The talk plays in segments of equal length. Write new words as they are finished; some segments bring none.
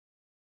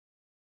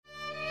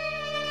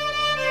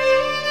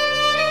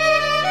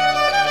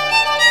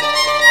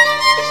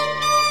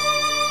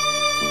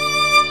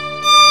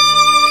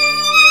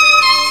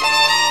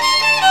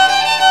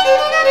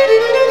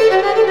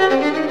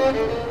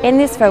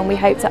film we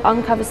hope to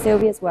uncover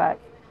Sylvia's work,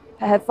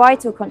 put her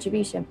vital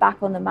contribution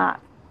back on the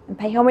map, and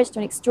pay homage to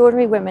an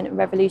extraordinary woman and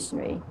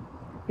revolutionary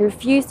who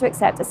refused to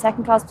accept a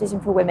second-class position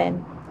for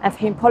women and for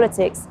whom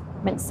politics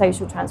meant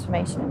social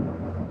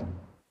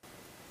transformation.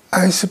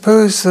 I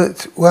suppose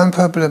that one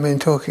problem in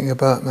talking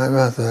about my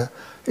mother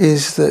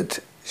is that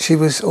she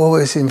was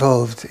always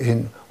involved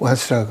in one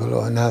struggle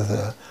or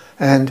another,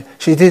 and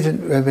she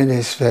didn't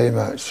reminisce very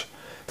much.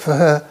 For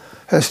her,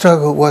 her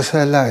struggle was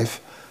her life,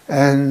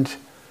 and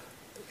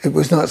it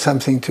was not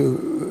something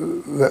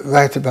to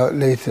write about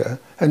later,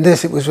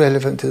 unless it was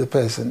relevant to the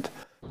present.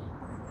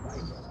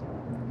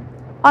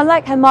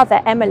 Unlike her mother,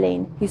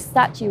 Emmeline, whose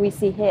statue we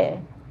see here,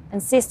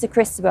 and sister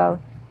Christabel,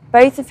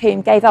 both of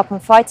whom gave up on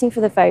fighting for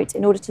the vote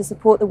in order to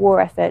support the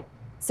war effort,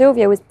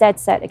 Sylvia was dead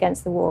set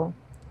against the war.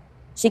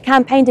 She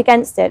campaigned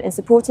against it and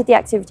supported the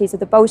activities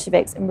of the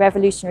Bolsheviks in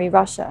revolutionary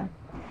Russia.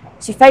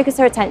 She focused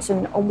her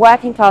attention on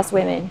working class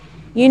women,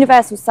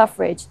 universal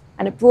suffrage,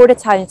 and a broader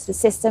tie to the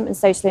system and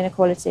social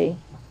inequality.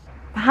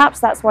 Perhaps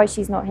that's why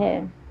she's not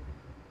here.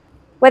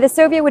 Whether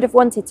Sylvia would have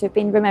wanted to have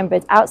been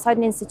remembered outside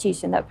an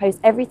institution that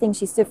opposed everything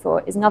she stood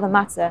for is another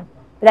matter,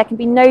 but there can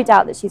be no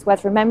doubt that she's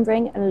worth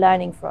remembering and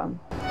learning from.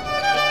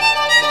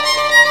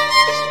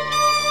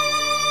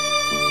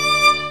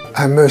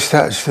 I'm most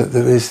touched that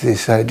there is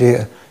this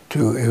idea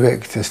to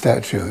erect a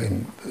statue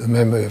in the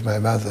memory of my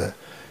mother.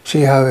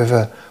 She,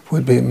 however,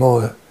 would be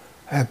more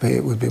happy,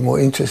 would be more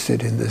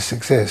interested in the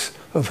success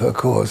of her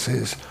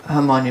causes.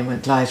 Her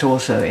monument lies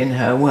also in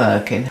her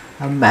work, in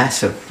a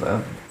mass of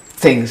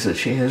things that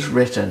she has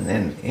written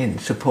in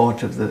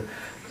support of the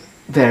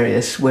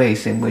various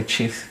ways in which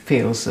she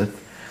feels that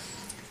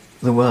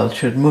the world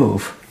should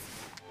move.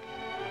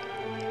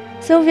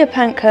 Sylvia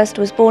Pankhurst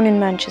was born in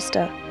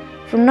Manchester.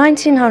 From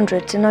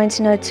 1900 to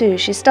 1902,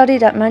 she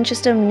studied at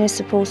Manchester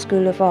Municipal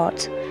School of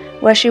Art,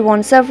 where she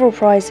won several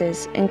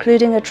prizes,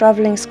 including a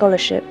travelling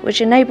scholarship,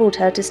 which enabled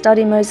her to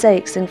study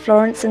mosaics in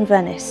Florence and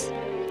Venice.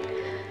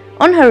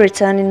 On her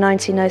return in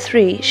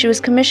 1903, she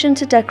was commissioned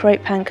to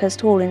decorate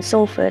Pankhurst Hall in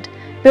Salford,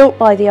 built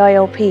by the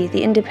ILP,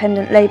 the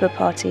Independent Labour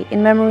Party,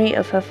 in memory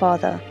of her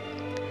father.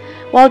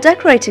 While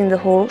decorating the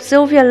hall,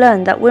 Sylvia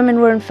learned that women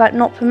were in fact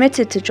not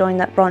permitted to join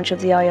that branch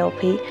of the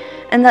ILP,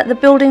 and that the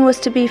building was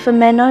to be for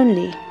men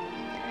only.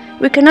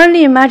 We can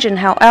only imagine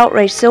how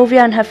outraged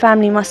Sylvia and her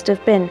family must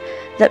have been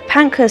that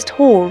Pankhurst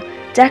Hall,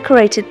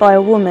 decorated by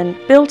a woman,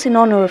 built in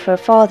honour of her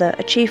father,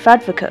 a chief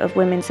advocate of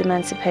women's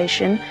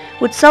emancipation,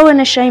 would so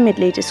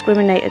unashamedly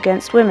discriminate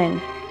against women.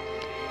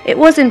 It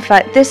was in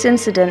fact this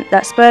incident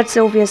that spurred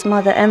Sylvia's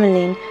mother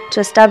Emmeline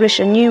to establish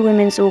a new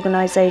women's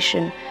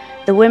organisation,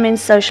 the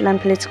Women's Social and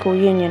Political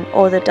Union,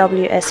 or the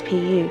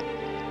WSPU.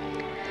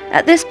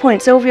 At this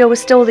point, Sylvia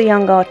was still the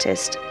young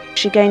artist.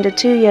 She gained a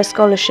 2-year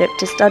scholarship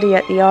to study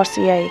at the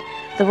RCA,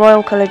 the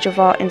Royal College of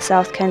Art in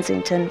South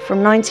Kensington,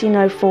 from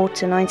 1904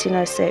 to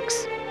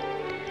 1906.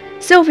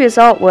 Sylvia's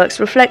artworks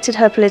reflected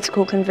her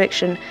political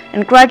conviction,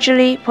 and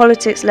gradually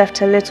politics left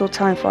her little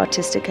time for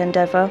artistic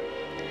endeavour.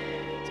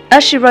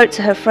 As she wrote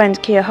to her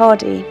friend Keir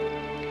Hardie,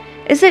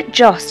 "Is it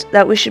just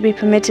that we should be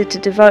permitted to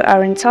devote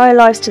our entire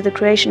lives to the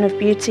creation of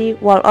beauty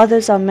while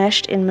others are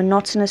meshed in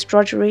monotonous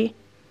drudgery?"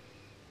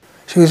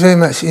 She was very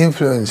much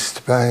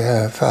influenced by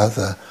her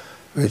father,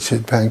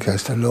 Richard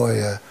Pankhurst, a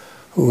lawyer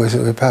who was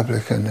a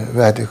Republican, a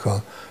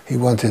radical. He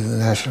wanted the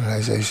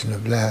nationalisation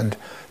of land,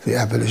 the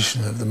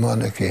abolition of the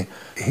monarchy.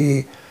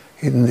 He,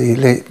 in the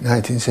late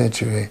 19th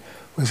century,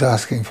 was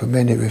asking for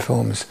many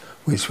reforms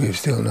which we've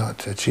still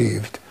not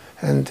achieved.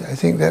 And I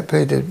think that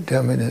played a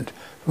dominant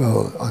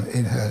role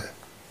in her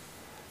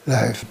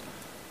life.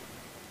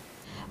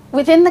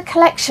 Within the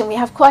collection, we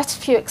have quite a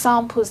few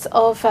examples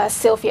of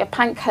Sylvia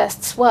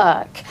Pankhurst's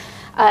work.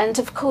 And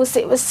of course,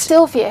 it was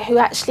Sylvia who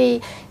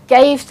actually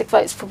gave the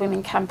Votes for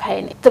Women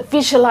campaign the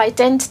visual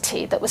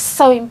identity that was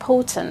so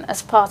important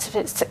as part of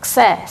its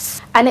success.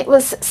 And it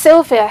was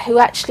Sylvia who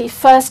actually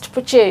first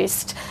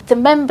produced the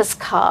members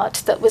card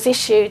that was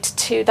issued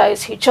to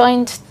those who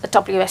joined the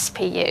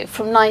WSPU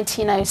from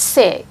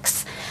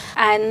 1906.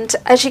 And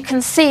as you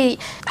can see,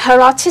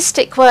 her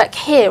artistic work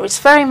here is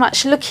very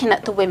much looking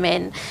at the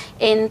women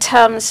in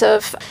terms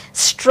of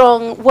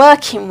strong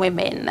working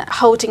women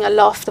holding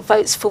aloft the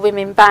Votes for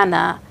Women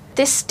banner.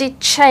 This did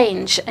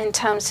change in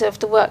terms of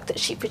the work that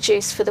she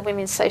produced for the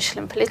Women's Social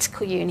and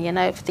Political Union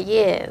over the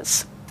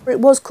years. It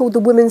was called the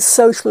Women's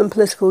Social and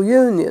Political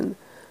Union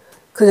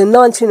because in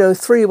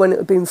 1903, when it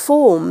had been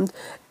formed,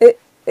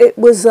 it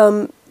was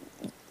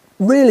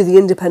really the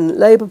Independent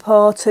Labour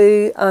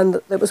Party,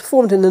 and it was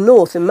formed in the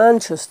north, in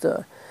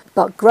Manchester.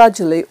 But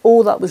gradually,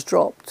 all that was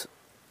dropped.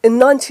 In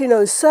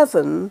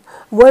 1907,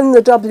 when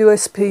the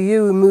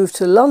WSPU moved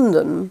to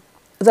London,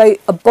 they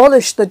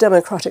abolished the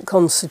democratic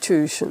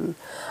constitution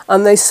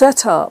and they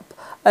set up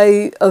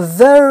a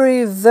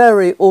very,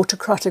 very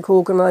autocratic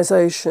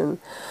organisation.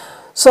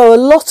 So a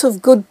lot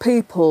of good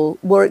people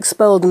were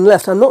expelled and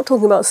left. I'm not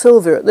talking about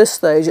Sylvia at this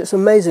stage. It's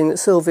amazing that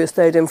Sylvia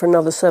stayed in for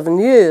another 7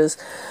 years.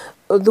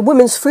 The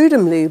Women's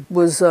Freedom League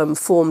was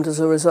formed as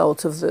a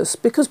result of this,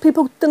 because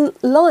people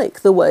didn't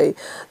like the way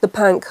the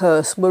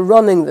Pankhursts were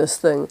running this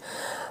thing.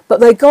 But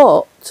they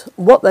got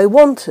what they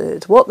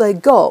wanted. What they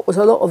got was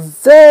a lot of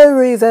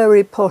very,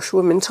 very posh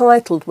women,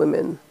 titled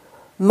women,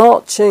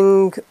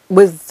 marching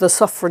with the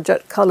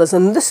suffragette colours.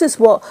 And this is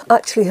what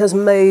actually has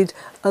made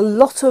a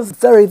lot of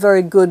very,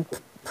 very good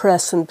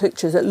press and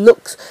pictures. It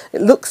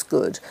looks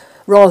good,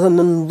 rather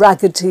than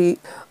raggedy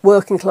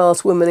working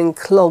class women in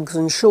clogs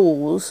and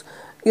shawls.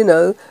 You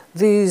know,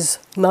 these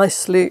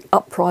nicely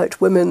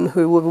upright women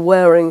who were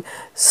wearing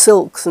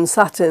silks and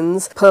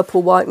satins,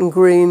 purple, white and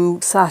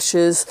green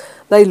sashes,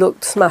 they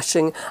looked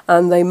smashing,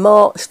 and they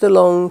marched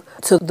along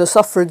to the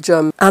suffrage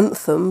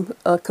anthem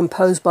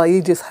composed by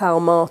Edith Howe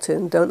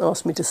Martin. Don't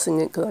ask me to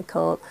sing it because I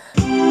can't.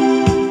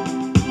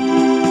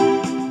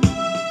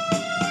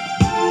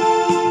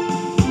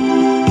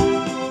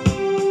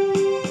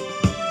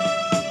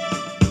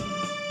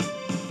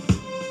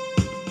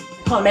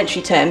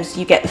 Parliamentary terms,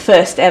 you get the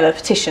first ever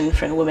petition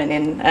from a woman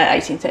in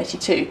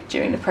 1832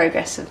 during the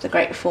progress of the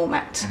Great Reform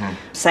Act,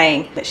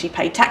 saying that she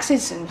paid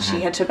taxes and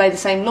she had to obey the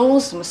same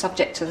laws and was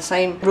subject to the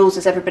same rules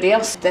as everybody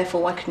else,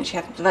 therefore why couldn't she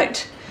have the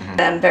vote?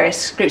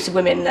 Various groups of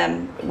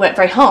women worked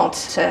very hard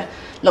to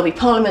lobby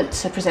Parliament,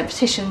 to present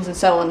petitions and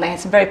so on. They had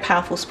some very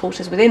powerful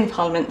supporters within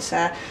Parliament,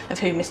 of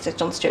whom Mr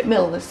John Stuart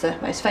Mill was the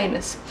most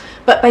famous.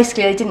 But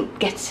basically they didn't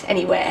get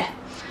anywhere.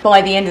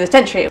 By the end of the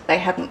century, they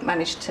hadn't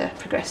managed to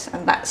progress,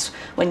 and that's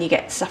when you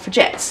get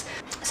suffragettes.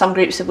 Some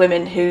groups of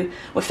women who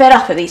were fed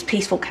up of these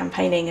peaceful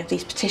campaigning, of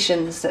these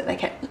petitions that they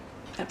kept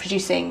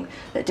producing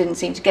that didn't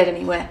seem to get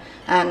anywhere,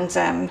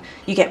 and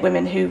you get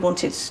women who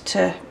wanted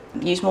to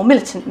use more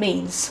militant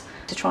means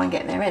to try and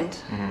get their end.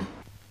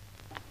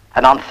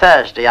 And on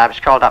Thursday, I was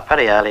called up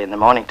very early in the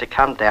morning to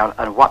come down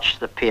and watch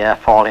the pier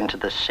fall into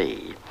the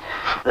sea.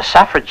 The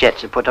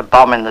suffragettes had put a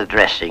bomb in the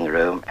dressing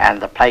room and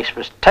the place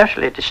was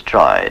totally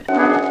destroyed.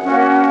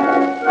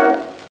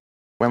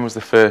 When was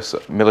the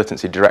first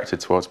militancy directed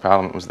towards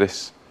Parliament? Was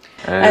this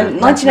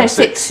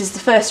 1906 is the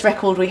first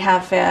record we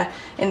have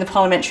in the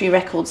parliamentary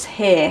records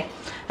here,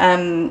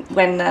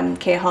 when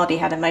Keir Hardie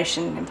had a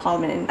motion in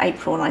Parliament in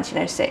April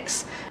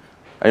 1906.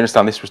 I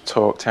understand this was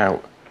talked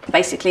out.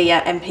 Basically,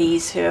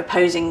 MPs who are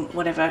opposing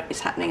whatever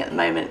is happening at the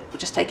moment will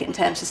just take it in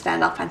turns to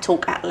stand up and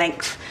talk at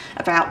length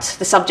about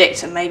the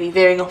subject, and maybe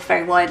veering off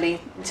very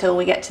widely until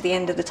we get to the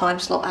end of the time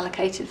slot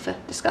allocated for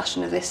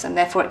discussion of this, and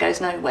therefore it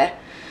goes nowhere.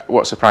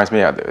 What surprised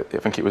me, I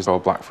think it was all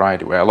Black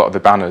Friday, where a lot of the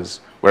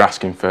banners were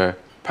asking for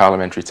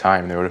parliamentary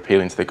time. They were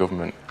appealing to the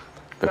government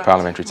for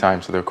parliamentary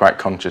time, so they were quite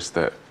conscious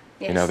that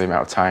you know, the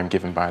amount of time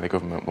given by the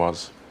government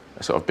was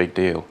a sort of big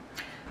deal.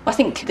 I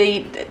think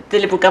the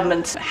Liberal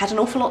government had an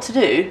awful lot to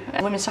do.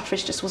 Women's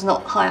suffrage just was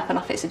not high up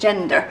enough its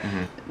agenda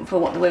for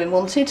what the women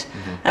wanted.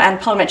 And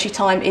parliamentary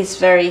time is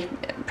very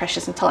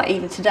precious and tight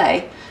even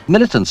today.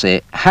 Militancy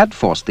had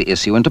forced the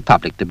issue into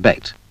public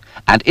debate.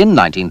 And in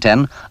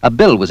 1910, a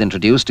bill was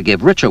introduced to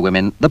give richer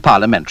women the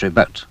parliamentary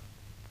vote.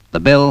 The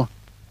bill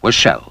was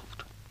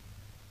shelved.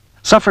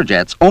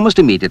 Suffragettes almost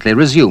immediately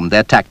resumed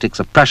their tactics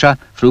of pressure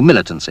through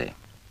militancy.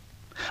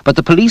 But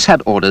the police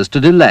had orders to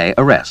delay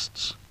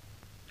arrests.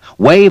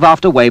 Wave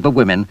after wave of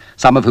women,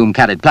 some of whom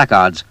carried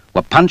placards,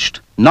 were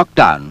punched, knocked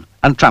down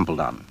and trampled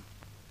on.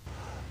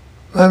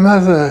 My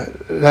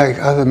mother, like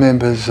other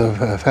members of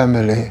her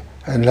family,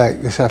 and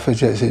like the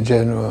suffragettes in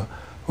general,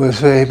 was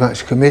very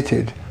much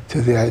committed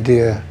to the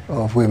idea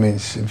of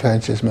women's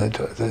enfranchisement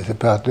at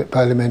the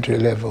parliamentary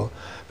level.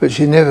 But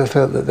she never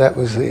felt that that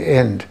was the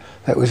end.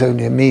 That was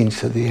only a means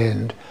to the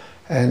end.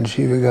 And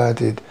she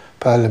regarded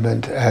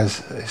Parliament as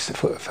a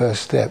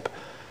first step,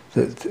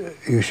 that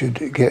you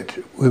should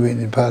get women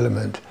in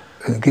Parliament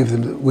and give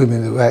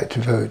women the right to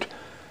vote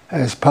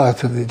as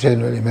part of the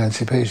general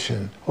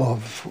emancipation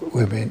of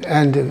women,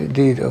 and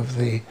indeed of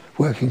the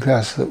working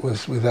class that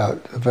was without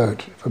a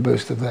vote for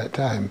most of that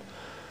time.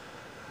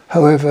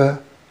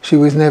 However, she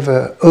was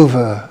never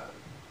over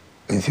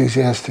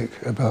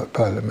enthusiastic about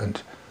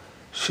Parliament.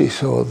 She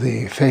saw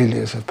the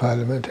failures of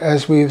Parliament,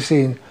 as we have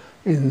seen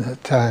in the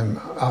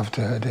time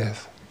after her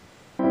death.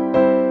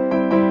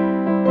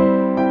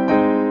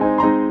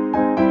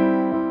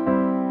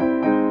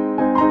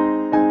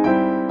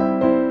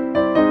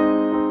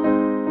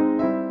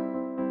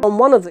 On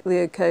one of the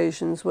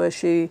occasions where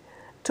she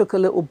took a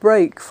little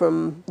break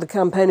from the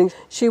campaigning,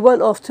 she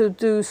went off to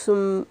do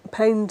some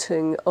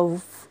painting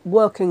of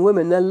working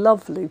women. They're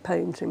lovely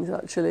paintings,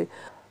 actually.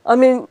 I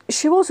mean,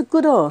 she was a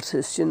good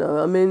artist, you know,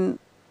 I mean,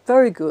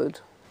 very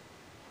good.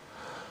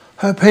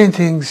 Her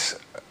paintings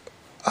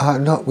are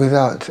not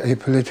without a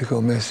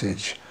political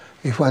message.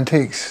 If one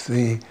takes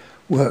the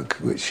work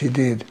which she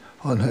did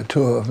on her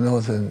tour of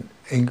northern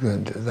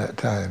England at that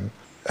time,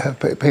 her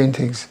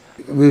paintings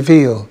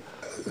reveal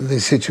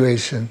the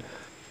situation,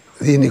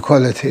 the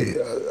inequality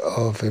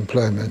of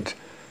employment,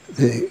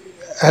 the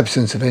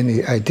absence of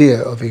any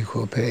idea of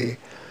equal pay,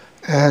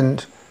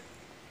 and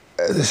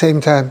at the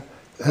same time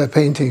her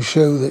paintings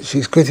show that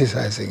she's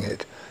criticizing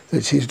it,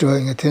 that she's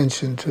drawing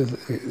attention to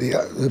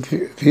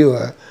the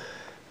viewer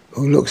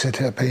who looks at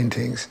her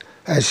paintings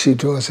as she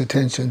draws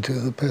attention to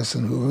the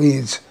person who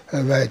reads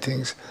her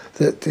writings,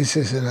 that this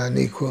is an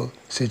unequal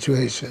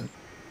situation.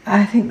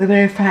 I think the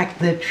very fact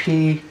that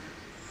she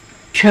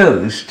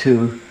chose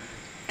to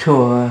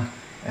tour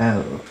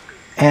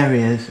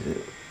areas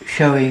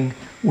showing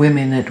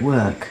women at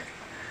work,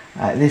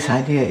 this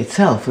idea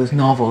itself was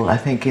novel, I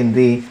think, in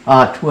the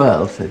art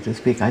world, so to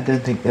speak. I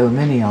don't think there were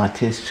many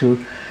artists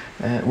who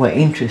were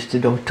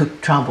interested or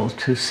took trouble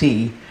to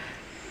see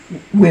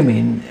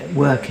women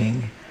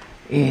working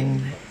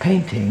in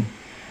painting.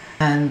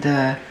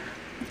 And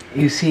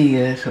you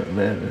see sort of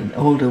an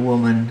older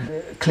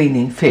woman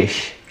cleaning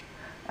fish,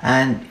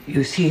 and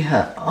you see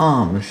her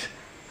arms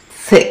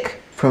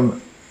thick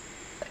from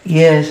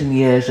years and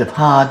years of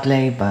hard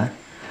labour.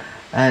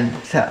 And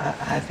so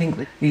I think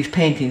that these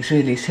paintings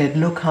really said,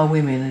 look how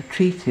women are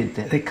treated.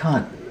 They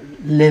can't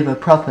live a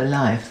proper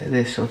life.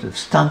 They're sort of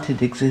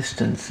stunted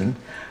existence and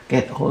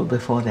get old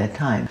before their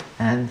time.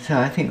 And so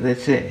I think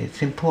that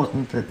it's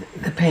important that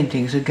the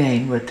paintings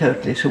again were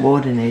totally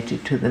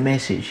subordinated to the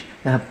message,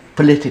 the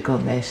political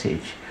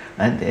message,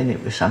 and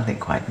it was something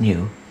quite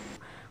new.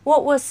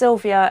 What were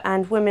Sylvia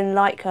and women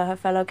like her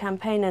fellow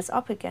campaigners,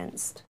 up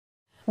against?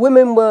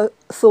 Women were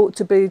thought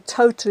to be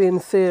totally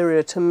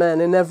inferior to men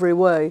in every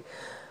way.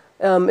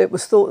 It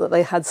was thought that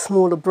they had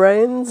smaller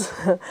brains,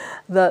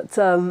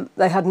 that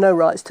they had no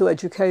rights to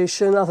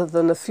education other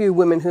than a few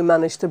women who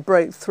managed to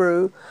break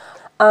through,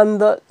 and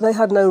that they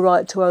had no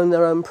right to own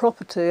their own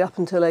property up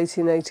until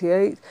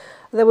 1888.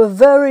 There were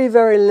very,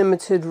 very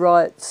limited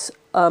rights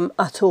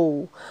at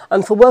all.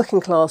 And for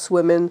working class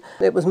women,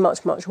 it was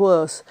much, much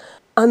worse.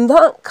 And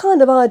that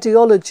kind of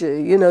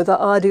ideology, you know, that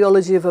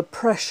ideology of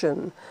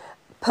oppression,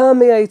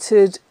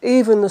 permeated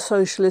even the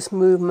socialist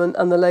movement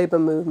and the labour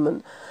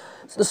movement.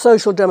 The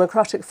Social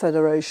Democratic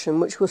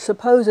Federation, which was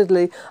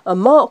supposedly a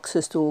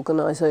Marxist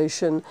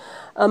organisation,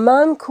 a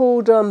man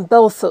called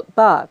Belfort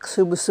Bax,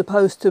 who was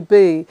supposed to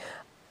be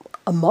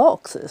a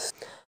Marxist,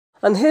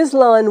 and his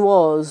line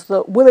was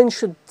that women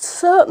should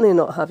certainly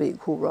not have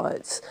equal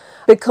rights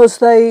because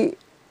they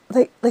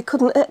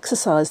couldn't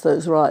exercise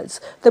those rights.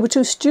 They were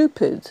too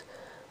stupid.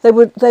 They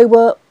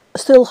were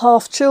still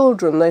half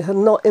children. They had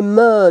not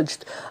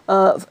emerged.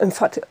 In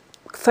fact,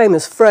 a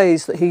famous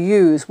phrase that he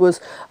used was,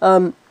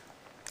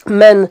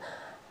 men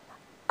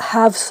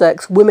have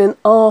sex, women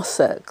are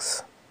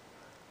sex,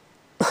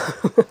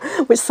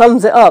 which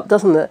sums it up,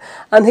 doesn't it?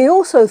 And he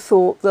also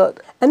thought that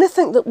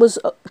anything that was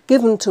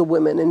given to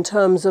women in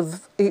terms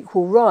of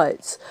equal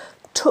rights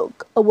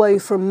took away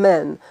from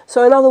men.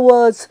 So in other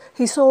words,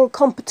 he saw a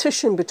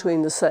competition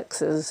between the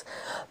sexes.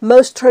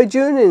 Most trade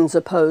unions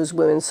opposed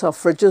women's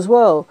suffrage as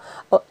well,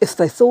 if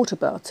they thought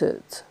about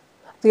it.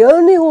 The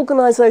only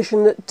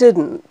organisation that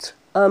didn't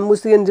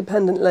was the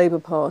Independent Labour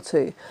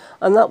Party,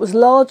 and that was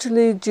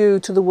largely due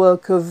to the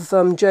work of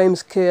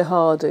James Keir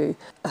Hardie,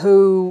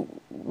 who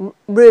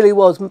really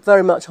was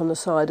very much on the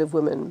side of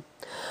women.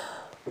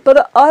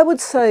 But I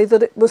would say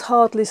that it was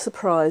hardly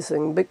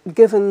surprising,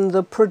 given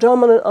the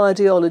predominant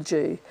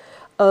ideology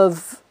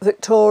of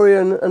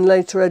Victorian and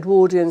later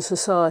Edwardian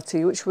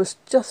society, which was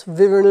just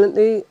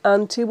virulently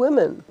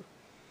anti-women.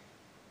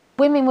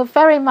 Women were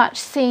very much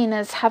seen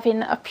as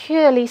having a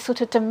purely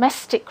sort of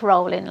domestic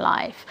role in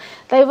life.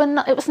 It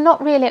was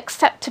not really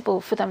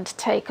acceptable for them to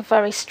take a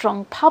very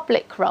strong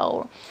public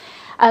role,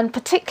 and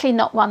particularly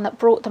not one that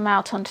brought them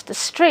out onto the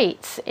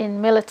streets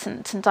in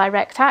militant and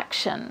direct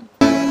action.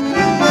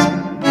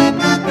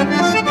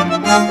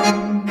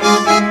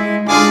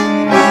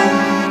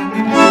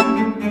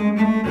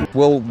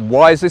 Well,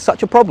 why is this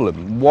such a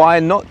problem? Why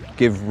not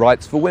give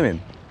rights for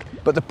women?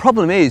 But the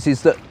problem is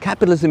that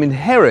capitalism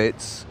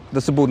inherits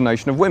the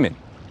subordination of women.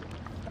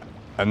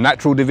 A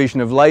natural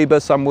division of labour,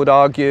 some would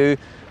argue,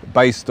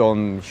 based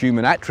on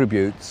human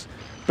attributes,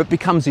 but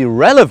becomes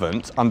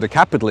irrelevant under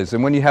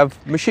capitalism when you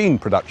have machine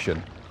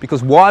production.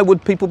 Because why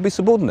would people be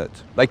subordinate?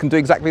 They can do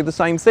exactly the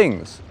same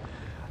things.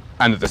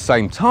 And at the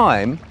same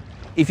time,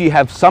 if you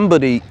have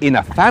somebody in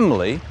a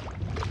family,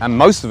 and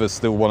most of us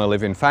still want to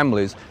live in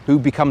families, who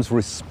becomes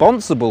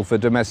responsible for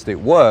domestic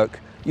work,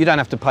 you don't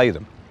have to pay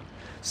them.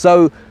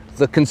 So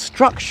the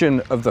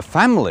construction of the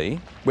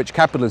family, which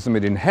capitalism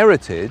had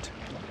inherited,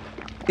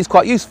 is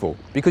quite useful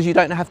because you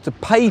don't have to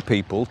pay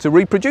people to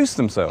reproduce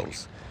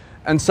themselves.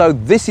 And so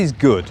this is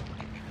good.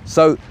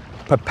 So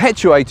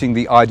perpetuating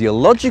the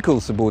ideological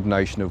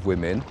subordination of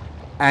women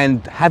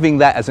and having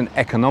that as an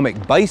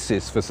economic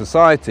basis for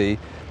society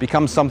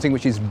becomes something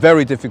which is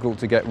very difficult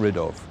to get rid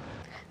of.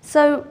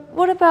 So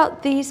what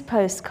about these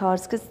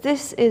postcards? Because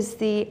this is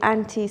the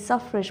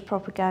anti-suffrage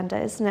propaganda,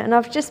 isn't it? And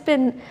I've just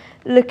been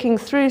looking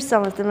through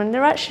some of them and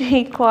they're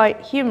actually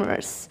quite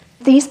humorous.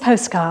 These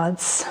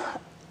postcards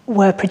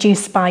were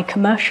produced by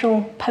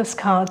commercial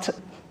postcard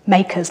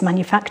makers,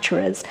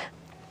 manufacturers.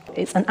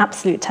 It's an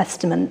absolute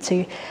testament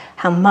to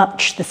how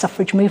much the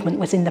suffrage movement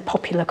was in the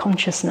popular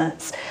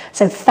consciousness.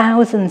 So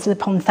thousands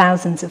upon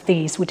thousands of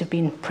these would have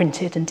been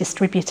printed and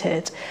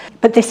distributed.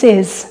 But this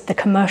is the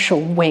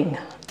commercial wing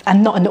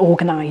and not an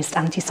organised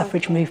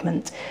anti-suffrage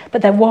movement.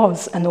 But there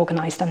was an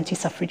organised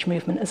anti-suffrage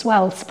movement as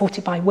well,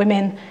 supported by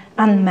women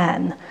and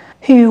men,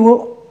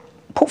 who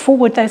put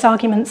forward those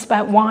arguments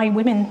about why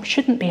women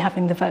shouldn't be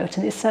having the vote,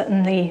 and it's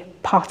certainly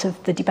part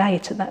of the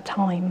debate at that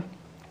time.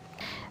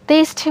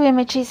 These two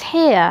images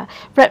here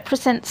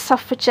represent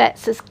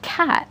suffragettes as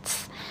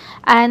cats,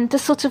 and the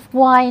sort of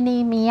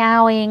whiny,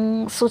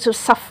 meowing sort of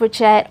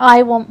suffragette,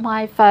 I want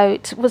my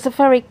vote, was a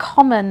very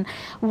common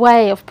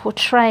way of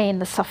portraying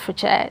the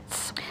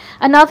suffragettes.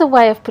 Another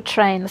way of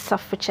portraying the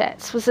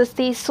suffragettes was as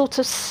these sort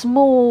of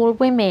small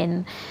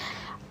women,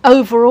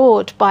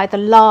 overawed by the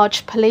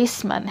large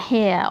policeman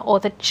here or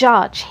the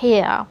judge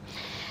here.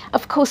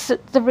 Of course,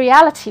 the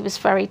reality was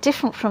very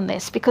different from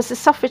this, because the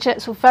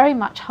suffragettes were very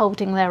much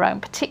holding their own,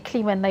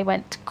 particularly when they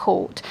went to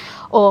court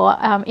or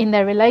in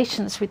their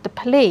relations with the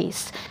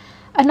police.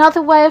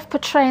 Another way of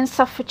portraying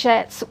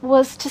suffragettes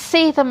was to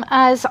see them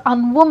as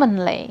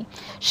unwomanly.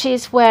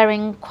 She's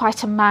wearing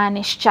quite a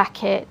mannish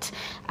jacket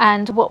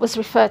and what was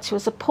referred to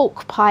as a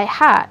pork pie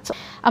hat.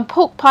 And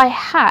pork pie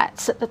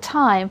hats at the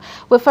time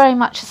were very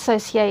much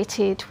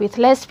associated with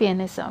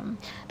lesbianism.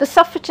 The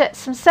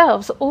suffragettes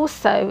themselves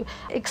also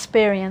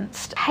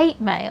experienced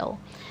hate mail.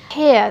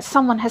 Here,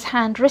 someone has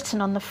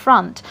handwritten on the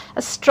front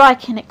a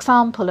striking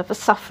example of a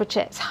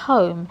suffragette's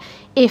home,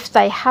 if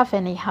they have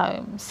any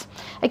homes.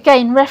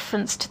 Again,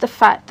 reference to the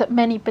fact that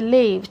many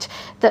believed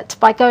that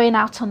by going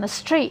out on the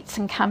streets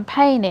and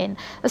campaigning,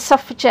 the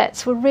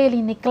suffragettes were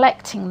really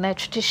neglecting their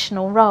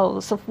traditional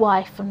roles of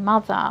wife and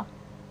mother.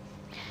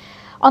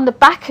 On the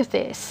back of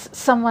this,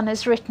 someone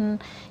has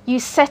written, "You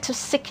set of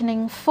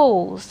sickening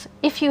fools,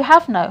 if you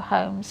have no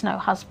homes, no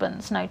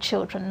husbands, no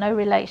children, no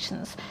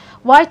relations,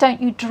 why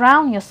don't you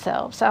drown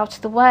yourselves out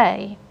of the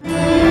way?"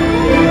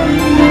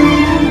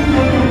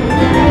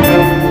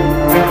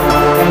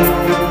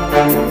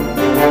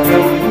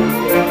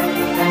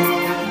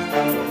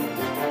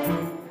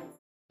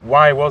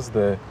 Why was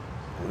the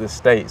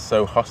state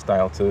so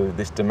hostile to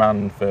this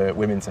demand for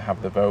women to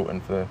have the vote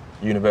and for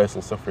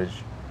universal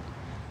suffrage?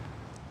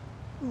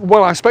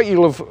 Well, I expect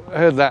you'll have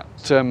heard that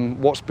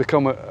what's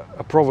become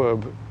a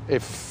proverb,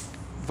 if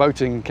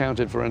voting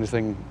counted for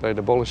anything, they'd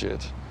abolish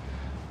it.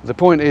 The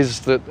point is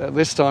that at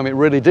this time it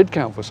really did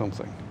count for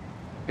something.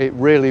 It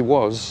really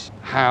was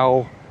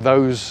how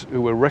those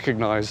who were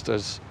recognised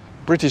as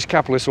British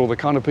capitalists, or the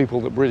kind of people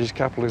that British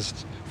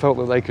capitalists felt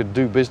that they could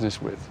do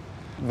business with,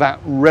 that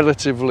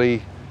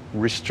relatively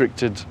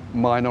restricted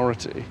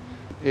minority,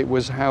 it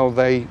was how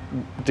they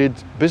did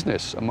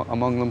business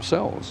among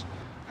themselves.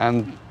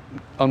 And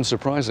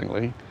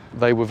unsurprisingly,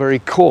 they were very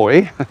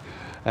coy,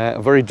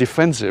 very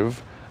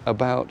defensive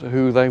about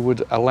who they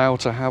would allow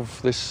to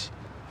have this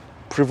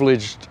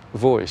privileged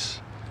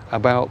voice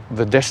about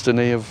the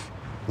destiny of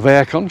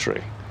their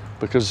country.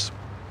 Because,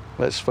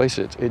 let's face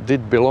it, it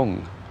did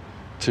belong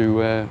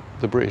to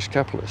the British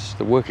capitalists.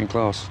 The working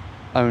class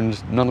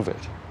owned none of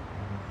it.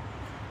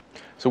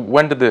 So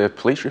when did the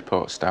police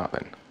reports start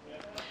then?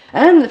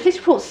 The police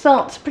reports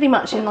start pretty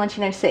much in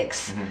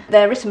 1906.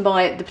 They're written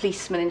by the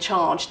policeman in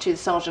charge to the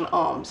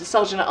Sergeant-at-Arms. The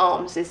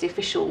Sergeant-at-Arms is the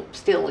official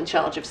still in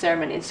charge of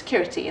ceremony and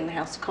security in the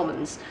House of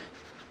Commons.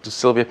 Does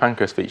Sylvia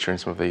Pankhurst feature in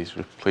some of these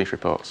police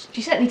reports?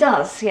 She certainly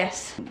does,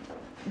 yes.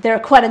 There are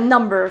quite a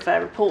number of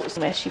reports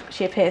where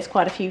she appears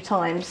quite a few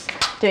times,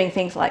 doing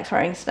things like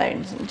throwing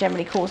stones and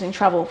generally causing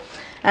trouble.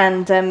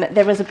 And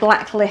there was a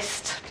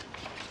blacklist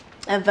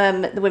of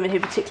the women who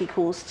particularly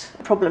caused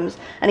problems,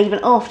 and even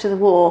after the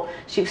war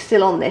she was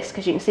still on this,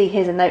 because you can see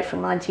here's a note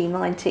from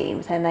 1919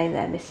 with her name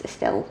there, Miss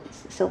Estelle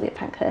Sylvia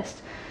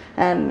Pankhurst,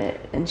 and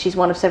she's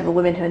one of several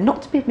women who are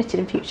not to be admitted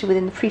in future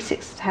within the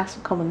precincts of the House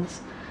of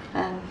Commons.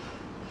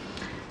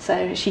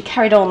 So she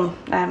carried on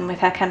with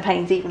her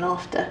campaigns even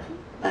after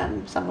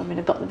some women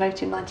had got the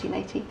vote in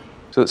 1980.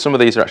 So some of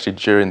these are actually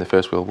during the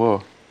First World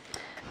War?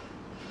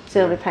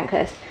 Sylvia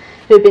Pankhurst,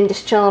 who had been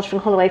discharged from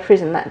Holloway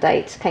Prison that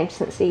date, came to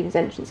St Stephen's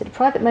entrance in a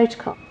private motor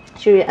car.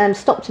 She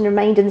stopped and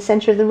remained in the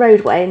centre of the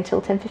roadway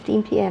until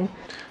 10:15 p.m.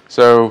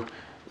 So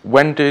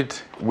when did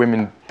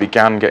women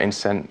begin getting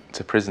sent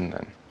to prison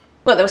then?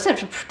 Well, they were sent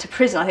to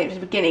prison, I think, at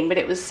the beginning, but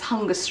it was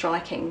hunger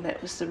striking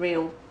that was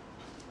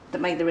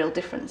that made the real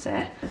difference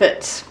there.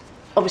 But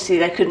obviously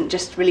they couldn't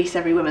just release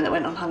every woman that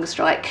went on hunger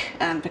strike,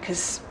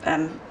 because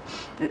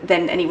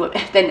then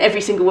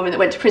every single woman that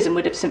went to prison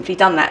would have simply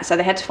done that, so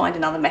they had to find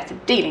another method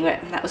of dealing with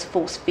it, and that was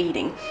force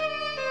feeding.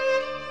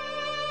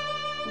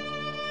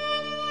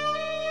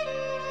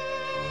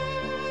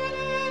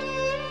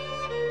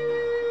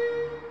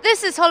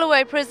 This is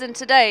Holloway Prison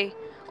today.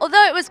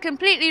 Although it was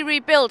completely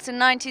rebuilt in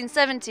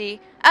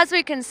 1970, as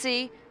we can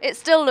see, it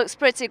still looks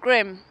pretty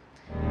grim.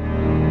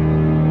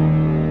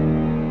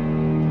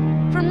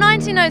 From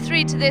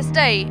 1903 to this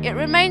day, it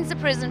remains a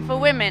prison for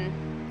women.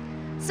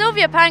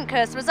 Sylvia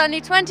Pankhurst was only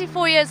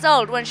 24 years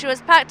old when she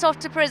was packed off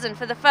to prison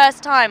for the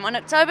first time on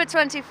October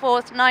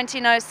 24th,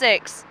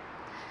 1906.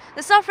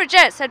 The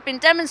suffragettes had been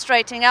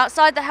demonstrating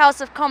outside the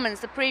House of Commons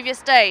the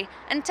previous day,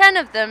 and 10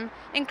 of them,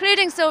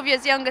 including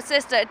Sylvia's younger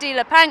sister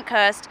Adela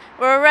Pankhurst,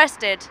 were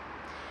arrested.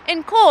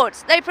 In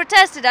court, they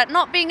protested at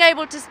not being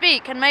able to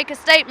speak and make a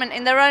statement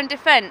in their own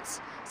defence,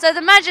 so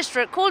the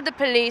magistrate called the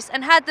police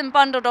and had them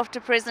bundled off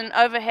to prison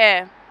over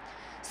here.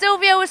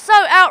 Sylvia was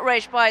so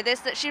outraged by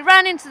this that she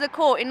ran into the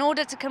court in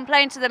order to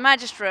complain to the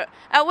magistrate,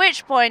 at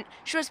which point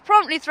she was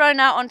promptly thrown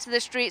out onto the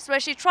streets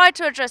where she tried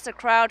to address a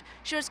crowd.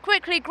 She was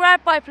quickly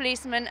grabbed by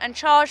policemen and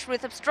charged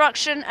with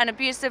obstruction and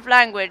abusive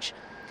language.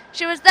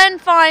 She was then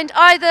fined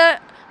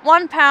either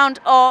 £1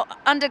 or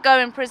undergo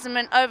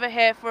imprisonment over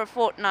here for a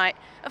fortnight.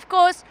 Of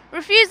course,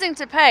 refusing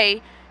to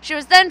pay, she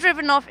was then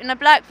driven off in a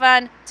black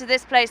van to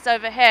this place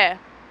over here.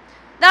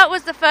 That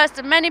was the first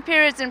of many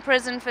periods in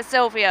prison for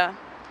Sylvia.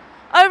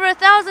 Over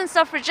 1,000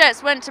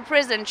 suffragettes went to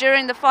prison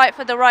during the fight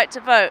for the right to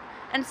vote,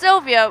 and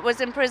Sylvia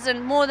was in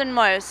prison more than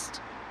most.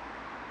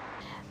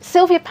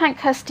 Sylvia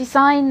Pankhurst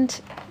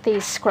designed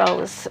these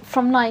scrolls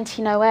from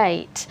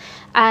 1908,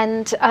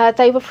 and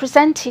they were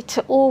presented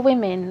to all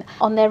women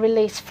on their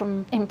release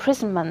from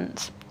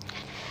imprisonment.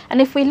 And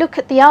if we look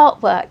at the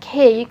artwork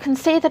here, you can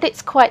see that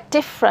it's quite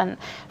different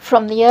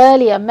from the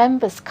earlier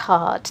members'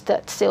 card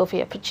that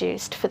Sylvia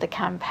produced for the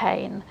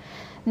campaign.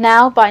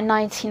 Now, by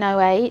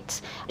 1908,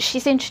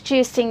 she's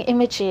introducing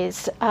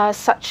images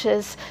such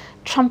as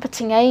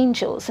trumpeting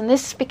angels, and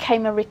this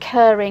became a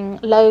recurring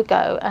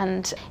logo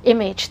and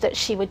image that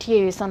she would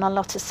use on a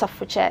lot of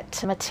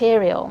suffragette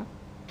material.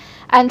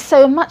 And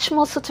so a much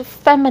more sort of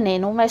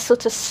feminine, almost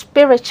sort of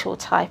spiritual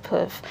type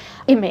of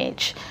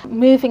image,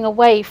 moving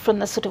away from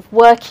the sort of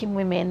working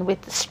women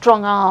with the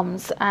strong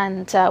arms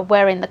and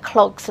wearing the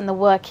clogs and the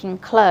working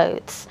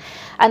clothes.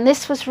 And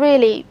this was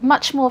really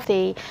much more of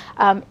the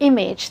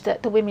image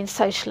that the Women's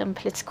Social and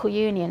Political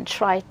Union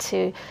tried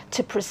to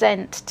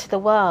present to the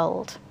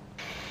world.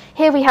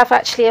 Here we have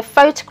actually a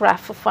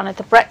photograph of one of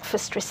the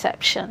breakfast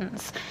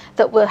receptions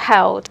that were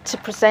held to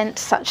present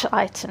such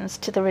items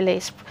to the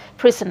released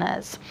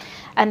prisoners.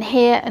 And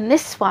here in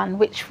this one,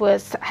 which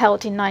was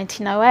held in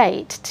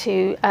 1908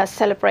 to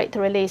celebrate the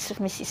release of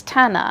Mrs.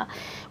 Tanner,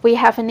 we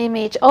have an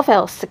image of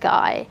Elsa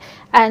Guy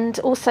and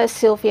also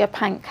Sylvia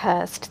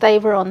Pankhurst. They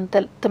were on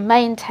the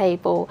main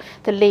table,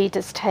 the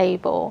leaders'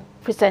 table,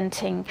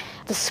 presenting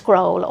the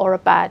scroll or a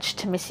badge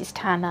to Mrs.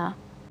 Tanner.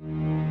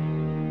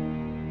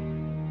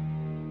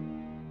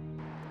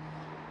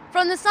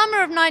 From the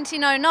summer of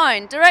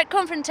 1909, direct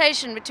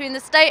confrontation between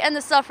the state and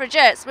the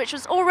suffragettes, which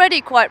was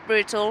already quite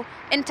brutal,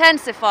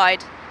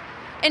 intensified.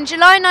 In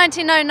July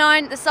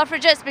 1909, the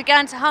suffragettes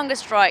began to hunger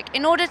strike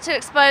in order to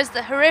expose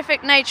the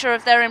horrific nature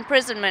of their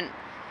imprisonment.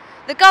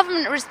 The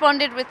government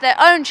responded with their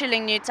own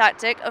chilling new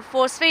tactic of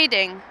force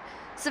feeding.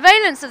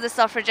 Surveillance of the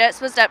suffragettes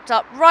was stepped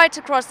up right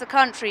across the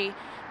country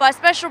by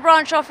special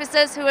branch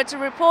officers who were to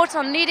report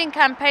on leading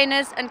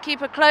campaigners and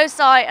keep a close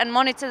eye and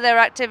monitor their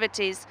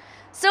activities.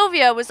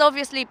 Sylvia was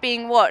obviously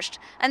being watched,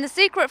 and the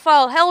secret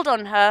file held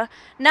on her,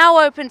 now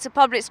open to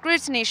public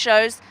scrutiny,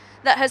 shows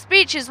that her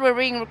speeches were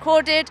being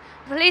recorded,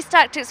 police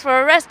tactics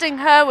for arresting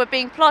her were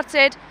being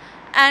plotted,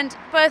 and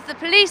both the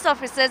police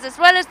officers as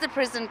well as the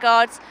prison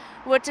guards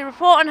were to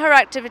report on her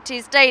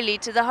activities daily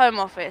to the Home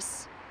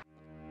Office.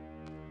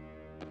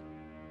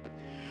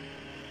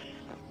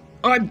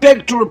 I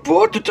beg to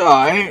report that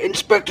I,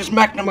 Inspectors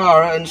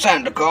McNamara and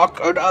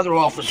Sandercock, and other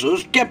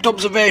officers kept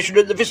observation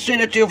in the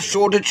vicinity of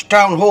Shoreditch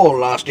Town Hall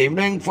last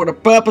evening for the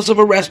purpose of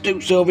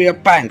arresting Sylvia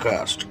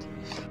Pankhurst.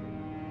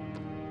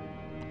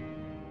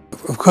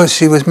 Of course,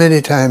 she was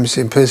many times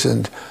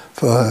imprisoned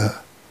for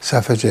her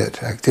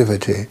suffragette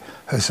activity,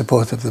 her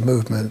support of the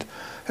movement,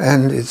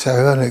 and it's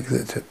ironic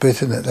that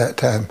Britain at that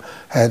time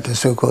had the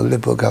so-called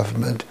Liberal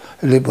government,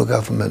 a Liberal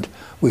government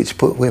which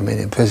put women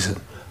in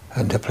prison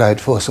and applied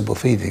forcible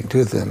feeding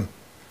to them,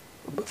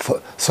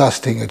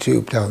 thrusting a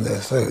tube down their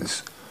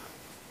throats.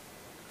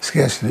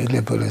 Scarcely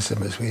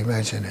liberalism as we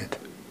imagine it.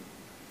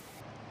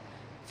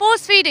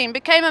 Force feeding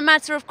became a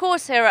matter of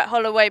course here at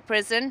Holloway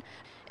Prison.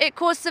 It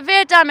caused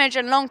severe damage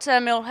and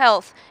long-term ill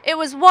health. It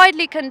was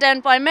widely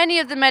condemned by many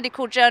of the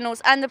medical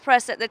journals and the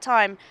press at the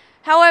time.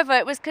 However,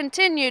 it was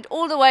continued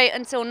all the way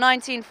until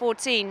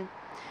 1914.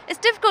 It's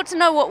difficult to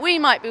know what we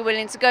might be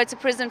willing to go to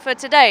prison for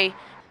today.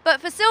 But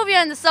for Sylvia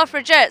and the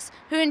suffragettes,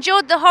 who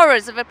endured the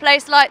horrors of a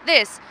place like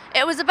this,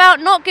 it was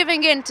about not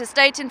giving in to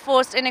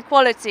state-enforced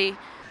inequality.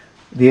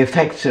 The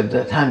effects of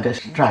the hunger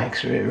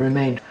strikes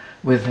remained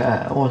with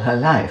her all her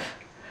life.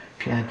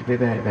 She had to be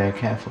very, very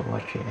careful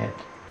what she ate.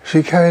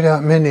 She carried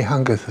out many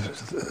hunger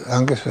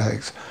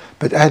strikes,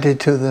 but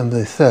added to them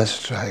the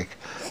thirst strike.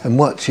 And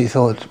what she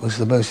thought was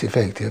the most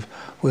effective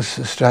was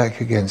the strike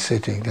against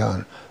sitting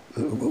down.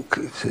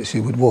 She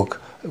would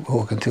walk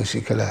until she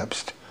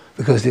collapsed,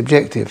 because the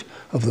objective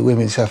of the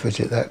women's suffrage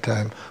at that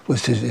time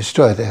was to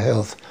destroy their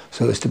health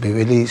so as to be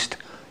released,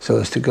 so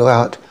as to go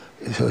out,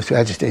 so as to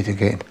agitate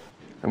again.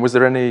 And was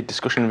there any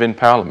discussion within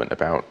Parliament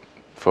about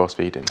force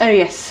feeding? Oh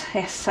yes.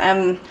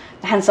 The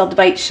Hansard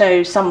debate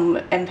show some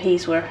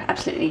MPs were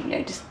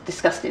absolutely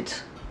disgusted,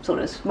 sort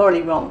of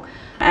morally wrong.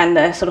 And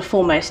the sort of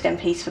foremost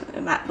MPs for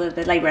that were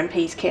the Labour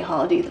MPs, Keir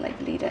Hardie, the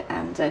Labour leader,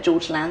 and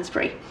George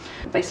Lansbury,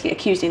 basically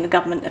accusing the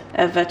government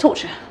of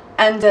torture.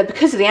 And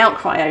because of the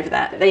outcry over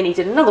that, they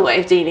needed another way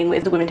of dealing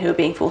with the women who were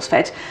being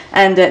force-fed,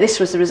 and this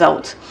was the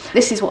result.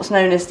 This is what's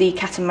known as the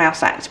Cat and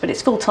Mouse Act, but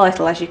its full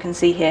title, as you can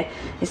see here,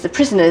 is the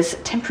Prisoners'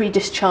 Temporary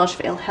Discharge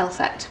for Ill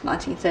Health Act,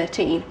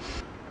 1913.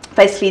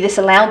 Basically, this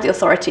allowed the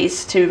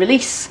authorities to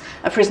release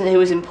a prisoner who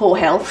was in poor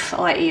health,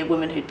 i.e. a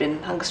woman who'd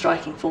been hunger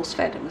striking,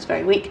 force-fed and was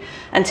very weak,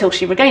 until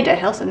she regained her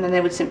health, and then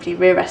they would simply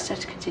rearrest her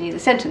to continue the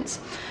sentence.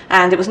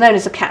 And it was known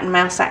as the Cat and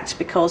Mouse Act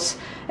because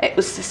it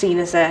was seen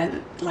as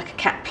like a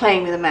cat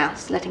playing with a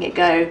mouse, letting it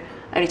go,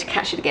 only to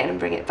catch it again and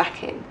bring it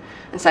back in.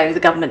 And so the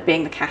government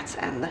being the cat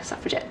and the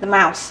suffragette the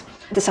mouse.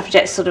 The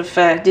suffragettes sort of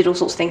did all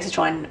sorts of things to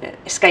try and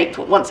escape.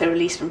 Once they were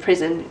released from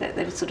prison,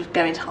 they would sort of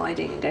go into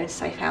hiding and go into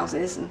safe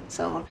houses and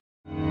so on.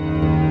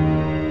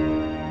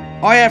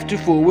 I have to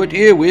forward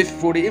herewith,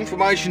 for the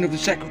information of the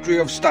Secretary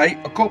of State,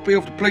 a copy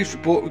of the police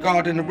report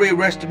regarding the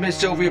rearrest of Miss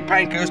Sylvia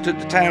Pankhurst at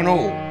the Town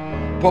Hall,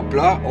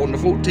 Poplar, on the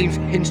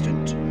 14th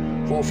instant,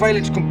 for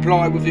failing to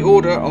comply with the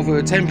order of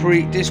her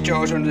temporary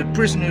discharge under the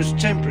Prisoners'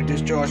 Temporary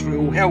Discharge for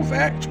Ill Health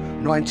Act,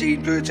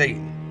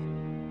 1913.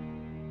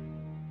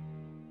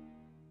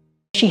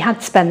 She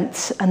had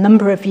spent a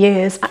number of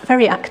years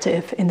very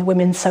active in the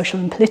Women's Social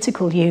and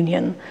Political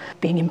Union,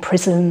 being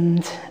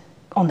imprisoned,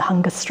 on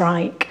hunger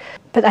strike.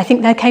 But I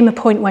think there came a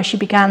point where she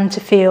began to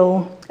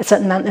feel a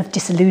certain amount of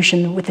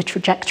disillusion with the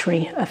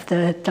trajectory of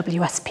the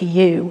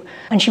WSPU.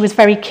 And she was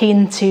very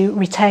keen to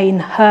retain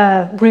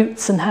her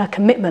roots and her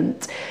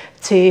commitment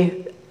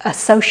to a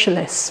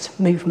socialist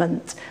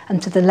movement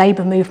and to the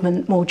labour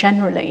movement more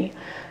generally.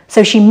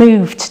 So she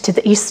moved to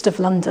the east of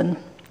London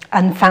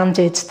and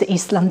founded the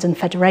East London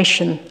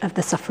Federation of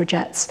the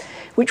Suffragettes,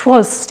 which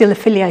was still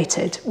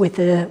affiliated with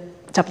the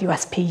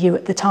WSPU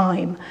at the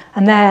time.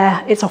 And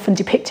there it's often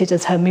depicted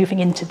as her moving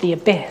into the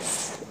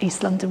abyss.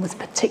 East London was a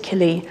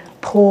particularly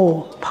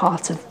poor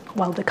part of,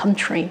 well, the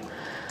country.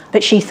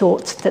 But she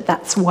thought that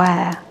that's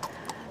where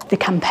the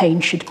campaign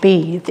should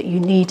be, that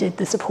you needed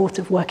the support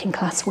of working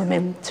class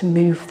women to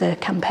move the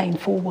campaign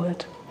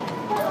forward.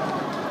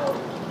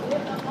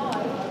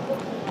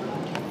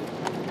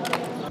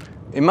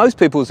 In most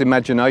people's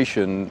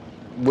imagination,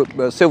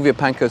 Sylvia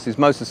Pankhurst is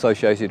most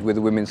associated with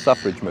the women's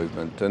suffrage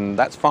movement, and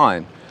that's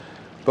fine.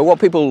 But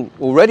what people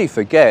already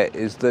forget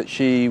is that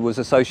she was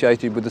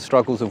associated with the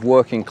struggles of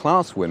working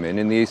class women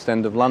in the East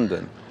End of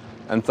London.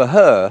 And for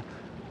her,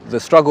 the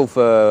struggle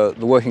for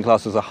the working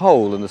class as a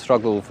whole and the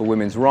struggle for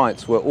women's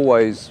rights were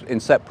always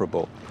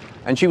inseparable.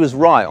 And she was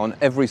right on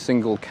every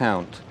single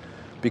count,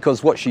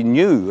 because what she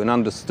knew and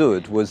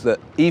understood was that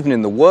even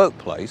in the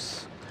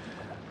workplace,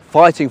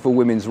 fighting for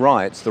women's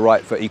rights, the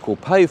right for equal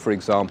pay, for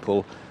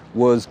example,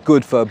 was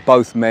good for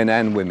both men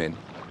and women,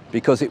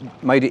 because it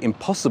made it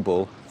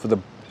impossible for the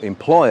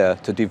employer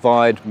to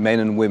divide men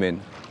and women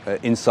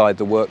inside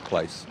the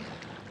workplace.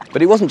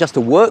 But it wasn't just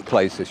a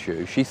workplace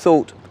issue. She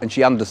thought and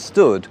she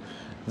understood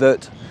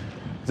that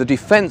the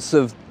defence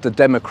of the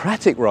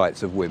democratic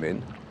rights of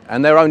women,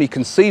 and they're only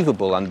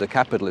conceivable under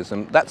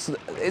capitalism,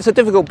 it's a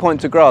difficult point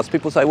to grasp.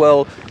 People say,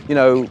 well, you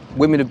know,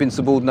 women have been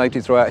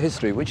subordinated throughout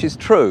history, which is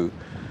true.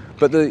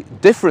 But the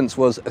difference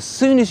was, as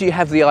soon as you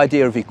have the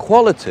idea of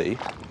equality,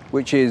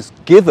 which is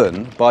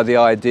given by the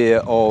idea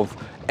of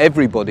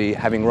everybody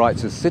having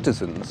rights as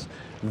citizens,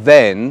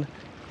 then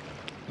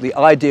the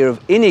idea of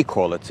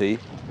inequality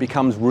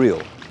becomes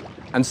real.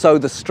 And so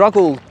the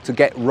struggle to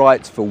get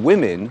rights for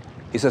women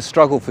is a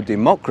struggle for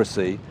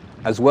democracy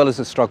as well as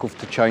a struggle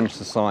to change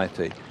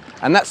society.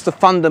 And that's the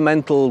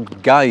fundamental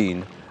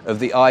gain of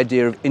the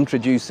idea of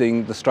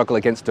introducing the struggle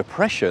against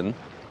oppression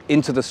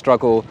into the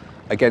struggle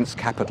against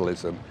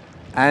capitalism.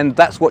 And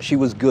that's what she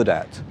was good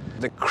at.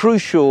 The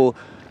crucial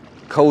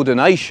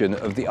coordination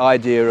of the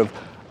idea of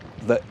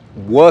the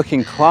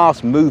working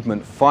class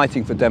movement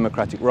fighting for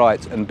democratic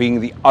rights and being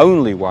the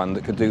only one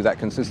that could do that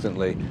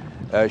consistently.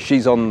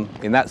 She's on,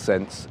 in that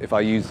sense, if I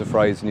use the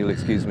phrase, and you'll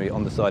excuse me,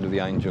 on the side of the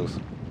angels.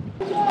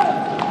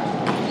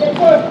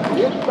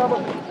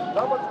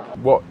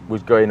 What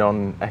was going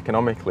on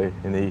economically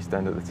in the East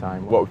End at the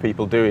time? What were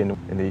people doing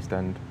in the East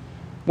End?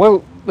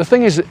 Well, the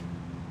thing is,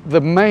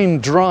 the main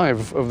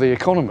drive of the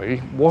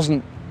economy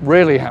wasn't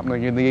really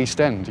happening in the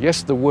East End.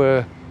 Yes, there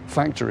were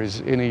factories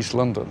in East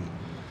London.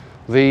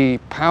 The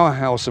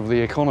powerhouse of the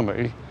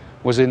economy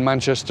was in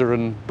Manchester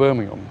and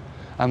Birmingham,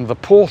 and the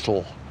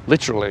portal,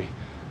 literally,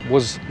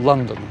 was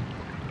London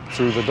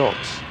through the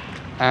docks.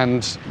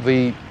 And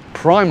the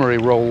primary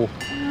role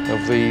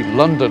of the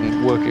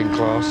London working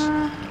class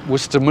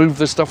was to move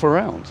the stuff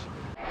around.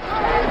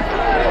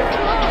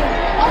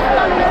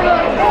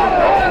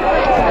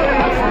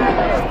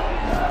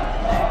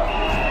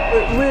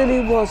 It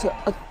really was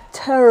a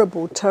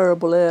terrible,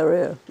 terrible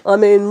area. I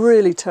mean,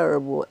 really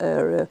terrible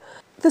area.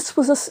 This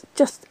was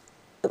just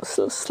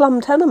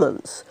slum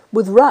tenements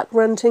with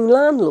rack-renting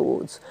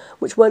landlords,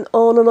 which went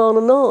on and on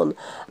and on.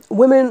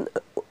 Women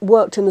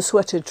worked in the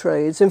sweated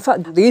trades. In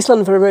fact, the East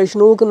London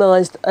Federation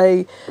organised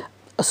a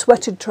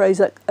sweated trades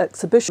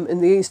exhibition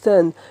in the East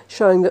End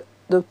showing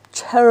the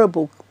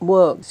terrible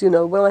works. You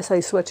know, when I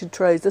say sweated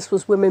trades, this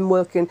was women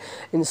working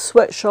in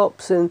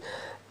sweatshops, in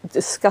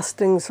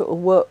disgusting sort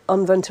of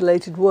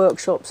unventilated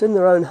workshops in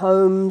their own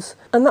homes.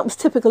 And that was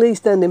typical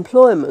East End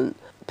employment.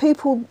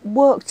 People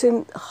worked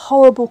in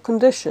horrible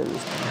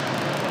conditions.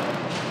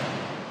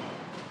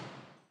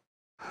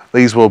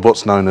 These were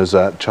what's known as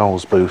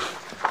Charles Booth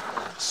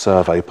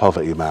survey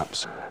poverty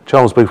maps.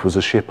 Charles Booth was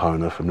a ship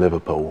owner from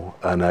Liverpool,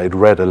 and he'd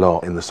read a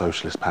lot in the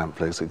socialist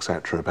pamphlets,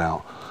 etc.,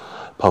 about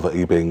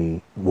poverty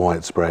being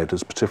widespread,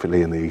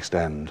 particularly in the East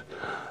End.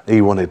 He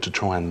wanted to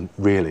try and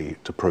really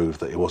to prove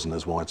that it wasn't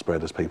as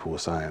widespread as people were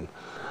saying.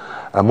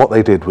 And what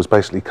they did was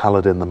basically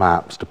coloured in the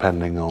maps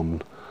depending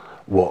on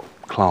what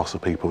class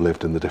of people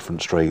lived in the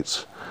different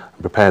streets,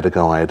 and prepared a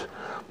guide.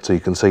 So you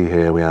can see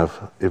here we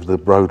have, if the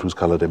road was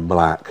coloured in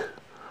black,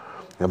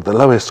 you have the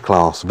lowest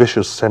class,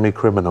 vicious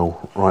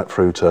semi-criminal, right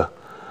through to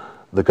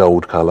the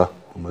gold colour,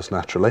 almost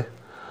naturally,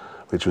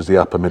 which was the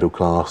upper middle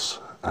class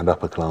and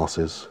upper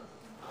classes.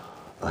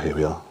 Oh, here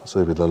we are,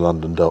 so with the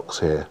London docks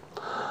here.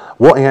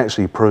 What he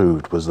actually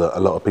proved was that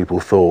a lot of people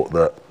thought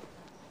that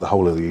the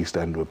whole of the East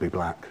End would be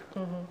black.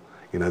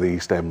 You know, the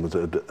East End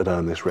had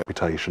earned this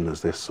reputation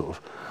as this sort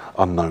of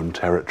unknown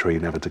territory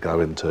never to go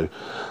into.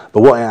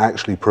 But what it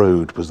actually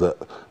proved was that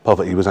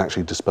poverty was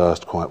actually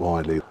dispersed quite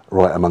widely,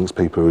 right amongst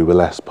people who were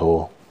less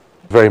poor.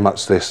 Very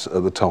much this,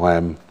 at the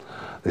time,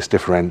 this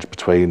difference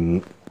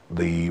between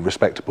the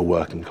respectable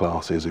working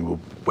classes who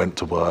went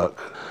to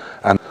work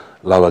and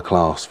lower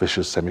class,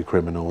 vicious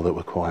semi-criminal that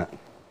were quite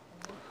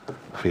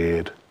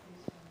feared.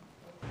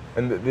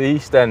 And the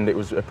East End, it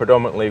was a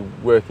predominantly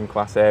working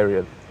class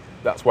area.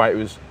 That's why it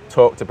was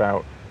talked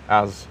about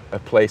as a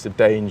place of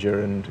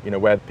danger and, you know,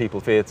 where people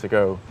feared to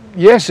go.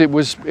 Yes, it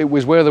was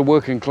where the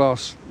working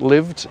class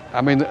lived.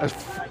 I mean,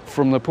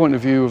 from the point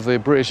of view of the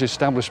British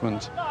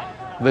establishment,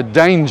 the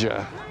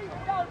danger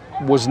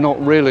was not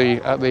really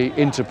at the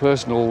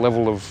interpersonal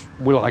level of,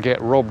 will I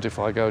get robbed if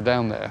I go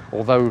down there?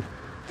 Although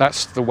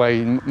that's the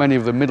way many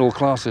of the middle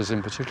classes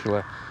in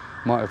particular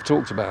might have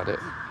talked about it.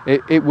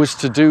 It was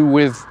to do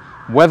with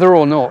whether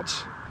or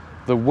not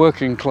the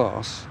working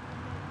class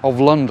of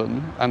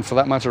London, and for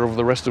that matter of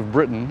the rest of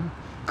Britain,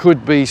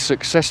 could be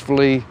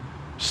successfully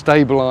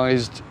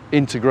stabilised,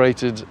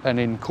 integrated and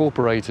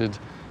incorporated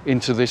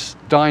into this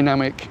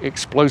dynamic,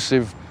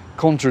 explosive,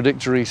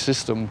 contradictory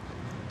system.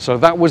 So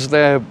that was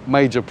their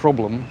major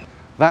problem.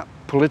 That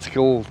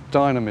political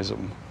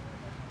dynamism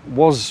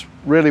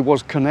really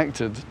was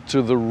connected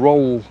to the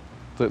role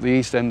that the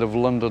East End of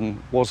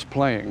London was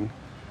playing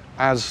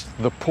as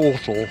the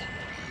portal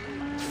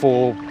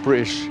for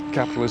British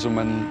capitalism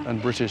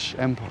and British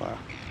empire.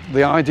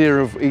 The idea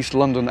of East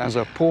London as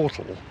a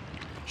portal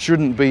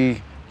shouldn't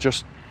be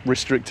just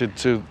restricted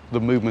to the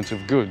movement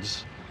of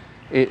goods.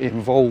 It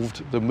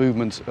involved the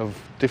movement of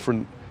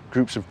different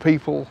groups of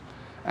people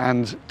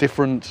and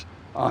different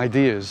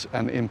ideas,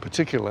 and in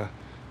particular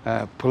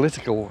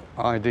political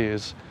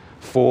ideas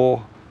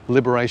for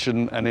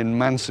liberation and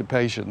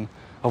emancipation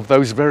of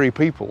those very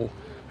people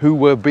who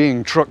were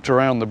being trucked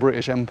around the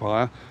British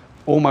Empire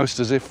almost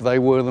as if they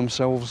were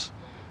themselves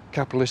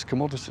capitalist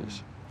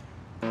commodities.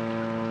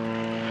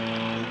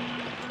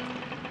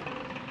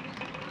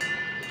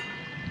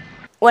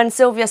 When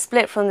Sylvia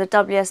split from the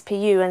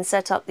WSPU and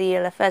set up the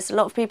ELFS, a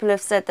lot of people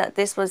have said that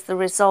this was the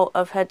result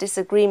of her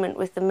disagreement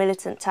with the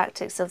militant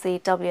tactics of the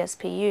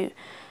WSPU.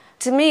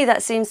 To me,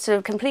 that seems to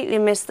have completely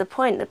missed the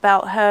point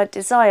about her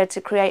desire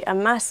to create a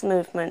mass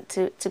movement,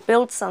 to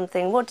build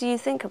something. What do you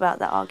think about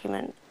that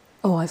argument?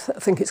 Oh, I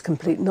think it's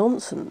complete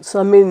nonsense.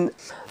 I mean,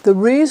 the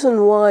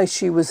reason why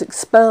she was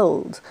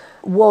expelled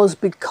was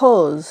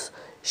because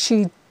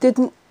she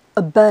didn't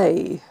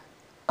obey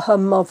her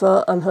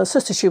mother and her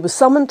sister. She was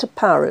summoned to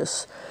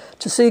Paris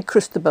to see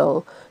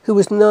Christabel, who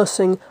was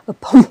nursing a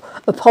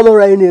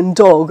Pomeranian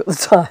dog at the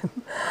time,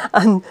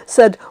 and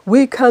said,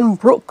 "We can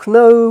brook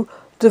no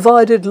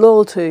divided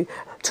loyalty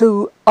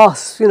to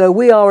us. You know,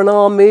 we are an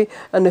army,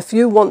 and if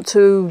you want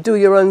to do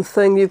your own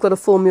thing, you've got to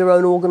form your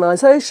own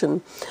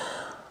organisation."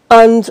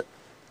 And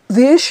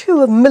the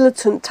issue of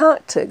militant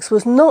tactics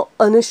was not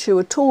an issue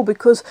at all,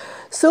 because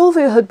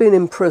Sylvia had been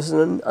in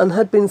prison and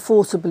had been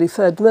forcibly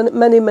fed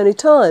many, many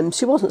times.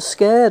 She wasn't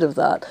scared of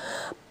that.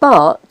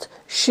 But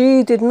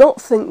she did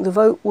not think the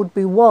vote would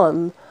be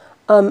won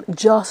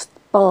just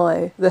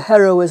by the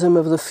heroism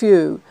of the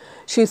few.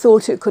 She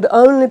thought it could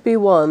only be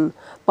won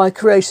by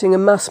creating a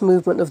mass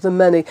movement of the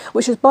many,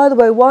 which is, by the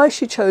way, why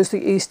she chose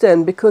the East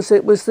End, because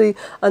it was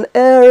an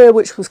area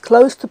which was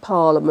close to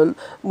Parliament,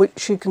 which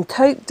she can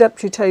take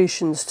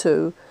deputations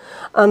to,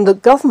 and the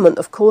government,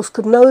 of course,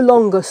 could no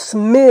longer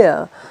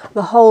smear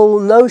the whole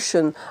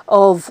notion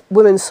of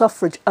women's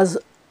suffrage as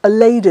a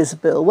ladies'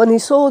 bill. When he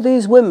saw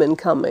these women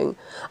coming,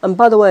 and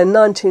by the way, in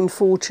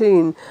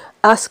 1914,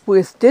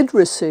 Asquith did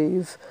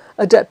receive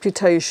a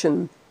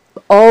deputation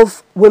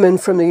of women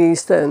from the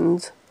East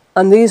End,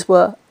 and these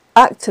were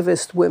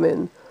activist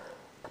women.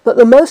 But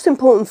the most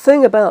important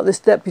thing about this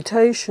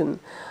deputation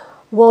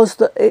was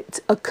that it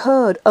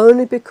occurred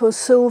only because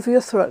Sylvia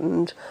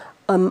threatened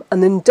an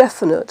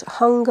indefinite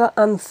hunger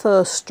and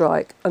thirst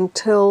strike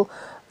until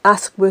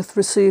Asquith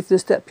received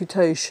this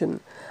deputation,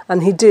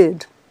 and he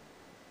did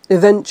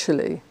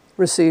eventually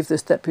receive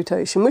this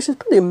deputation, which is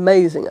pretty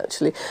amazing,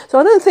 actually. So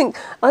I don't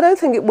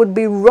think it would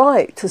be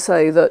right to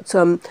say that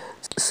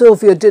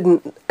Sylvia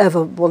didn't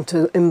ever want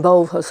to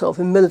involve herself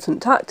in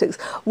militant tactics.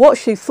 What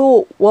she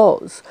thought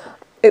was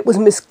it was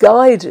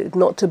misguided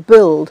not to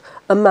build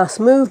a mass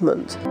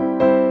movement.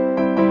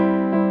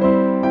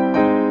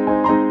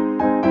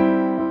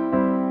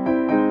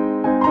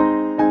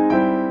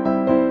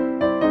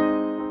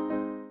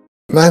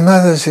 My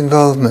mother's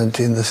involvement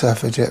in the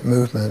suffragette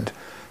movement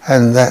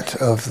and that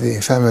of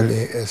the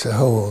family as a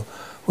whole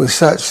was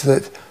such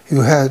that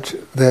you had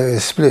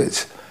various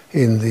splits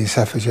in the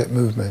suffragette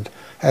movement,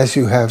 as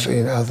you have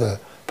in other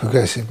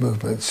progressive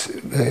movements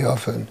very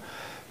often.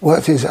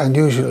 What is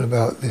unusual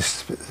about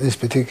this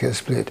particular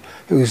split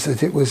was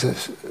that it was a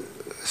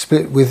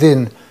split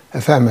within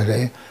a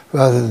family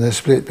rather than a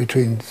split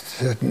between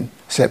certain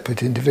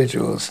separate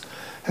individuals.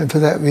 And for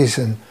that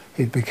reason,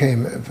 it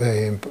became a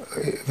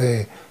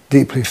very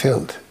deeply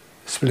felt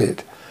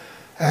split.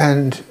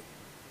 And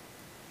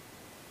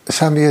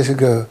some years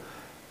ago,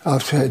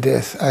 after her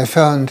death, I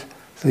found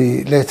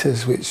the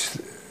letters which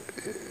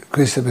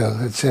Christabel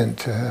had sent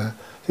to her,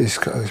 this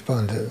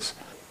correspondence.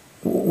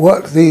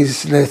 What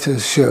these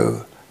letters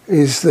show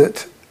is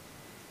that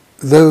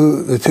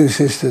though the two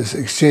sisters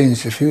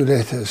exchanged a few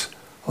letters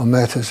on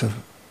matters of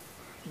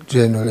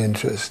general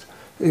interest,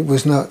 it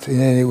was not in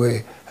any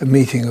way a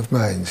meeting of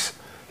minds.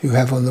 You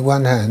have on the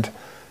one hand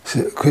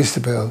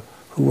Christabel,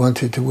 who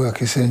wanted to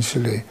work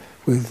essentially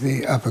with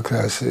the upper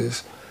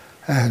classes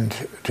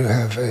and to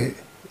have an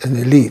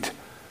elite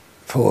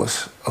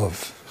force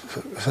of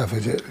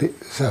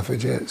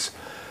suffragettes,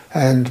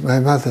 and my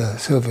mother,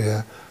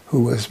 Sylvia,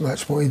 who was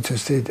much more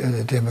interested in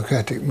a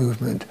democratic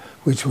movement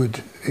which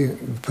would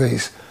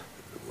embrace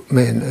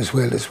men as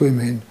well as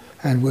women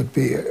and would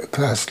be a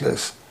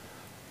classless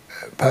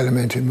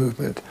parliamentary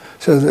movement.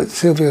 So that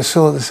Sylvia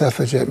saw the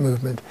suffragette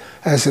movement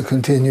as a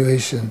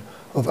continuation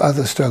of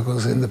other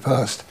struggles in the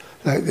past,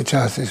 like the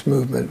Chartist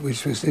movement,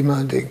 which was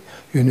demanding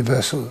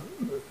universal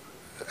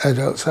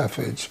adult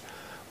suffrage,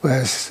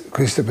 whereas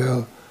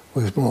Christabel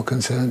was more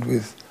concerned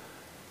with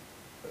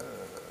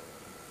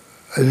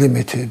a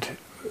limited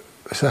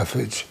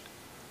suffrage.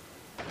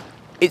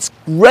 It's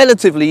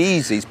relatively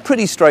easy, it's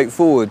pretty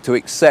straightforward to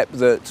accept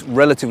that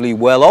relatively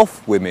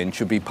well-off women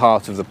should be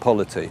part of the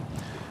polity.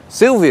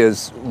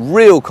 Sylvia's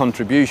real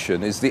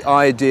contribution is the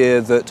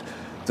idea that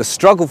the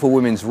struggle for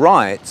women's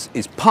rights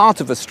is part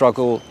of a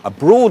struggle, a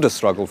broader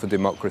struggle for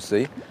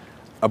democracy,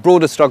 a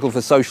broader struggle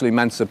for social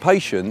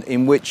emancipation,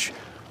 in which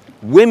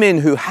women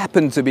who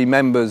happen to be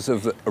members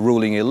of a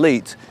ruling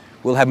elite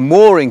will have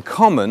more in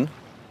common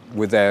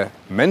with their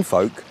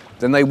menfolk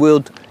than they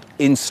would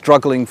in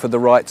struggling for the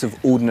rights of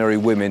ordinary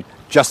women,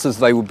 just as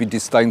they would be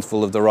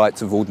disdainful of the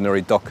rights of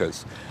ordinary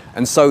dockers.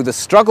 And so the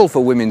struggle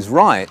for women's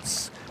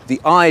rights, the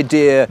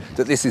idea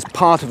that this is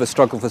part of a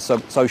struggle for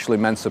social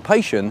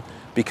emancipation,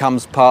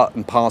 becomes part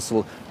and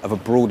parcel of a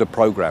broader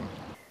programme.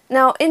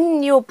 Now,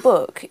 in your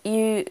book,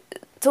 you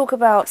talk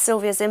about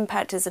Sylvia's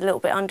impact is a little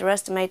bit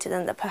underestimated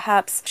and that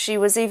perhaps she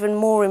was even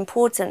more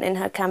important in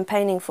her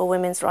campaigning for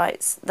women's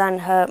rights than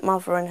her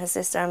mother and her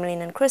sister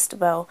Emmeline and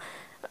Christabel.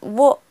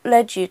 What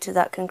led you to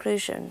that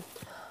conclusion?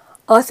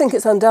 I think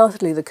it's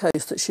undoubtedly the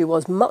case that she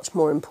was much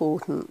more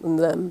important than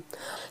them.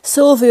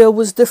 Sylvia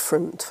was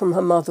different from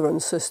her mother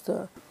and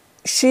sister.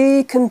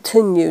 She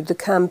continued the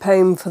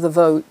campaign for the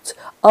vote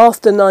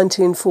after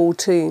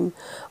 1914,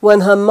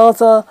 when her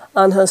mother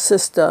and her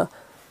sister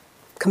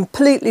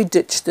completely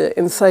ditched it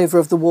in favour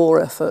of the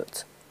war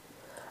effort.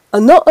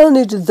 And not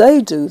only did they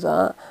do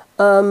that,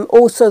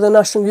 also the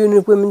National Union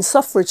of Women's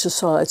Suffrage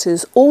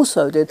Societies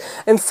also did.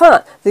 In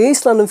fact, the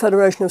East London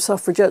Federation of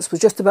Suffragettes was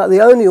just about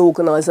the only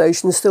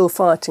organisation still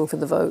fighting for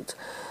the vote.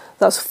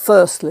 That's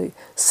firstly.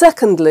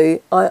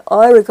 Secondly,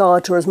 I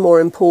regard her as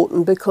more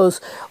important because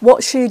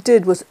what she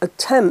did was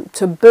attempt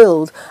to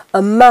build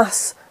a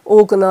mass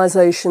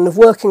organisation of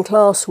working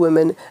class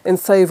women in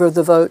favour of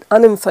the vote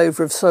and in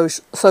favour of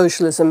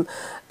socialism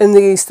in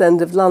the East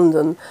End of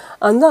London.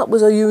 And that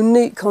was a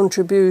unique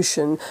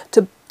contribution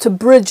to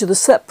bridge the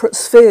separate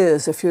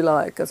spheres, if you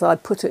like, as I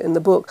put it in the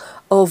book,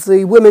 of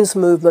the women's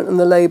movement and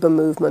the labour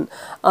movement.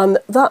 And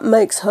that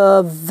makes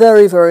her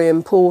very, very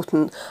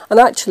important, and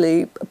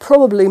actually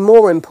probably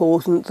more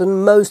important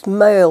than most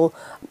male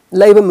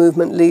labour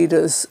movement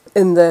leaders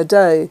in their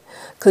day,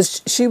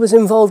 because she was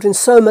involved in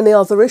so many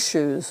other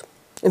issues.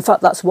 In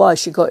fact, that's why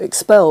she got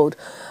expelled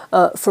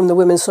from the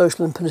Women's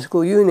Social and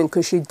Political Union,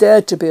 because she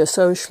dared to be a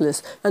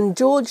socialist. And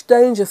George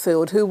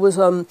Dangerfield, who was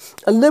a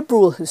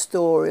liberal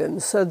historian,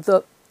 said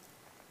that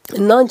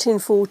in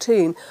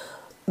 1914,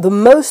 the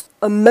most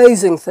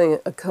amazing thing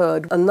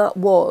occurred, and that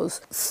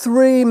was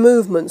three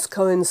movements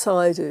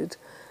coincided.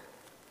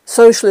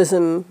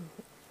 Socialism,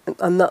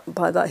 and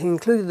by that he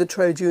included the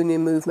trade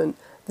union movement,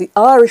 the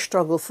Irish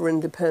struggle for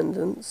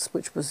independence,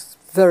 which was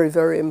very,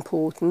 very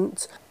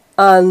important,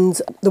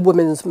 and the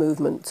women's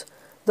movement.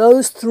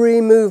 Those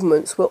three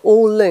movements were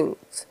all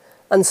linked,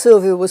 and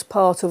Sylvia was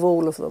part of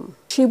all of them.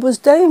 She was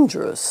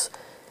dangerous.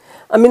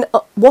 I mean,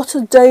 what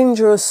a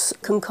dangerous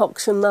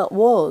concoction that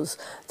was,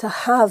 to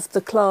have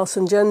the class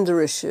and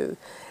gender issue.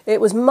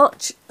 It was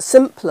much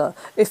simpler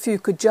if you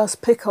could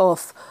just pick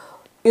off,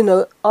 you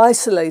know,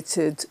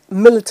 isolated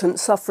militant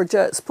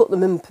suffragettes, put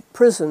them in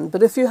prison.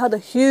 But if you had a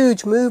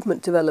huge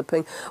movement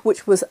developing,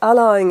 which was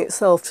allying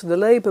itself to the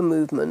labour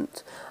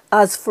movement,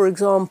 as, for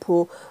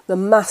example, the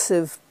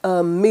massive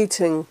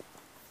meeting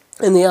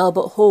in the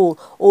Albert Hall,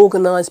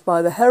 organised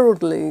by the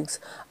Herald Leagues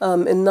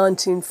in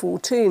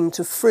 1914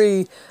 to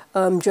free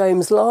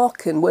James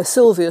Larkin, where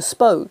Sylvia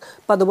spoke.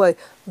 By the way,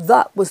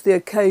 that was the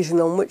occasion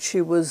on which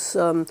she was,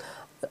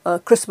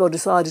 Christabel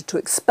decided to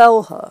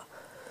expel her,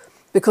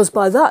 because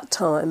by that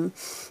time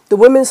the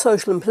Women's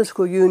Social and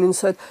Political Union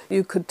said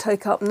you could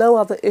take up no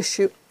other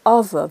issue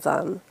other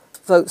than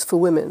votes for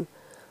women.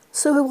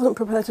 Sylvia wasn't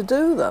prepared to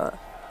do that.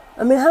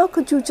 I mean, how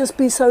could you just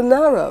be so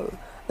narrow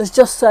as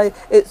just say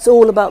it's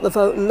all about the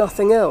vote and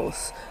nothing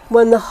else,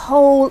 when the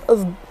whole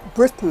of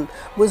Britain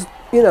was,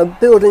 you know,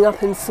 building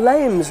up in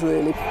flames,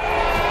 really.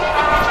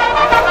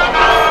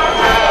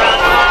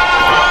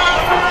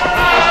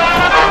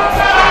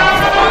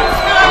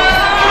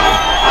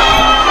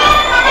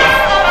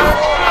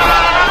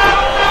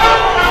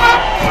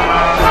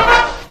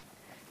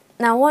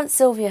 Now, once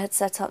Sylvia had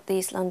set up the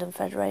East London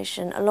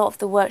Federation, a lot of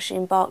the work she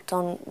embarked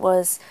on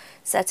was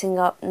setting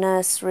up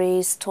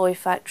nurseries, toy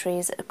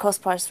factories,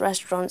 cost-price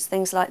restaurants,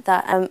 things like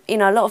that. You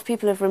know, a lot of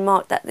people have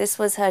remarked that this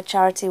was her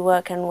charity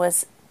work and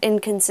was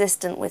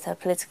inconsistent with her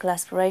political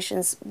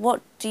aspirations.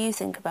 What do you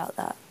think about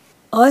that?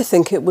 I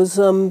think it was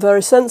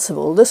very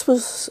sensible.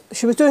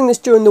 She was doing this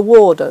during the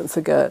war, don't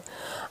forget.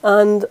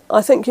 And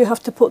I think you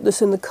have to put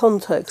this in the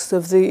context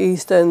of the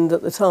East End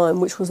at the time,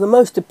 which was the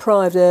most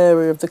deprived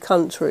area of the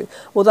country.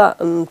 Well, that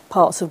and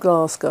parts of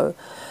Glasgow.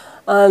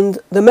 And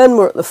the men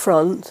were at the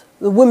front,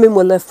 the women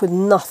were left with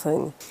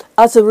nothing.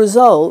 As a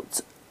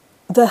result,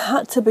 there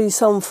had to be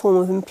some form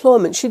of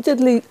employment. She did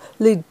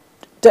lead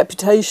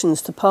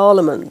deputations to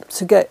Parliament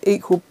to get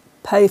equal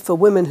pay for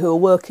women who are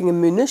working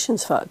in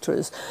munitions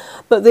factories.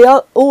 But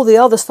all the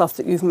other stuff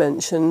that you've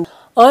mentioned,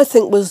 I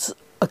think was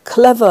a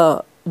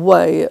clever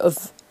way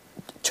of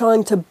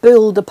trying to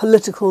build a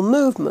political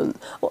movement.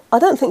 I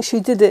don't think she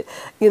did it,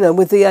 you know,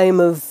 with the aim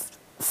of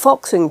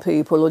foxing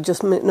people or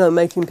just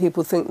making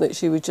people think that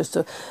she was just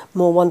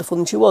more wonderful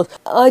than she was.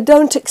 I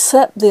don't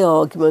accept the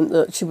argument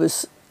that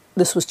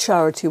this was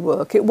charity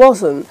work. It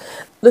wasn't.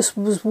 This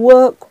was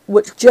work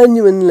which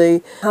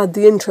genuinely had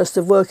the interest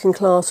of working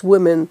class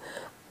women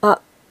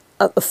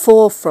at the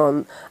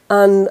forefront,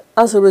 and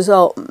as a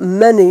result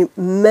many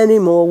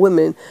more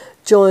women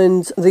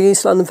joined the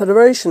East London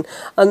Federation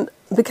and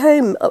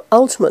became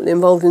ultimately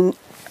involved in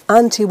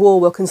anti-war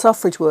work and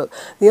suffrage work.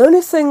 The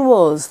only thing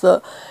was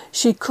that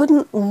she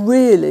couldn't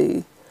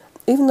really,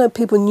 even though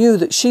people knew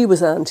that she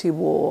was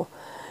anti-war,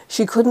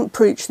 she couldn't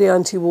preach the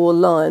anti-war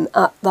line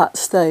at that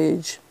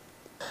stage,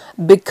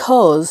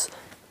 because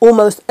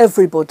almost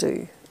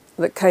everybody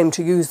that came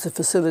to use the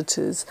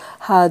facilities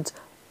had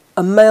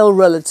a male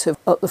relative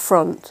at the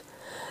front.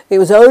 It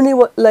was only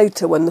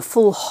later, when the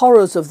full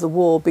horrors of the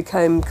war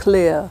became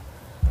clear,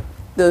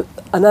 that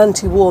an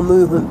anti-war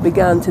movement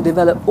began to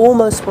develop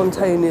almost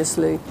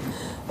spontaneously.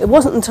 It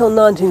wasn't until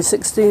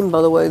 1916,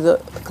 by the way,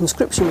 that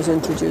conscription was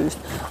introduced.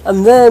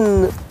 And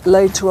then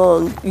later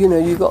on, you know,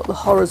 you got the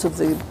horrors of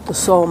the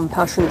Somme,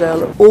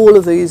 Passchendaele, all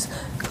of these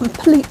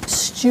complete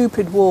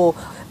stupid war.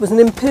 It was an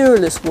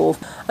imperialist war.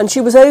 And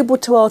she was able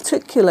to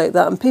articulate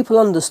that and people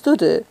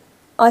understood it.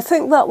 I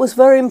think that was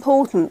very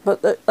important,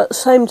 but at the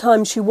same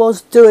time she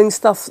was doing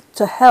stuff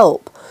to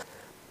help.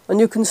 And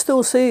you can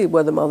still see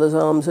where the Mother's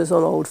Arms is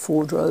on Old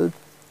Ford Road.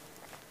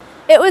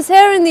 It was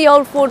here in the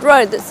Old Ford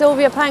Road that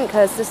Sylvia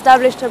Pankhurst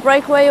established her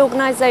breakaway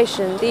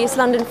organisation, the East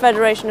London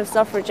Federation of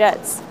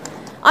Suffragettes.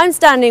 I'm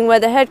standing where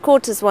the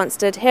headquarters once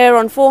stood, here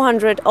on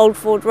 400 Old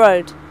Ford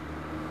Road.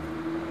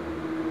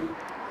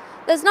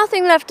 There's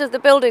nothing left of the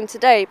building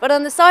today, but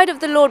on the side of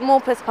the Lord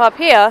Morpeth pub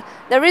here,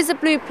 there is a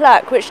blue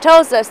plaque which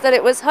tells us that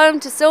it was home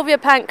to Sylvia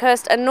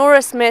Pankhurst and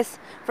Nora Smith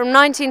from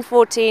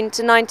 1914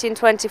 to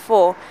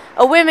 1924,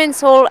 a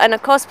women's hall and a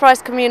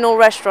cost-price communal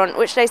restaurant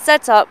which they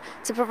set up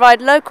to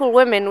provide local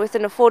women with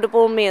an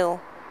affordable meal.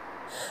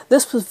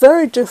 This was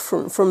very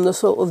different from the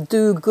sort of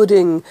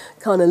do-gooding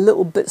kind of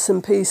little bits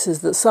and pieces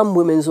that some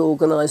women's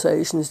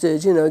organisations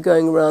did, you know,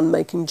 going around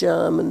making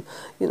jam and,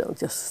 you know,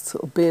 just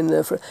sort of being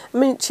there for... I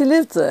mean, she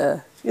lived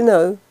there, you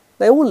know,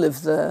 they all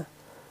lived there.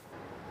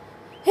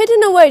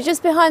 Hidden away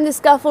just behind the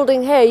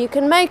scaffolding here, you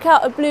can make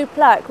out a blue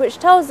plaque which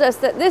tells us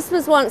that this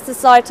was once the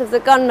site of the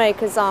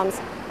Gunmakers'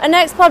 Arms, an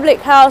ex-public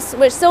house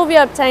which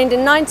Sylvia obtained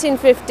in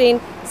 1915,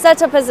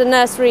 set up as a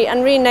nursery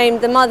and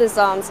renamed the Mother's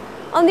Arms.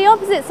 On the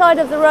opposite side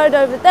of the road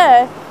over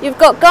there, you've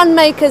got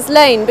Gunmakers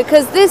Lane,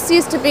 because this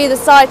used to be the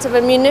site of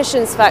a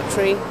munitions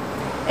factory.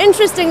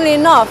 Interestingly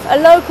enough, a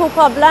local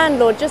pub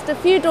landlord just a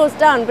few doors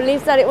down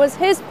believes that it was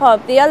his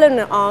pub, the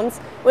Eleanor Arms,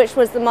 which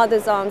was the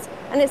Mother's Arms,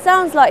 and it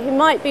sounds like he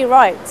might be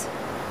right.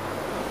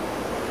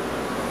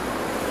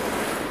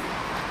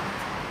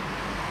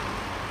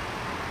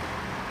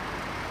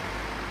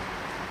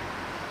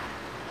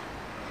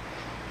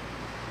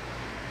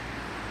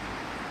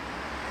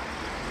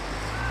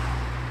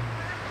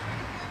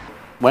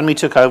 When we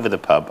took over the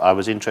pub, I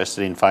was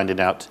interested in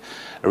finding out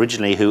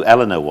originally who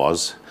Eleanor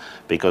was,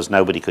 because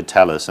nobody could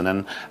tell us. And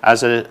then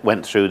as I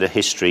went through the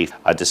history,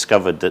 I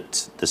discovered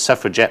that the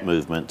suffragette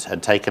movement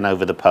had taken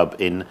over the pub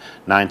in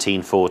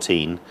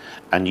 1914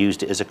 and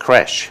used it as a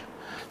creche.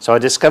 So I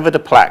discovered a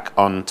plaque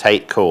on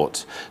Tate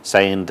Court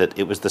saying that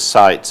it was the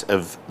site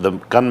of the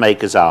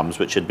Gunmaker's Arms,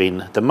 which had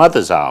been the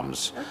Mother's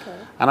Arms. Okay.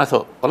 And I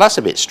thought, well, that's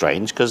a bit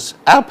strange, because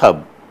our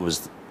pub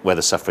was where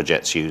the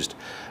suffragettes used,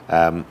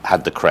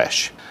 had the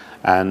creche.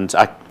 And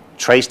I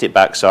traced it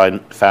back, so I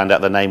found out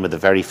the name of the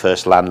very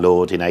first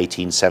landlord in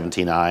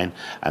 1879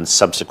 and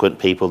subsequent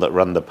people that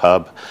run the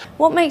pub.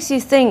 What makes you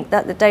think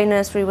that the day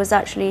nursery was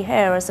actually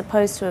here as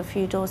opposed to a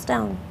few doors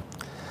down?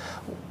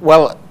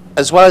 Well,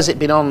 as well as it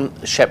being on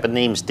Shepherd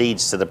Neame's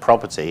deeds to the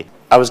property,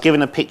 I was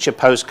given a picture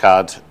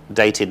postcard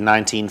dated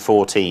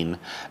 1914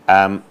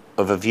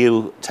 of a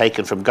view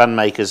taken from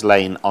Gunmaker's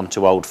Lane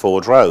onto Old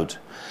Ford Road.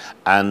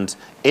 And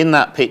in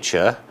that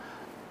picture,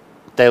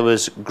 there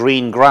was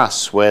green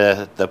grass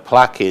where the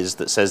plaque is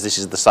that says this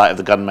is the site of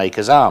the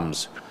Gunmaker's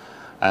Arms.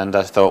 And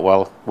I thought,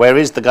 well, where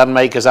is the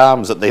Gunmaker's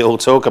Arms that they all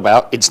talk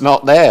about? It's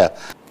not there.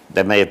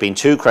 There may have been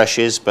two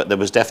creches, but there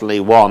was definitely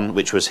one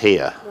which was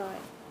here. Right.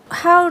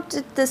 How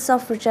did the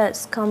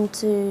suffragettes come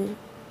to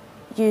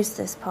use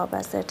this pub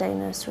as their day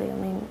nursery? I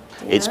mean,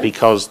 it's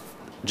because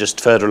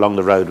just further along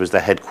the road was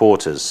their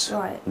headquarters,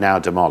 right, now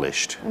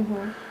demolished.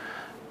 Mm-hmm.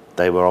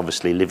 They were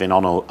obviously living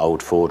on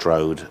Old Ford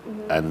Road,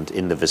 mm-hmm, and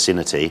in the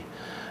vicinity,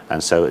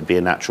 and so it'd be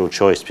a natural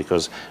choice,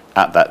 because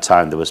at that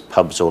time there was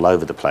pubs all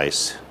over the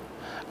place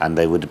and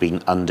they would have been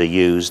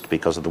underused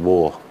because of the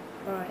war.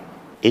 Right.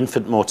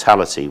 Infant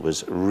mortality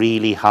was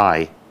really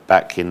high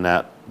back in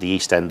the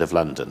East End of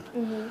London.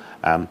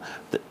 Mm-hmm.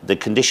 The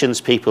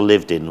conditions people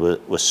lived in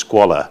were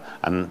squalor,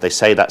 and they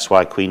say that's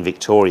why Queen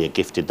Victoria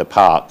gifted the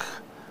park,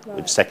 right,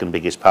 which second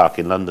biggest park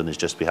in London is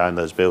just behind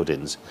those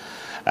buildings,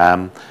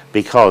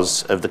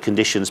 because of the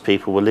conditions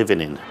people were living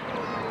in.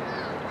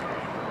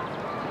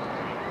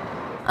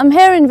 I'm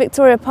here in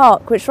Victoria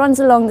Park, which runs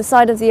along the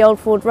side of the Old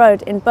Ford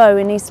Road in Bow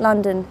in East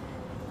London.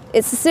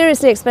 It's a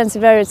seriously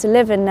expensive area to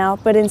live in now,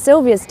 but in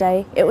Sylvia's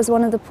day it was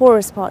one of the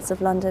poorest parts of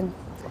London.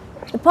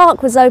 The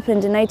park was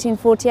opened in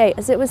 1848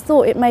 as it was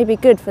thought it may be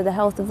good for the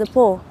health of the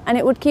poor, and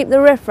it would keep the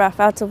riffraff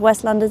out of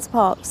West London's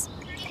parks.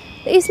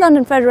 The East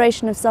London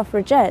Federation of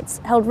Suffragettes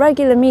held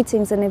regular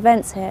meetings and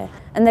events here,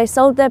 and they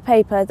sold their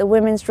paper, the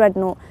Women's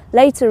Dreadnought,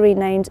 later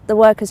renamed the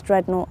Workers'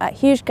 Dreadnought, at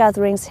huge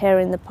gatherings here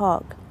in the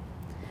park.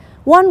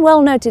 One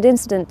well-noted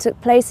incident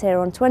took place here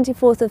on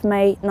 24th of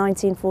May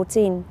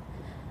 1914.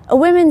 A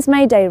women's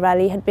May Day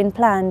rally had been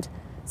planned.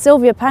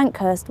 Sylvia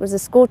Pankhurst was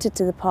escorted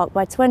to the park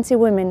by 20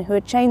 women who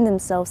had chained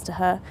themselves to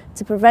her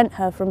to prevent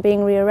her from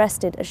being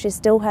rearrested, as she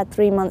still had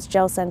 3 months'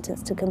 jail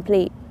sentence to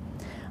complete.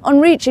 On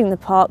reaching the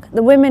park,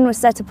 the women were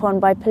set upon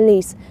by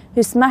police,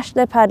 who smashed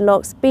their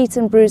padlocks, beat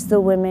and bruised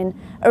the women,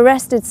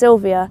 arrested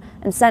Sylvia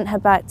and sent her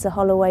back to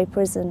Holloway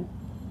Prison.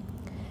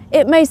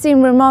 It may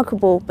seem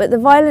remarkable, but the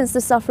violence the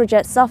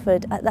suffragettes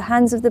suffered at the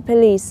hands of the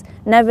police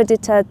never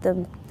deterred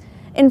them.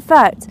 In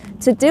fact,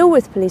 to deal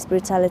with police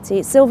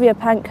brutality, Sylvia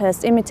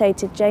Pankhurst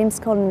imitated James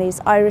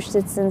Connolly's Irish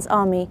Citizens'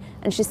 Army,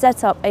 and she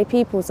set up a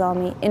People's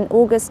Army in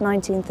August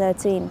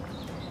 1913.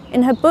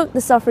 In her book,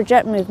 The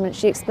Suffragette Movement,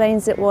 she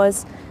explains it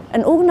was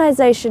an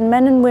organisation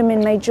men and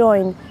women may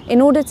join in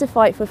order to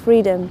fight for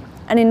freedom,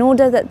 and in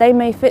order that they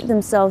may fit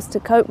themselves to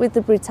cope with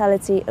the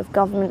brutality of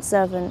government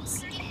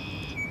servants.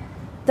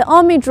 The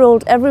army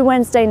drilled every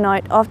Wednesday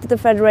night after the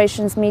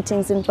Federation's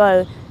meetings in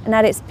Bow, and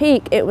at its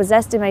peak it was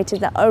estimated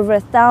that over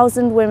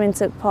 1,000 women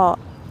took part.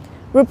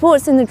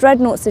 Reports in the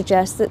Dreadnought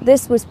suggest that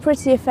this was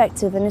pretty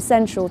effective and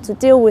essential to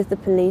deal with the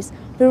police,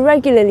 who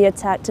regularly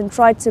attacked and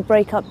tried to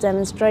break up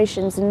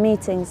demonstrations and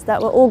meetings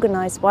that were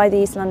organised by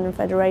the East London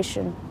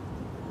Federation.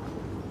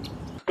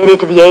 The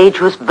spirit of the age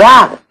was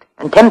violent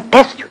and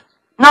tempestuous,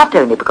 not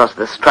only because of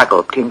the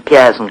struggle between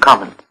peers and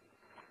commons.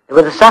 There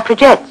were the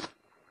suffragettes,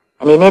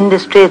 and in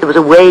industry there was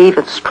a wave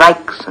of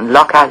strikes and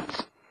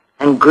lockouts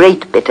and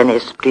great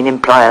bitterness between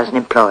employers and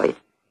employed.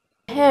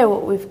 Here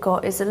what we've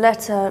got is a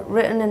letter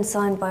written and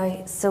signed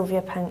by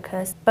Sylvia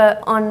Pankhurst,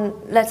 but on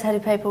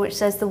letterheaded paper which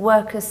says the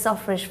Workers'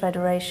 Suffrage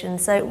Federation.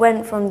 So it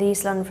went from the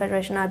East London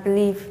Federation. I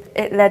believe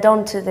it led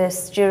on to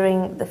this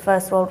during the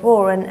First World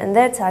War, and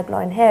their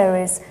tagline here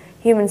is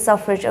human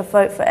suffrage, a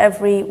vote for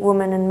every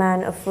woman and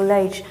man of full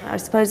age. I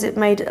suppose it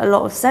made a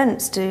lot of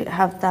sense to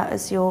have that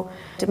as your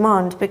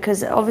demand,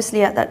 because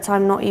obviously at that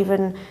time not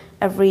even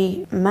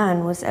every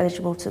man was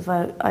eligible to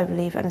vote, I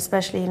believe, and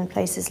especially in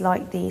places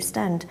like the East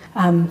End.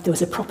 There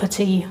was a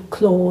property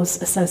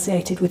clause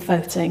associated with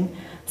voting,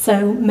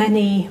 so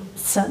many,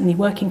 certainly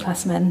working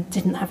class men,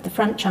 didn't have the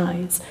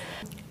franchise.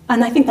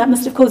 And I think that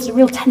must have caused a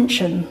real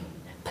tension,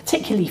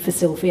 particularly for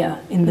Sylvia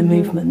in the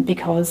movement,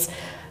 because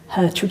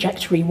her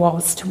trajectory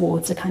was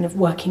towards a kind of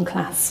working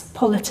class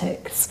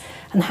politics.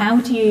 And how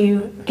do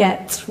you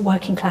get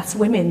working class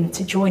women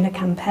to join a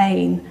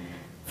campaign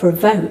for a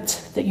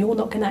vote that you're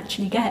not going to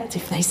actually get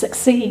if they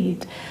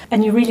succeed.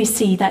 And you really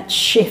see that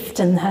shift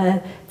and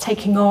her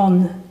taking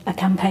on a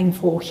campaign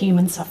for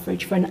human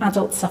suffrage, for an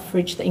adult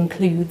suffrage that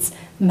includes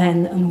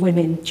men and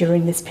women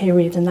during this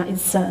period, and that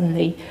is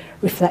certainly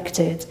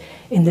reflected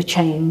in the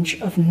change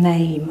of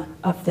name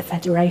of the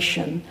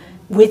federation.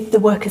 With the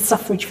Workers'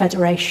 Suffrage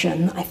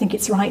Federation, I think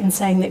it's right in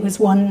saying that it was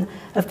one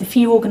of the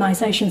few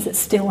organisations that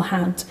still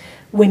had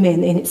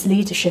women in its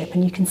leadership,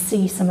 and you can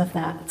see some of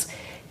that.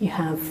 You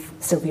have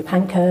Sylvia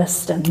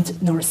Pankhurst and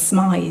Norris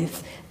Smythe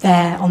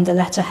there on the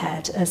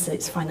letterhead as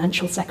its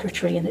financial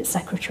secretary and its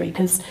secretary,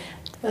 because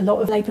a lot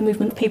of labour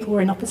movement people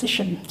were in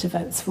opposition to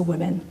votes for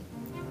women.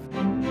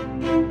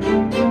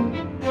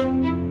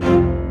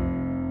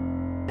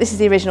 This is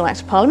the original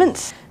Act of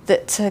Parliament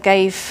that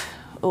gave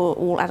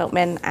all adult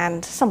men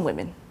and some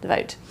women the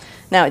vote.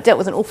 Now, it dealt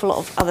with an awful lot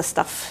of other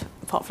stuff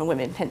apart from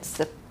women, hence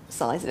the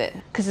size of it.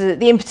 Because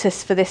the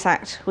impetus for this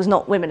act was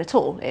not women at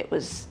all. It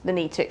was the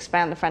need to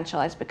expand the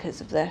franchise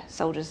because of the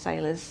soldiers,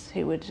 sailors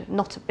who would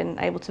not have been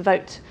able to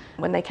vote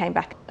when they came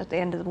back at the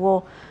end of the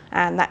war,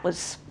 and that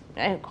was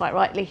quite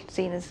rightly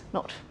seen as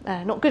not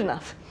good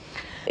enough.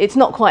 It's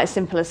not quite as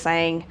simple as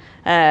saying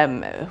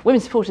women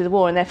supported the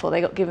war and therefore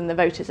they got given the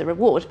vote as a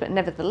reward, but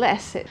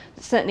nevertheless,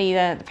 certainly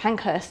the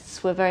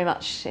Pankhursts were very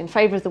much in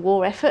favour of the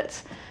war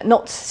effort.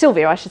 Not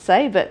Sylvia, I should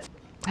say, but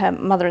her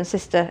mother and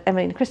sister,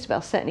 Emily and Christabel,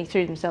 certainly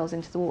threw themselves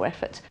into the war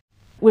effort.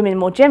 Women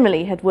more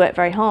generally had worked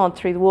very hard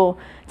through the war,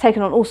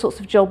 taken on all sorts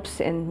of jobs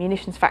in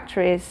munitions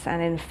factories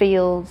and in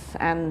fields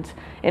and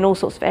in all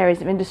sorts of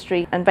areas of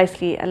industry, and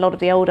basically a lot of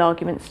the old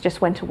arguments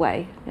just went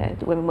away.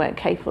 The women weren't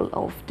capable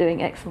of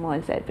doing X and Y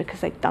and Z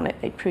because they'd done it,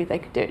 they'd proved they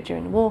could do it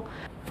during the war,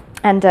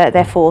 and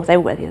therefore they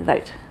were worthy of the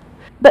vote.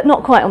 But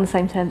not quite on the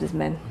same terms as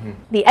men.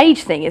 The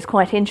age thing is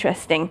quite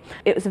interesting.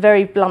 It was a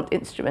very blunt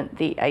instrument,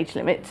 the age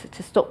limit,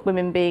 to stop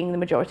women being the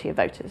majority of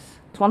voters.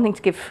 It's one thing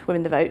to give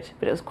women the vote,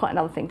 but it was quite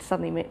another thing to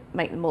suddenly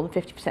make them more than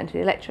 50% of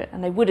the electorate,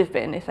 and they would have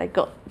been if they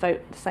got the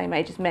vote the same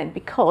age as men,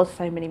 because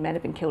so many men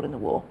had been killed in the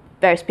war.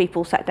 Various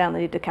people sat down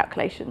and did the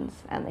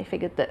calculations, and they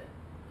figured that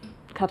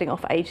cutting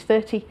off at age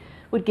 30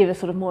 would give a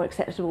sort of more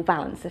acceptable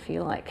balance, if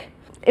you like.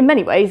 In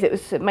many ways,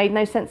 it made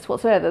no sense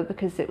whatsoever,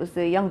 because it was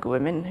the younger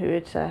women who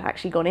had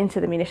actually gone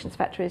into the munitions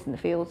factories and the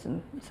fields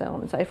and so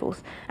on and so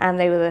forth, and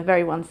they were the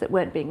very ones that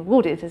weren't being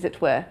rewarded, as it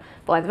were,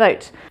 by the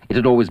vote. It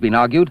had always been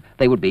argued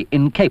they would be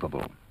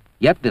incapable.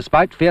 Yet,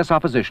 despite fierce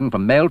opposition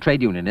from male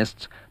trade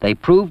unionists, they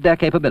proved their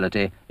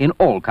capability in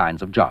all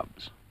kinds of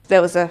jobs.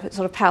 There was a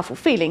sort of powerful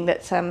feeling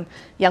that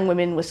young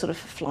women were sort of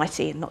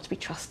flighty and not to be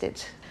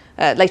trusted.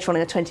 Later on in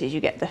the 20s, you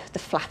get the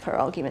flapper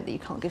argument that you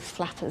can't give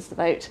flappers the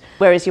vote,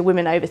 whereas your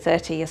women over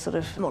 30 are sort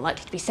of more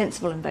likely to be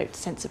sensible and vote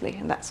sensibly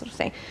and that sort of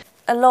thing.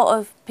 A lot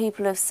of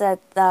people have said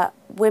that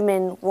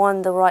women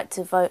won the right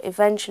to vote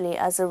eventually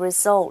as a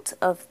result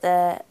of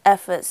their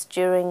efforts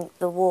during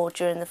the war,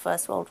 during the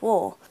First World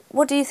War.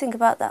 What do you think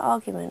about that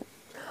argument?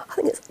 I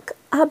think it's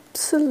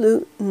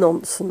absolute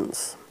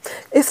nonsense.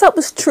 If that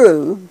was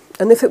true,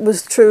 and if it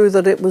was true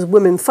that it was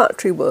women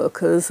factory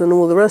workers and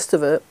all the rest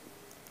of it,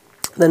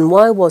 then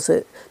why was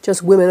it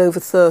just women over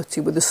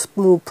 30 with a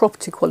small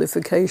property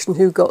qualification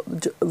who got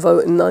the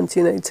vote in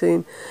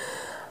 1918?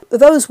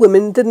 Those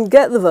women didn't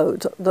get the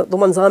vote, the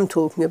ones I'm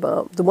talking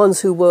about, the ones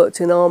who worked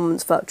in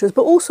armaments factories.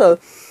 But also,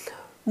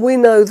 we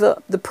know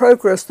that the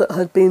progress that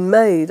had been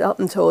made up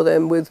until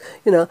then with,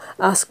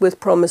 Asquith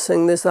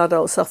promising this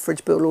adult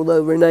suffrage bill,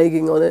 although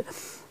reneging on it,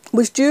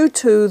 was due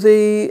to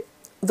the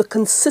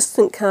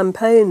consistent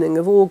campaigning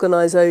of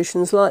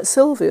organisations like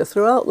Sylvia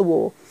throughout the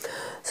war.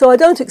 So I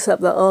don't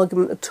accept that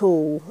argument at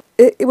all.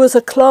 It was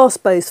a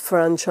class-based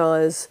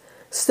franchise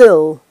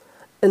still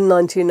in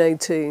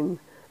 1918,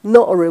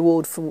 not a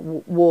reward for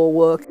war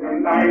work.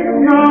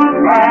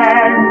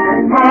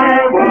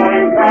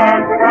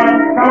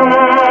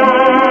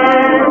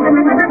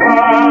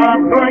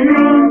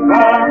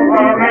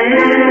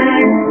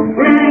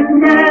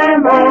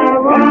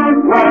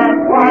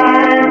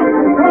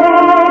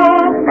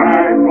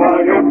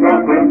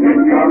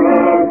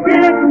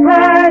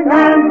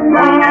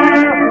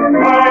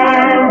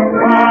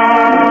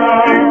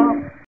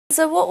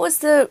 So what was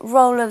the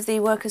role of the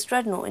Workers'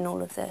 Dreadnought in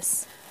all of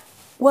this?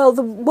 Well,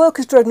 the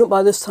Workers' Dreadnought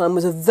by this time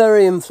was a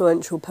very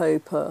influential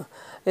paper.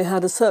 It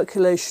had a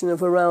circulation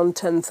of around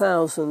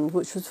 10,000,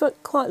 which was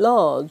quite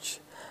large.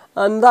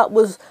 And that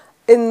was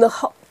in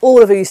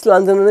all of East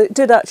London, and it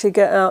did actually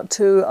get out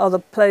to other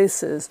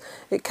places.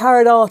 It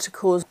carried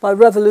articles by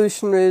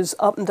revolutionaries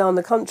up and down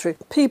the country.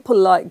 People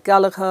like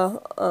Gallagher,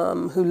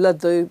 who led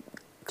the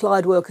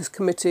Clyde Workers'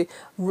 Committee,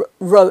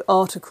 wrote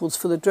articles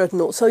for the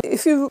Dreadnought. So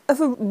if you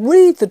ever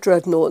read the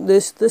Dreadnought,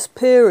 this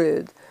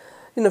period,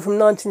 from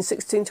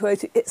 1916 to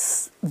 80,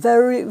 it's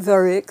very,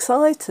 very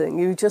exciting.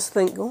 You just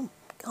think, oh,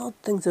 God,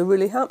 things are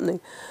really happening.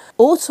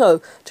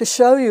 Also, to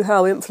show you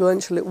how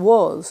influential it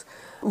was,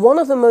 one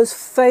of the most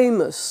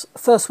famous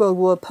First World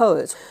War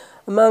poets,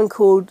 a man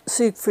called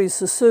Siegfried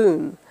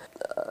Sassoon,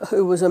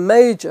 who was a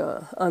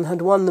major and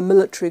had won the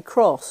Military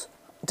Cross,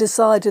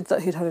 decided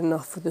that he'd had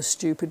enough of this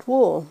stupid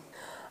war.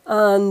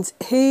 And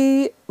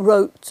he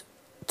wrote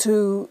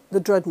to the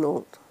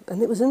Dreadnought.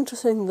 And it was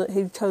interesting that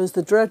he chose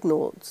the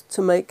Dreadnought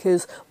to make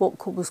his,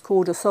 what was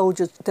called a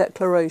soldier's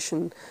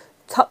declaration,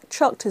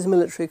 chucked his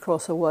military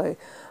cross away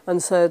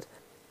and said,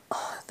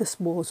 oh, this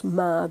war's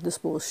mad,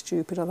 this war's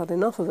stupid, I've had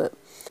enough of it.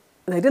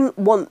 They didn't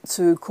want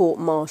to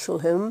court-martial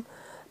him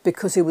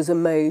because he was a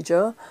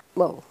major,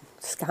 well,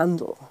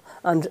 scandal,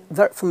 and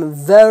from a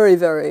very,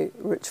 very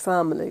rich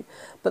family.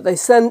 But they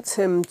sent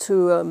him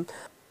to,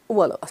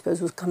 well, I suppose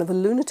it was kind of a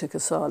lunatic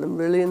asylum,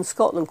 really, in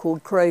Scotland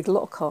called Craig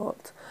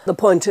Lockhart. The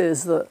point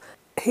is that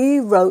he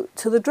wrote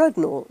to the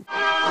Dreadnought.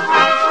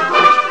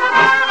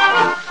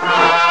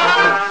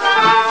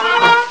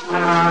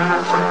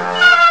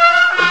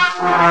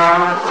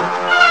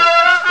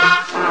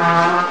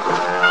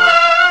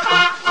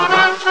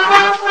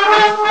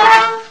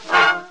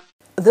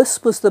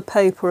 This was the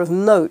paper of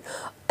note.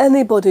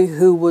 Anybody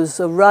who was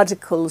a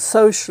radical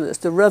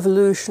socialist, a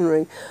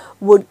revolutionary,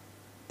 would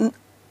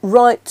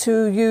write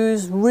to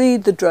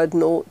read the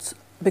Dreadnought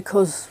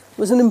because it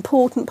was an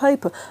important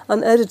paper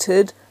and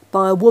edited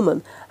by a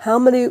woman. How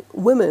many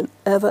women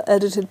ever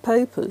edited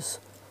papers?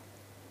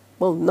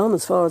 Well, none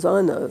as far as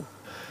I know.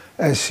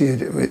 As she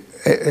had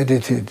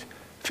edited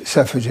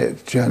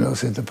suffragette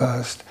journals in the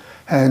past,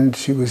 and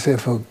she was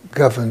therefore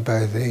governed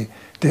by the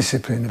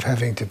discipline of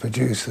having to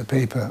produce the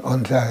paper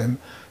on time,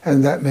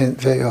 and that meant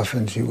very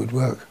often she would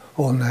work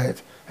all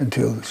night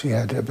until she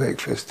had her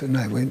breakfast and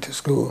I went to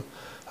school,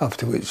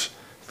 after which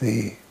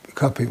the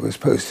copy was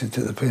posted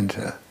to the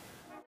printer.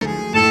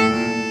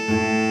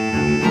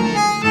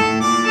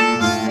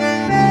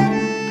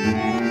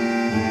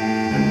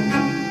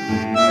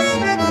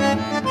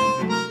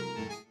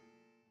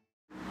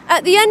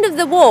 At the end of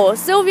the war,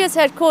 Sylvia's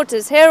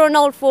headquarters here on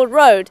Old Ford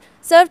Road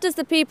served as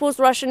the People's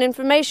Russian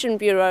Information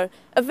Bureau,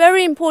 a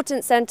very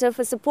important centre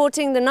for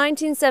supporting the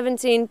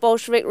 1917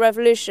 Bolshevik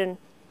Revolution.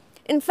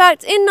 In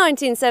fact, in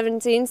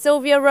 1917,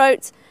 Sylvia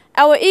wrote,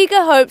 "Our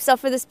eager hopes are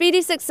for the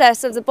speedy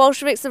success of the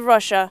Bolsheviks of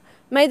Russia.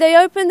 May they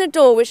open the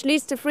door which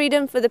leads to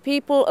freedom for the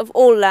people of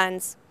all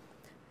lands."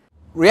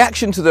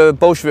 Reaction to the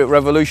Bolshevik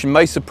Revolution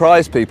may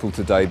surprise people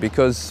today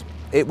because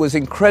it was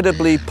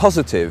incredibly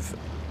positive.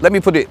 Let me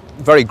put it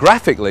very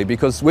graphically,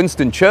 because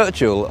Winston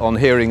Churchill, on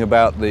hearing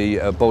about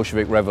the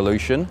Bolshevik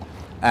Revolution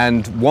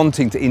and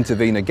wanting to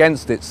intervene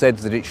against it, said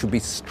that it should be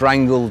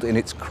strangled in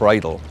its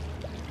cradle.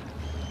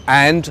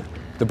 And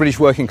the British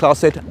working class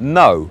said,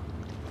 no,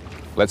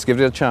 let's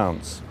give it a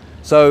chance.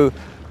 So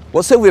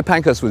what Sylvia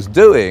Pankhurst was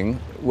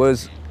doing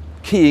was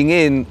keying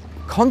in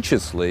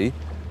consciously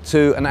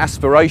to an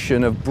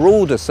aspiration of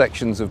broader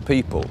sections of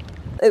people.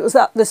 It was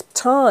at this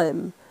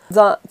time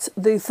that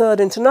the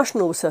Third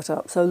International was set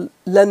up. So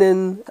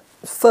Lenin's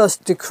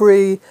first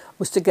decree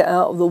was to get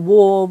out of the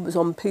war, it was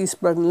on peace,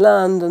 bread and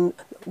land, and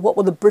what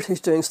were the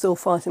British doing, still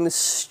fighting this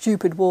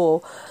stupid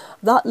war?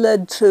 That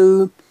led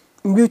to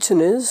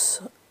mutinies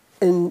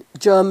in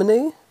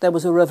Germany, there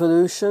was a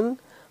revolution,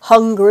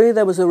 Hungary,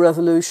 there was a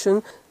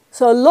revolution.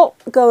 So a lot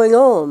going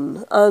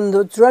on, and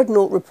the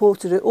Dreadnought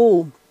reported it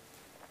all.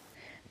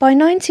 By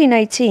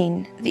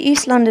 1918, the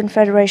East London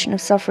Federation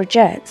of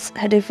Suffragettes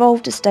had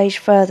evolved a stage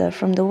further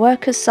from the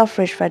Workers'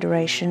 Suffrage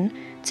Federation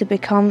to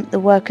become the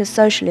Workers'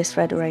 Socialist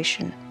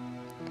Federation.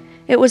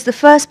 It was the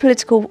first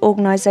political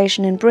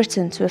organisation in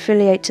Britain to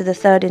affiliate to the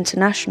Third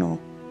International.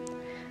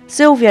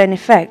 Sylvia, in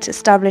effect,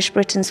 established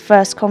Britain's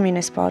first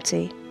Communist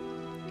Party.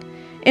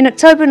 In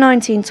October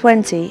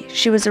 1920,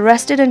 she was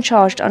arrested and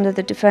charged under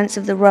the Defence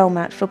of the Realm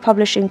Act for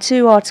publishing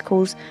 2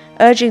 articles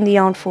urging the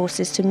armed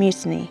forces to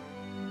mutiny.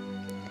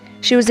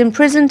 She was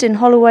imprisoned in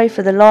Holloway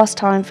for the last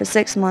time for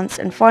 6 months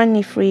and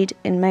finally freed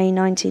in May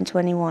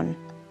 1921.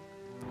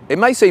 It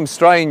may seem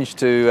strange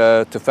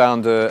to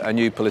found a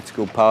new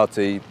political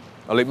party.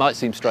 Well, it might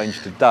seem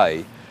strange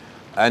today,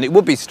 and it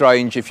would be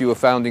strange if you were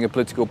founding a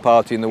political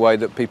party in the way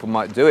that people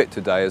might do it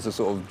today, as a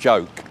sort of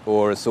joke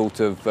or a sort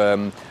of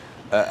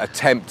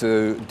attempt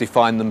to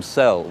define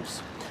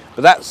themselves.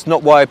 But that's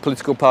not why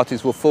political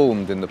parties were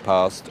formed in the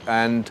past,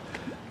 and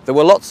there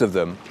were lots of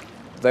them.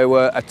 There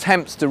were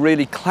attempts to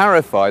really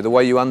clarify the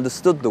way you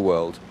understood the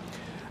world.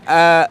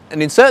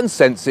 And in certain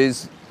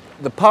senses,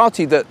 the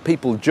party that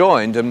people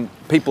joined, and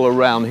people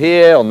around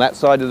here, on that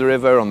side of the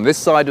river, on this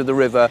side of the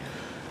river,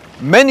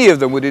 many of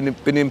them would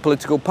have been in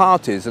political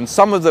parties, and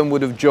some of them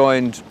would have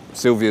joined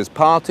Sylvia's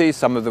party,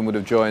 some of them would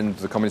have joined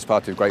the Communist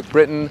Party of Great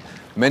Britain,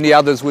 many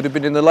others would have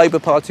been in the Labour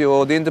Party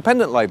or the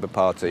Independent Labour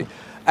Party.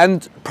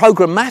 And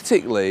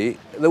programmatically,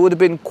 there would have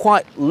been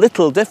quite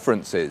little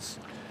differences,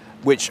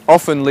 which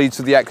often leads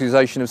to the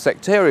accusation of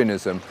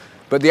sectarianism.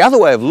 But the other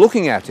way of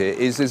looking at it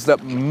is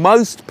that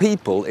most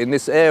people in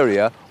this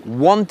area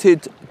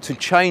wanted to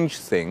change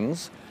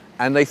things,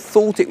 and they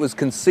thought it was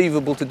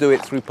conceivable to do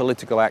it through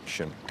political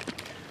action.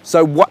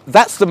 So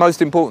that's the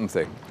most important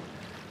thing.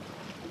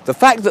 The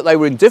fact that they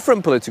were in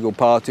different political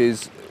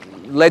parties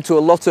led to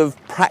a lot of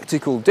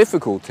practical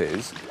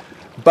difficulties,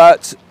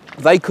 but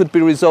they could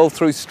be resolved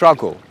through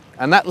struggle.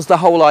 And that was the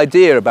whole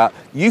idea about,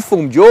 you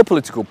formed your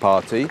political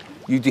party,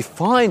 you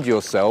defined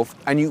yourself,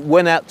 and you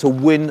went out to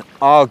win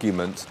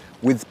arguments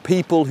with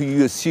people who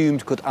you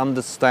assumed could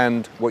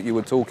understand what you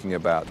were talking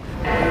about.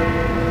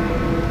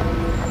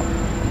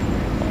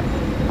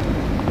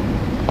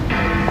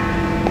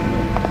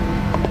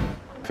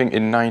 I think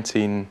in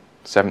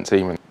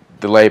 1917, when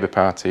the Labour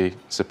Party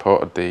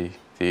supported the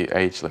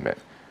age limit,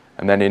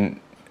 and then in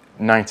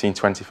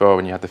 1924,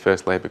 when you had the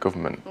first Labour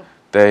government,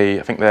 I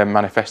think their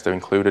manifesto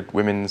included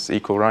women's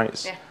equal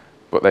rights,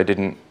 but they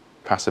didn't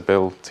pass a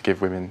bill to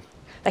give women.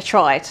 They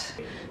tried,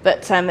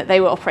 but they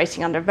were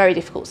operating under very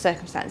difficult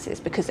circumstances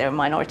because they were a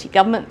minority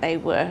government. They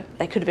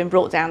could have been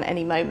brought down at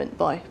any moment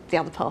by the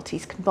other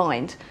parties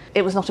combined.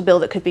 It was not a bill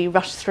that could be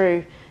rushed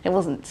through. It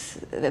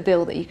wasn't a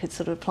bill that you could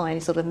sort of apply any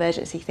sort of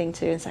emergency thing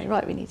to and say,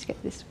 right, we need to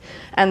get this.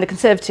 And the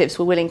Conservatives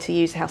were willing to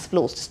use the House of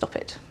Lords to stop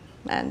it.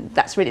 And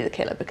that's really the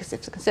killer, because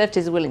if the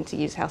Conservatives are willing to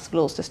use the House of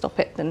Lords to stop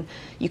it, then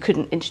you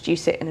couldn't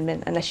introduce it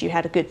unless you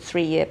had a good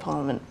 3-year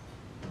parliament.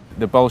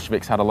 The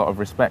Bolsheviks had a lot of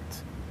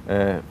respect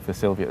for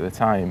Sylvia at the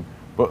time,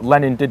 but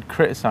Lenin did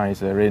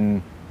criticise her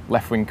in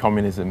left-wing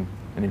communism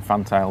and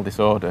infantile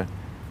disorder.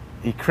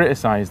 He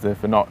criticised her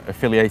for not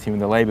affiliating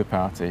with the Labour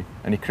Party,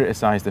 and he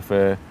criticised her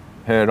for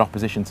her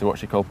opposition to what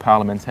she called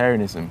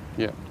parliamentarianism.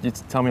 Yeah. Could you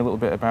tell me a little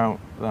bit about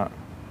that?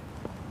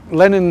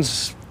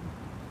 Lenin's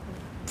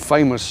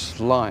famous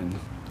line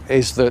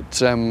is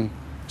that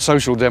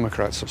Social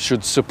Democrats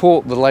should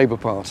support the Labour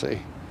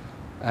Party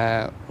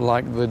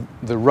like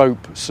the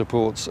rope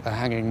supports a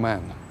hanging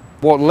man.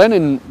 What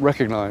Lenin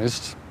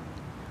recognised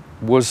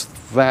was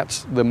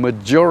that the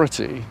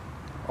majority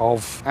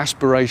of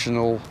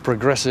aspirational,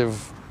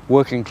 progressive,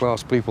 working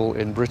class people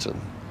in Britain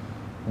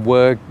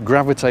were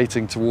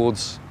gravitating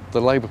towards the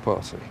Labour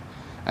Party.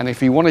 And if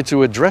he wanted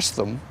to address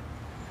them,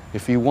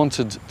 if he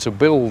wanted to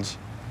build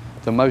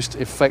the most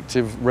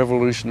effective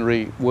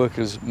revolutionary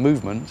workers'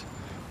 movement,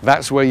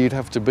 that's where you'd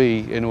have to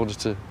be in order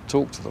to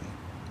talk to them.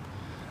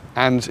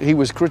 And he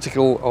was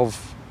critical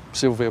of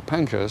Sylvia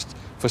Pankhurst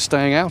for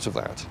staying out of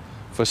that,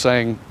 for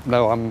saying,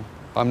 no,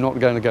 I'm not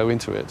going to go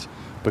into it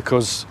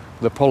because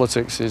the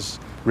politics is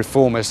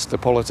reformist, the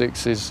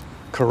politics is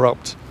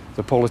corrupt,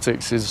 the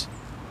politics is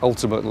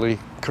ultimately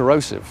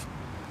corrosive.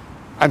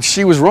 And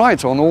she was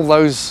right on all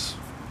those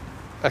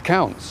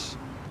accounts.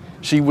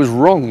 She was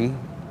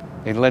wrong,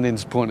 in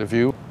Lenin's point of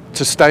view,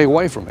 to stay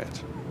away from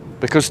it.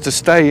 Because to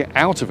stay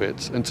out of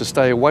it and to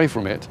stay away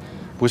from it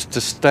was to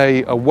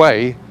stay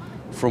away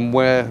from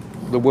where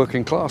the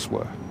working class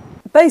were.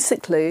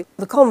 Basically,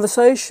 the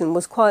conversation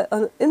was quite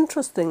an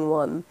interesting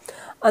one,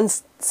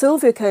 and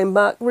Sylvia came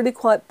back really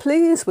quite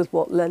pleased with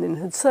what Lenin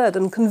had said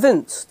and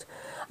convinced.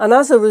 And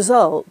as a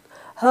result,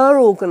 her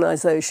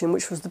organisation,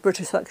 which was the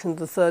British section of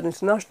the Third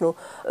International,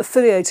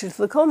 affiliated to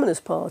the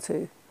Communist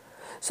Party.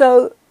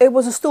 So it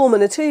was a storm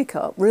in a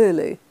teacup,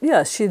 really.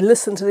 Yes, she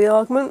listened to the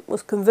argument,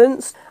 was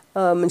convinced,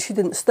 and she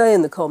didn't stay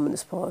in the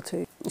Communist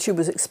Party. She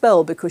was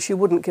expelled because she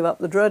wouldn't give up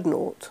the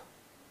dreadnought.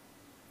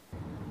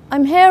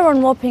 I'm here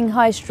on Wapping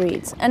High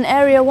Street, an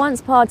area once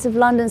part of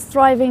London's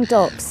thriving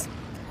docks.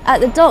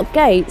 At the dock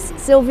gates,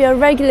 Sylvia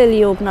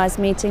regularly organised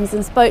meetings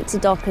and spoke to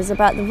dockers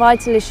about the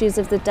vital issues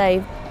of the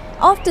day.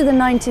 After the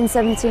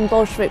 1917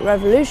 Bolshevik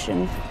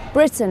Revolution,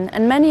 Britain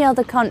and many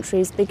other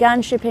countries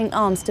began shipping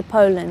arms to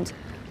Poland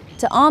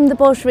to arm the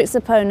Bolsheviks'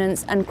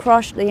 opponents and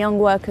crush the Young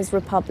Workers'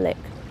 Republic.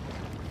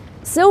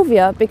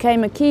 Sylvia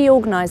became a key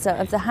organiser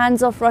of the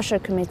Hands Off Russia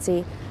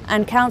Committee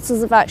and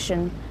Councils of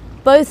Action,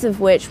 both of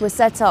which were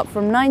set up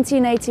from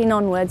 1918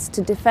 onwards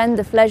to defend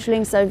the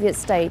fledgling Soviet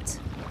state.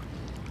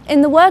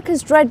 In the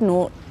Workers'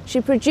 Dreadnought,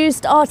 she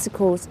produced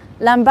articles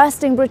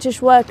lambasting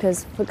British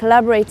workers for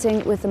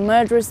collaborating with the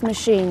murderous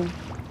machine.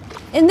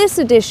 In this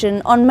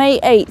edition, on May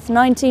 8,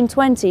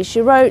 1920, she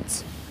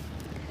wrote,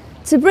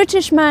 "To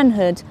British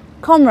manhood,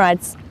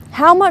 comrades,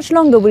 how much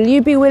longer will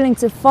you be willing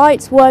to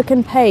fight, work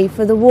and pay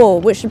for the war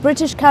which the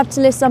British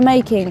capitalists are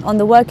making on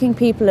the working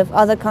people of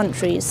other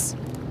countries?"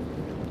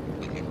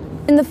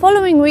 In the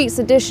following week's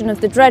edition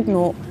of the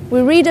Dreadnought,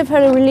 we read of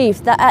her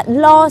relief that at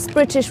last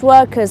British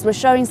workers were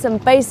showing some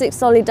basic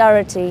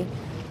solidarity.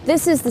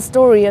 This is the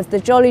story of the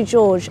Jolly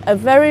George, a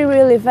very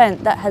real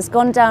event that has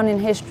gone down in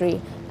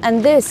history,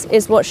 and this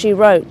is what she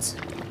wrote.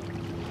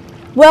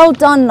 "Well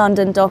done,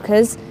 London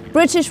dockers.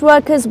 British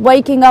workers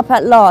waking up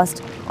at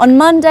last. On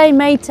Monday,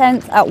 May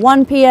 10th at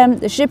 1 p.m,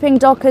 the shipping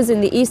dockers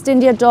in the East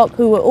India Dock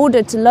who were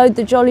ordered to load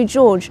the Jolly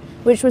George,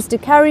 which was to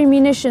carry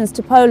munitions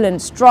to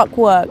Poland, struck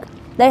work.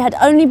 They had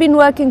only been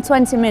working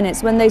 20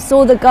 minutes when they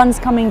saw the guns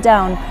coming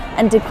down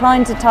and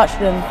declined to touch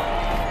them.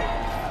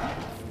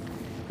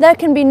 There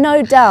can be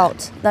no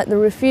doubt that the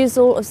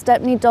refusal of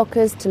Stepney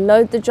dockers to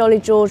load the Jolly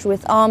George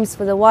with arms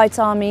for the White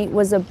Army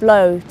was a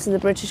blow to the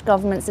British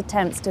government's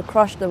attempts to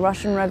crush the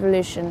Russian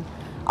Revolution.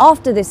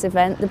 After this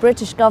event, the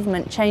British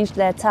government changed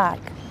their tack.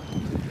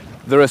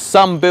 There are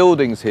some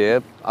buildings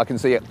here. I can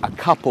see a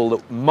couple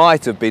that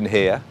might have been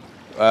here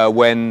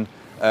when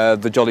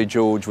the Jolly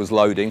George was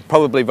loading,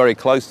 probably very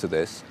close to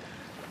this.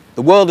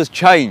 The world has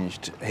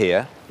changed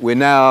here. We're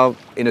now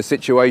in a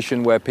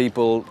situation where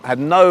people had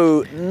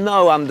no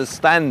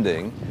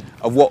understanding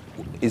of what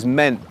is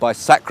meant by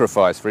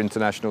sacrifice for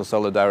international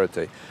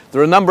solidarity.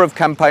 There are a number of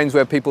campaigns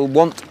where people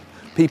want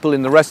people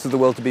in the rest of the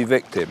world to be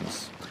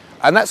victims.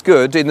 And that's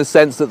good in the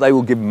sense that they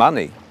will give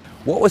money.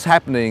 What was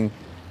happening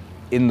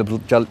in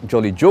the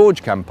Jolly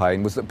George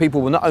campaign was that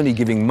people were not only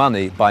giving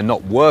money by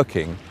not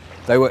working,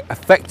 they were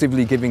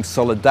effectively giving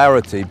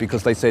solidarity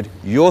because they said,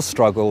 your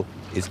struggle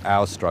is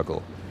our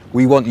struggle.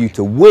 We want you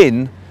to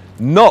win,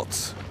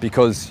 not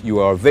because you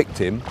are a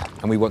victim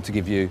and we want to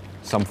give you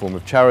some form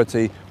of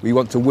charity. We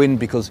want to win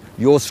because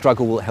your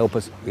struggle will help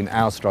us in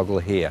our struggle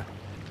here.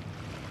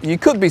 You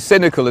could be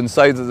cynical and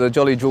say that the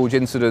Jolly George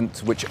incident,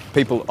 which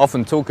people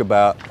often talk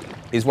about,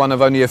 is one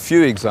of only a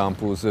few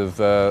examples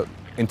of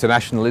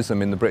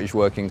internationalism in the British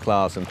working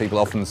class, and people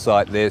often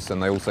cite this,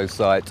 and they also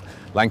cite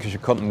Lancashire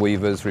cotton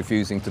weavers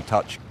refusing to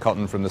touch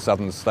cotton from the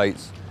southern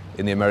states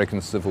in the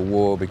American Civil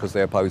War because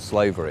they opposed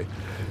slavery.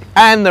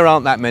 And there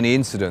aren't that many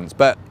incidents,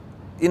 but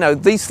you know,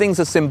 these things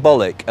are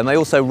symbolic and they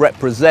also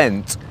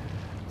represent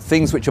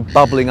things which are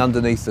bubbling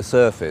underneath the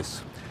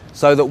surface.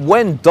 So that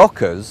when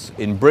dockers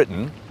in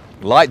Britain,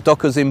 like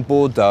dockers in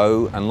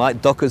Bordeaux and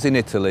like dockers in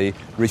Italy,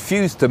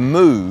 refused to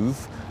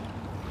move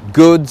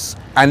goods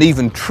and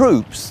even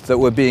troops that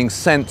were being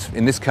sent,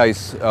 in this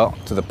case,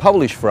 to the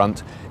Polish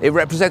front, it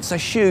represents a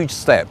huge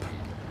step.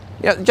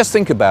 Yeah, just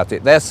think about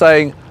it. They're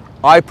saying,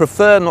 I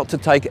prefer not to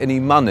take any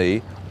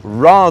money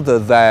rather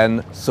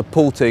than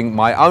supporting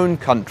my own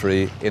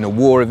country in a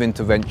war of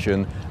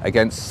intervention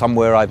against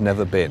somewhere I've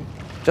never been.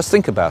 Just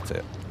think about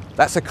it.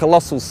 That's a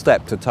colossal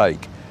step to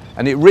take.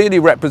 And it really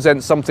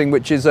represents something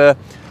which is a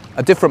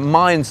different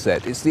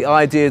mindset. It's the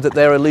idea that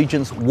their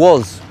allegiance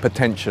was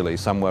potentially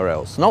somewhere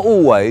else. Not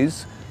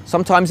always,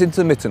 sometimes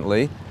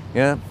intermittently,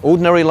 yeah,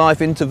 ordinary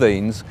life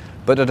intervenes,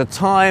 but at a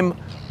time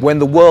when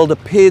the world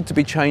appeared to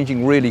be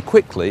changing really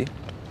quickly,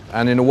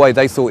 and in a way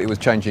they thought it was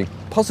changing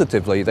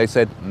positively, they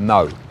said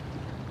no.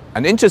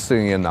 And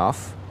interestingly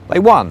enough, they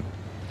won,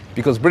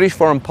 because British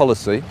foreign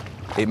policy,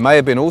 it may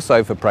have been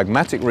also for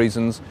pragmatic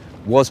reasons,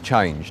 was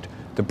changed.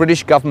 The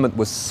British government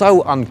was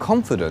so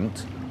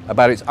unconfident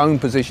about its own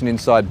position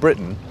inside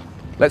Britain.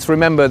 Let's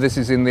remember this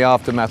is in the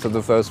aftermath of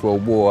the First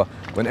World War,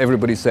 when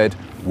everybody said,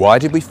 why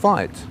did we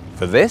fight?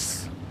 For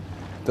this?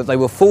 That they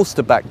were forced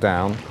to back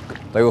down.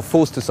 They were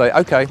forced to say,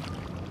 okay,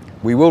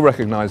 we will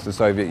recognise the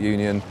Soviet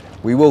Union,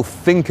 we will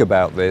think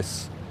about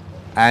this,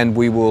 and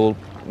we will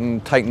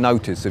take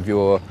notice of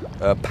your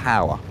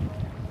power.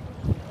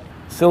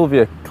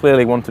 Sylvia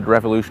clearly wanted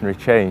revolutionary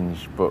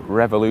change, but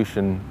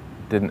revolution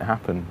didn't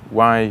happen.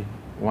 Why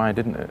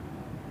didn't it?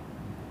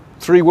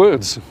 3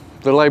 words: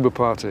 the Labour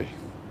Party.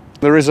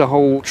 There is a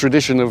whole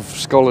tradition of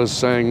scholars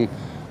saying,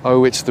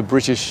 oh, it's the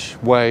British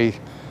way,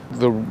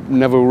 there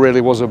never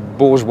really was a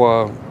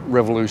bourgeois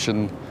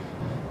revolution.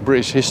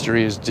 British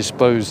history is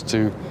disposed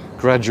to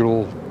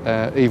gradual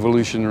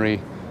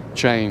evolutionary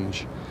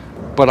change.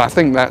 But I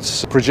think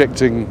that's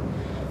projecting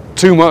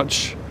too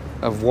much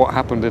of what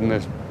happened in the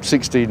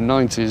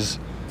 1690s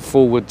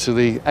forward to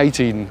the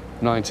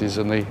 1890s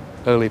and the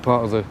early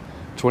part of the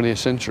 20th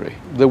century.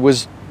 There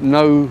was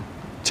no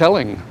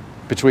telling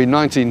between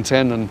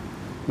 1910 and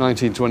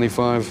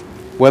 1925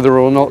 whether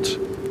or not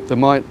there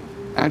might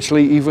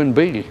actually even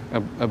be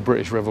a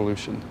British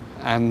Revolution.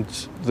 And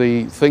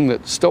the thing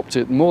that stopped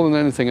it more than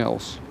anything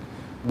else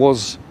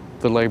was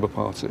the Labour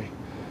Party.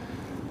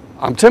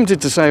 I'm tempted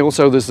to say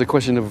also there's the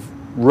question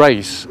of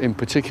race in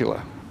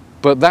particular,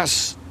 but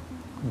that's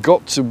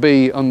got to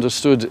be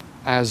understood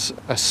as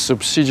a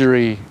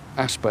subsidiary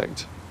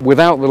aspect.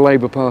 Without the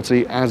Labour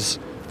Party as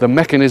the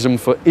mechanism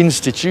for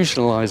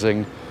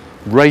institutionalising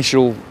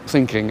racial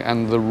thinking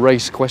and the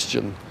race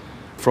question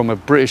from a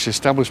British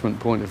establishment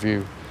point of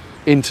view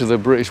into the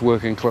British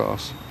working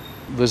class,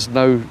 there's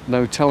no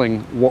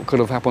telling what could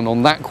have happened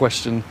on that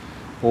question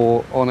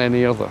or on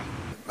any other.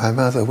 My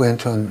mother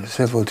went on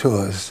several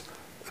tours,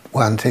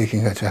 one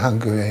taking her to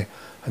Hungary,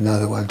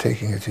 another one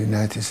taking her to the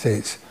United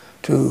States,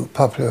 to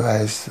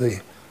popularise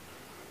the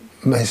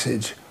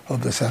message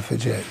of the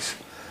suffragettes.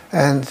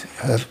 And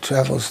her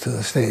travels to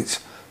the States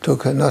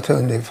took her not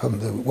only from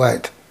the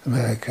white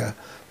America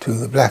to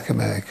the black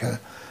America,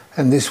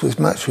 and this was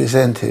much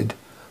resented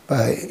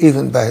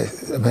even by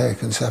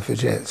American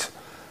suffragettes,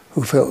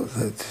 who felt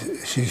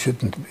that she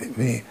shouldn't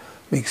be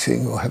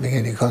mixing or having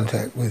any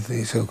contact with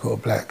the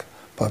so-called black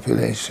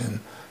population.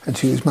 And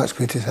she was much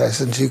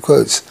criticised, and she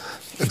quotes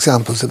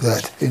examples of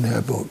that in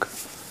her book,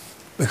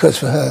 because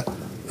for her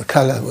the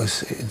colour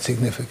was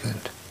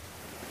insignificant.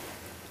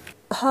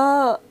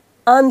 Her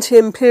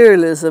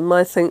anti-imperialism,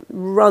 I think,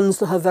 runs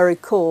to her very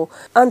core.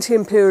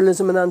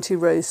 Anti-imperialism and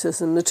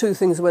anti-racism, the two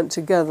things went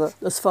together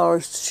as far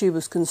as she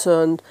was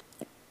concerned.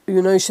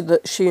 You know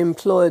that she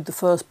employed the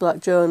first black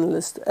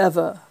journalist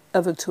ever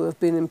to have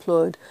been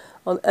employed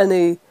on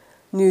any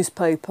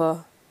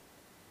newspaper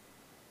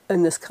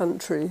in this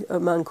country, a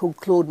man called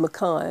Claude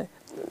Mackay.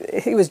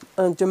 He was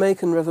a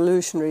Jamaican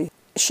revolutionary.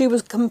 She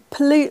was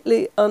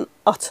completely and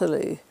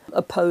utterly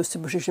opposed to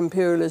British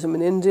imperialism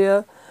in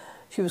India.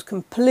 She was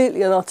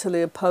completely and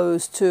utterly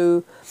opposed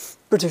to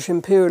British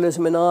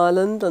imperialism in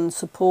Ireland and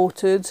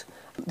supported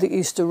the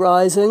Easter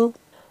Rising.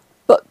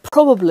 But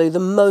probably the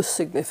most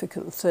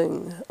significant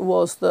thing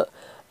was that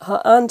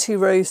her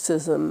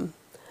anti-racism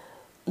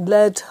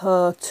led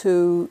her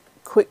to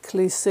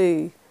quickly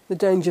see the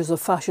dangers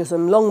of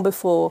fascism long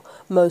before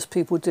most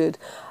people did.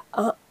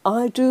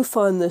 I do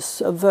find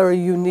this a very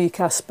unique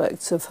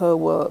aspect of her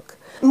work.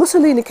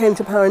 Mussolini came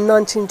to power in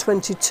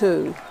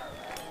 1922,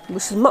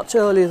 which is much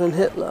earlier than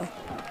Hitler.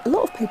 A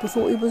lot of people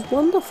thought he was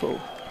wonderful,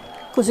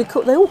 because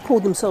they all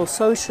called themselves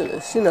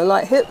socialists, you know,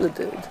 like Hitler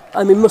did.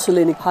 I mean,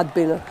 Mussolini had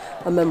been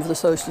a member of the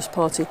Socialist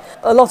Party.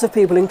 A lot of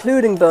people,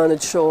 including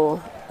Bernard Shaw,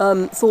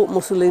 thought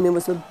Mussolini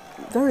was a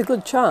very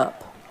good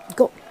chap.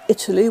 Got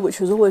Italy, which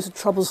was always a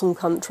troublesome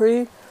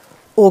country,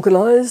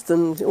 organised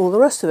and all the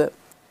rest of it.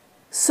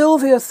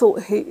 Sylvia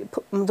thought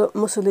that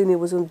Mussolini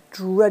was a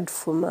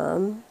dreadful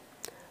man,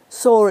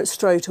 saw it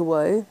straight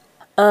away,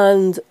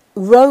 and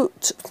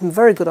wrote some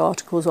very good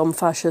articles on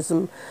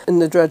fascism in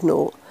the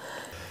Dreadnought.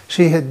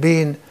 She had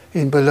been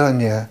in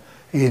Bologna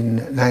in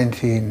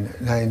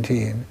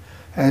 1919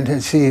 and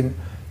had seen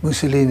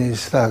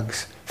Mussolini's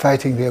thugs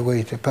fighting their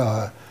way to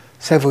power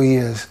several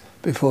years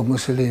before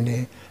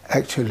Mussolini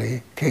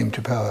actually came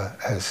to power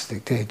as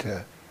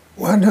dictator.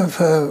 One of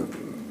her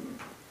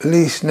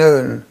least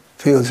known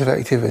fields of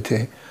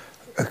activity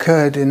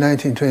occurred in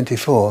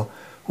 1924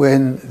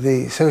 when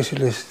the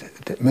socialist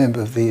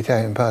member of the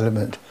Italian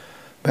Parliament,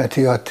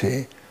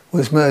 Matteotti,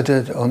 was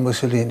murdered on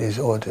Mussolini's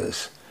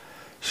orders.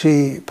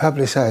 She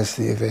publicized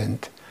the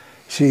event.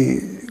 She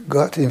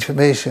got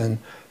information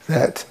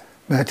that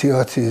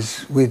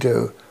Matteotti's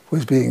widow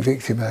was being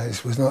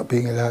victimized, was not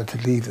being allowed to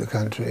leave the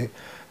country,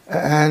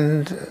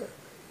 and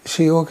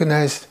she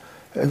organized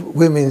a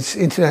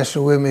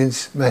international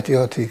women's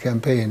Matteotti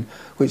campaign,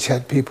 which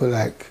had people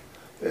like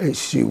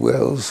H.G.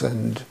 Wells,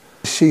 and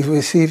she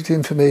received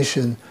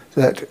information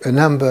that a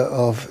number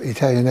of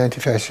Italian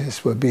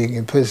anti-fascists were being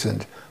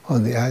imprisoned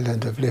on the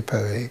island of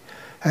Lipari,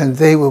 and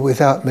they were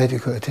without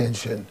medical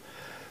attention.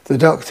 The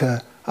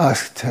doctor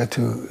asked her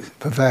to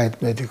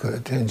provide medical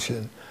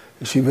attention.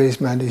 She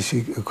raised money,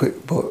 she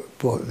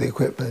bought the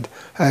equipment.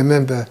 I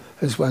remember,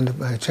 as one of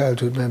my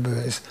childhood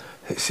memories,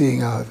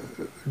 seeing our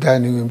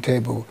dining room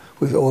table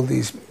with all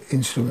these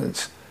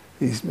instruments,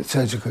 these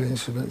surgical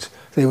instruments.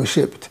 They were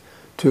shipped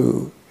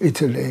to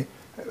Italy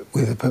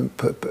with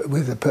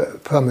a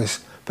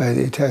promise by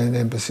the Italian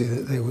embassy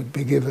that they would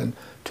be given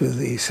to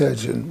the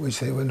surgeon, which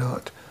they were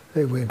not.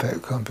 They were in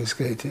fact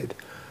confiscated.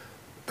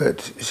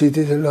 But she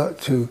did a lot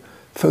to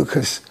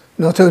focus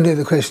not only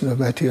the question of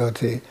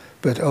Matteotti,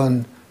 but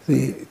on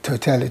the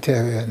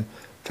totalitarian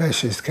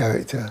fascist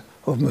character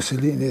of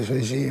Mussolini's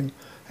regime,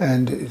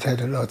 and it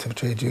had a lot of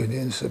trade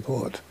union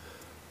support.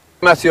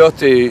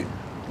 Matteotti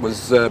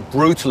was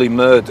brutally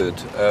murdered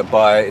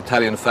by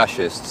Italian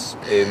fascists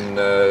in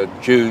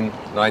June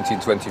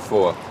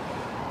 1924.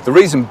 The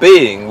reason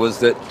being was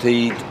that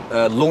he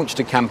launched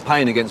a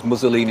campaign against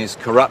Mussolini's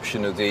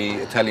corruption of the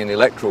Italian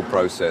electoral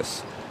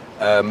process,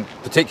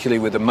 particularly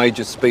with a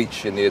major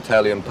speech in the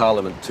Italian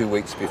parliament 2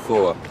 weeks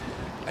before.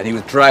 And he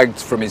was dragged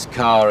from his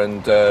car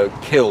and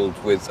killed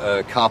with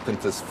a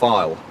carpenter's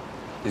file.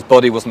 His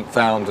body wasn't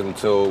found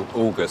until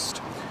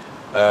August,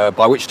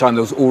 by which time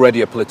there was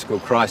already a political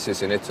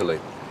crisis in Italy.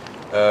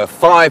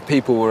 5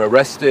 people were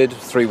arrested,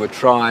 3 were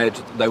tried.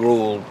 They were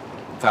all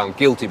found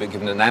guilty but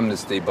given an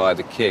amnesty by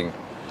the king.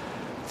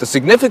 The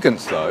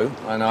significance, though,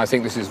 and I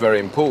think this is very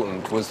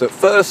important, was that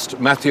first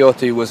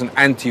Matteotti was an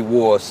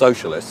anti-war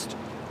socialist.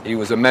 He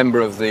was a member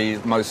of the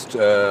most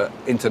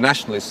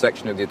internationalist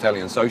section of the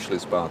Italian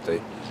Socialist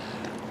Party.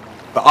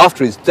 But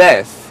after his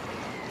death,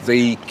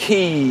 the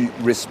key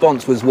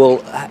response was,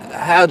 well,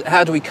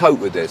 how do we cope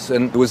with this?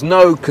 And there was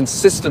no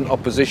consistent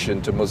opposition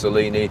to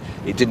Mussolini.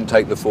 It didn't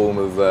take the form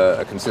of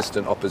a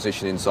consistent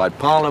opposition inside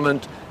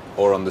Parliament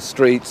or on the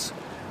streets.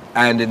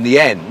 And in the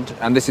end,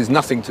 and this is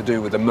nothing to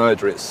do with the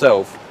murder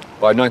itself,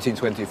 by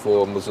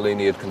 1924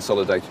 Mussolini had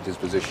consolidated his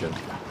position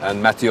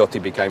and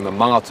Matteotti became a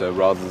martyr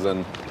rather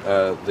than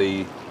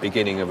the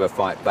beginning of a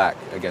fight back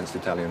against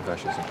Italian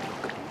fascism.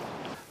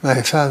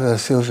 My father,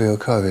 Silvio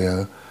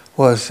Corio,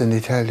 was an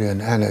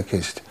Italian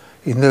anarchist.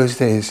 In those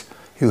days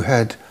you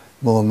had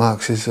more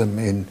Marxism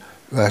in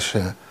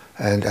Russia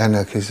and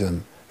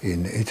anarchism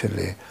in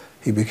Italy.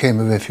 He became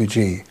a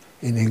refugee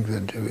in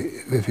England, a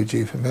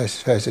refugee from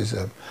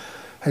fascism.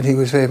 And he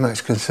was very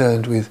much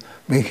concerned with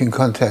making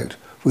contact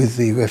with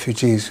the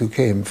refugees who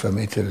came from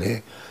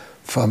Italy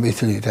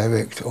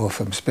direct or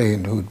from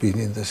Spain, who had been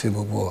in the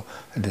Civil War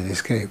and had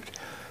escaped.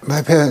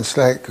 My parents,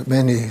 like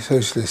many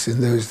socialists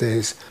in those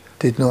days,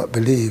 did not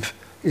believe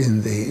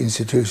in the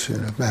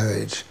institution of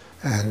marriage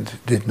and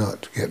did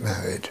not get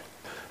married.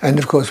 And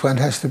of course one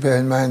has to bear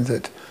in mind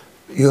that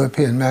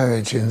European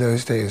marriage in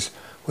those days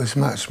was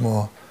much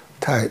more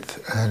tight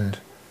and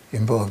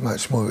involved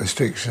much more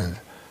restrictions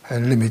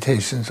and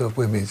limitations of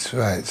women's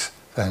rights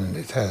than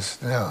it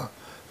has now.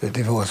 The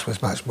divorce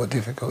was much more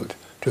difficult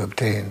to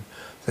obtain,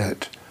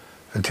 that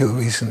until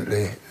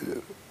recently,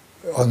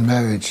 on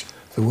marriage,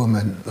 the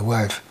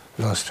wife,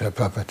 lost her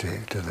property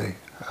to the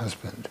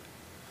husband.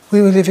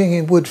 We were living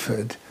in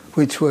Woodford,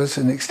 which was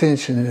an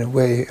extension in a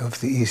way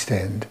of the East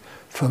End.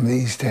 From the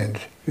East End,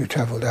 you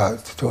travelled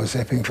out towards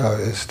Epping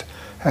Forest,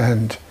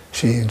 and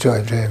she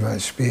enjoyed very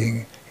much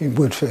being in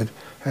Woodford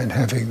and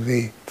having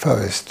the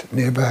forest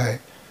nearby.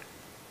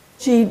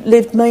 She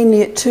lived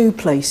mainly at two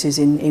places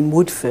in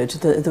Woodford,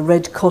 the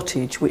Red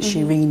Cottage, which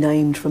she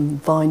renamed from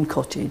Vine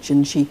Cottage,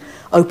 and she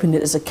opened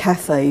it as a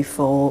cafe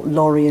for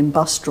lorry and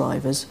bus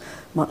drivers,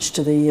 much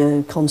to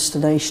the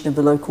consternation of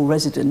the local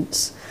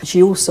residents.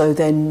 She also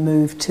then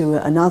moved to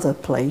another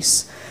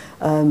place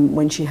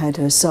when she had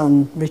her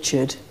son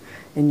Richard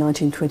in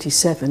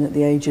 1927 at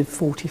the age of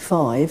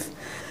 45,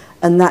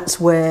 and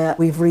that's where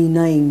we've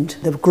renamed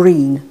the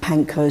green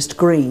Pankhurst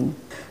Green,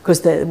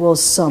 because there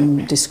was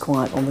some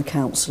disquiet on the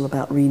council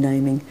about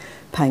renaming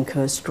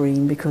Pankhurst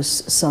Green, because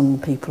some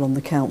people on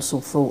the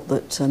council thought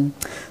that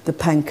the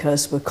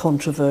Pankhursts were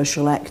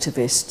controversial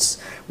activists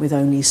with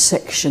only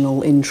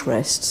sectional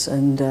interests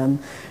and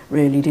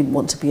really didn't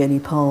want to be any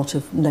part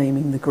of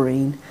naming the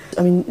green.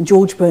 I mean,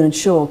 George Bernard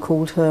Shaw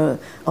called her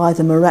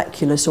either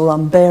miraculous or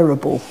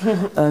unbearable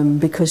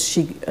because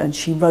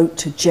she wrote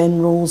to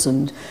generals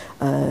and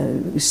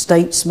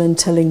statesmen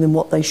telling them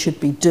what they should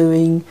be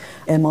doing.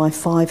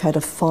 MI5 had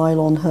a file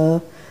on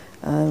her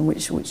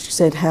which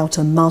said how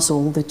to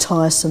muzzle the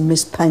tiresome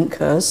Miss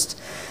Pankhurst.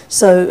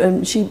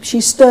 So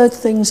she stirred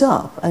things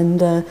up,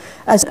 and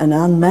as an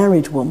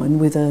unmarried woman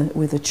with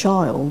a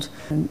child,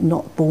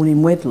 not born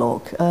in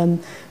wedlock,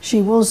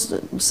 she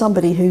was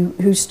somebody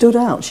who stood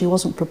out. She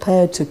wasn't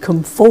prepared to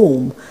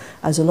conform,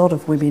 as a lot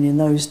of women in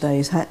those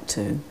days had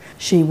to.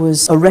 She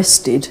was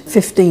arrested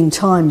 15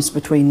 times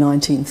between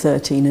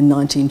 1913 and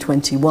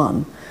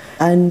 1921.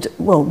 And,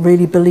 well,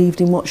 really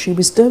believed in what she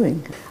was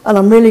doing. And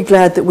I'm really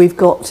glad that we've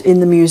got in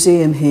the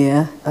museum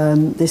here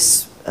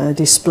this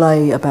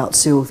display about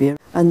Sylvia,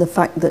 and the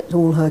fact that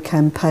all her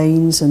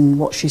campaigns and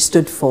what she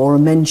stood for are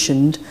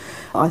mentioned.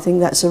 I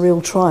think that's a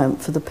real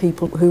triumph for the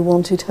people who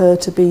wanted her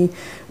to be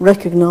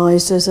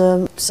recognised as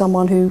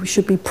someone who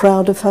should be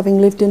proud of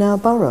having lived in our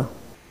borough.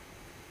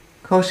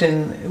 Of course,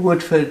 in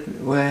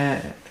Woodford,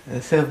 where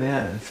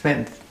Sylvia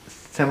spent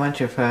so much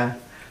of her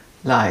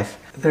life,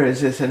 there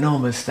is this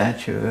enormous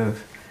statue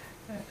of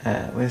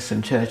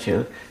Winston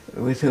Churchill,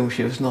 with whom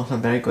she was not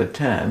on very good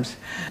terms,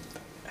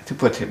 to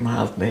put it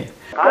mildly.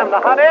 I'm the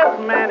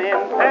hottest man in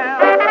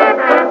town.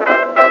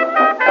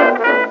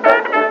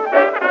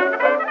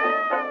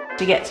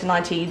 To get to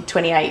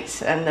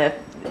 1928 and the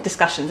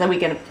discussions, are we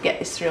going to get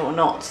this through or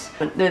not?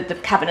 The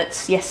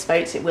Cabinet's yes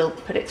votes, it will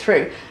put it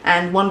through.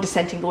 And one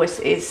dissenting voice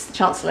is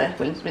Chancellor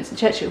Winston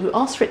Churchill, who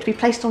asked for it to be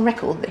placed on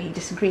record that he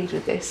disagreed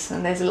with this.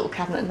 And there's a little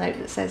Cabinet note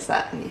that says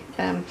that,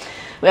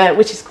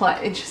 which is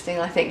quite interesting,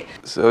 I think.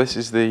 So this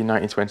is the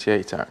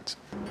 1928 Act.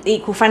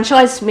 Equal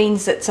franchise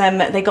means that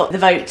they got the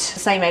vote the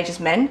same age as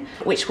men,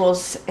 which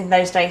was in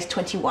those days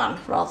 21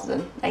 rather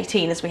than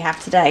 18 as we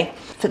have today,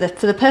 for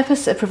the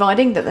purpose of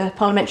providing that the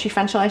parliamentary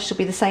franchise should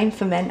be the same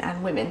for men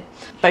and women,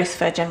 both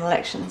for general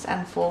elections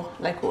and for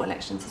local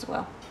elections as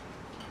well.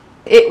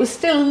 It was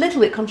still a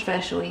little bit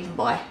controversial even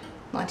by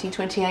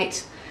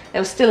 1928.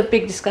 There was still a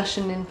big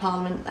discussion in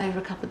Parliament over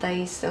a couple of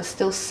days. There were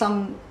still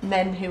some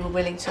men who were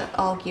willing to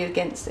argue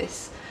against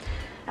this.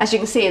 As you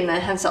can see in the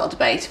Hansard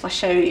debate, if I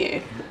show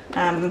you,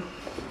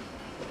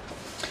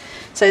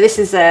 so this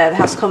is the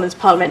House of Commons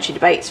parliamentary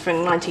debates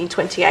from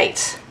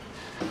 1928,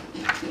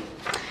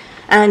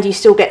 and you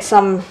still get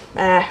some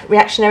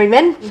reactionary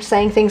men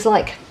saying things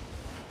like,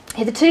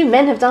 "Hitherto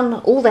men have done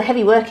all the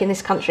heavy work in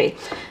this country."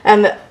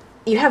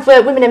 You have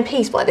women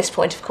MPs by this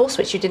point, of course,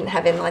 which you didn't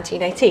have in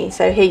 1918.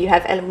 So here you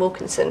have Ellen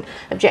Wilkinson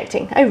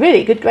objecting. "Oh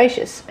really, good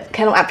gracious."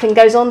 Colonel Appling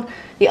goes on,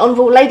 "The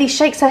honourable lady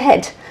shakes her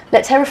head.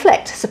 Let her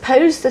reflect.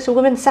 Suppose that a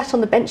woman sat on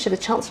the bench of the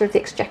Chancellor of the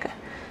Exchequer."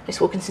 Miss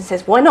Wilkinson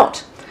says, "Why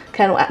not?"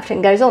 Colonel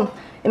Appling goes on,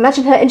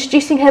 "Imagine her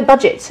introducing her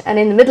budget, and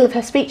in the middle of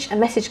her speech a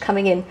message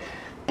coming in.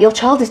 'Your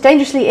child is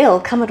dangerously ill,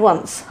 come at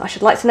once. I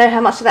should like to know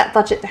how much of that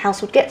budget the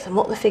House would get and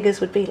what the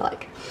figures would be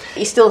like.'"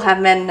 You still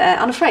have men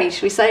unafraid,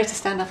 shall we say, to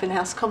stand up in the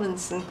House of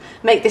Commons and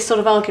make this sort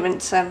of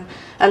argument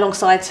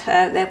alongside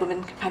their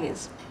women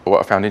companions. What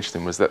I found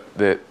interesting was that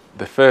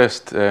the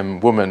first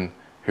woman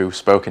who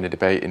spoke in a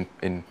debate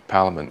in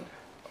Parliament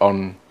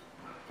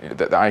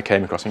that I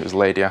came across, I think it was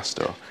Lady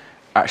Astor,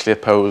 actually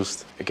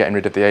opposed getting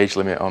rid of the age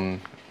limit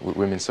on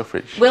women's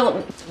suffrage.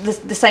 Well,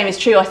 the same is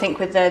true, I think,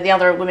 with the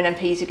other women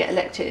MPs who get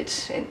elected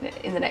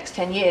in the next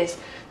 10 years.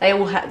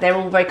 They're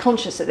all very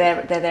conscious that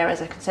they're there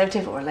as a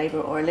Conservative or a Labour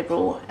or a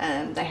Liberal.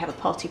 They have a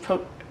party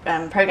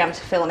programme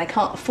to fill, and they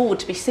can't afford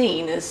to be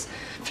seen as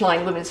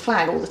flying women's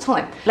flag all the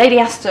time. Lady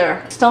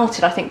Astor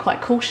started, I think,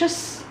 quite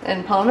cautious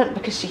in Parliament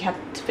because she had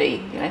to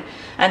be,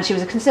 and she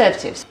was a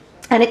Conservative.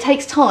 And it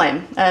takes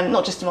time,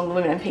 not just among the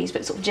women MPs,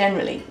 but sort of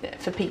generally,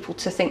 for people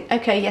to think,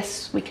 okay,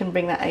 yes, we can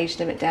bring that age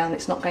limit down.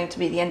 It's not going to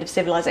be the end of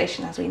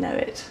civilization as we know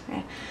it.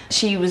 Yeah.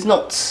 She was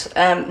not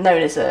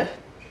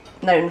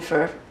known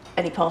for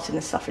any part in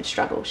the suffrage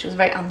struggle. She was a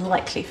very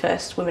unlikely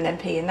first woman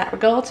MP in that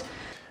regard.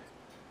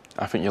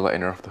 I think you're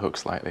letting her off the hook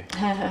slightly.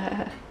 You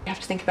have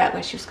to think about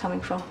where she was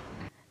coming from.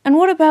 And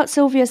what about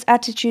Sylvia's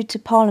attitude to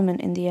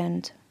Parliament in the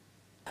end?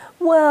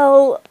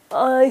 Well,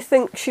 I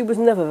think she was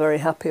never very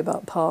happy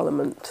about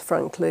Parliament,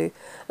 frankly,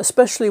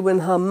 especially when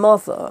her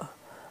mother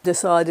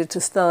decided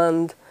to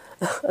stand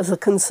as a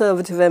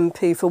Conservative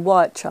MP for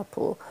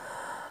Whitechapel.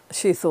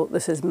 She thought,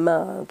 this is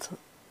mad.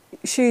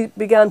 She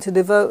began to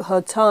devote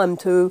her time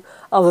to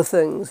other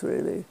things,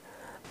 really.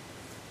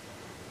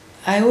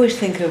 I always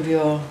think of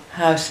your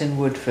house in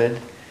Woodford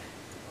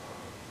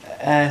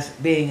as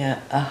being a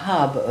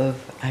hub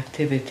of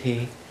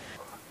activity.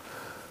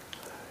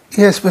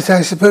 Yes, but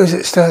I suppose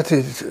it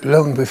started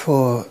long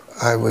before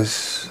I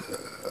was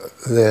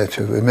there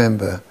to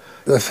remember.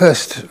 The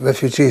first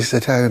refugees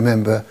that I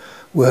remember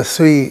were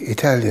 3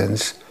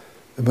 Italians,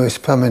 the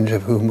most prominent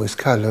of whom was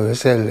Carlo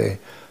Roselli,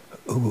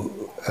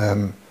 who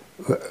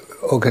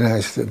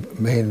organised the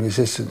main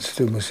resistance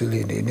to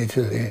Mussolini in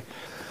Italy.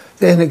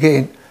 Then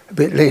again, a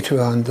bit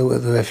later on, there were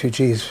the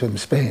refugees from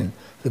Spain,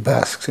 the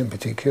Basques in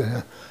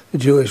particular, the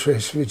Jewish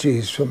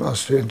refugees from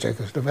Austria and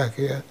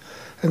Czechoslovakia.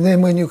 And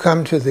then when you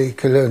come to the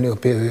colonial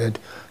period,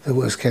 there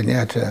was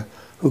Kenyatta,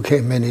 who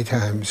came many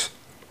times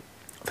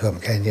from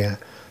Kenya,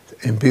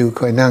 Mbiu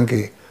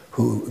Koinange,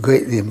 who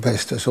greatly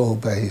impressed us all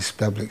by his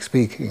public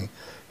speaking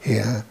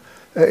here,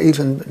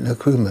 even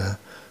Nkrumah.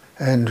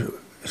 And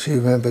she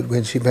remembered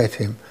when she met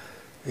him,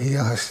 he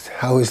asked,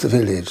 "How is the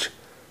village?"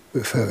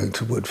 referring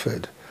to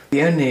Woodford.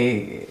 The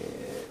only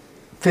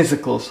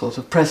physical sort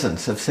of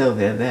presence of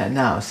Sylvia there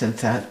now,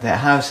 since their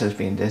house has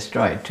been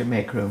destroyed to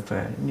make room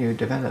for new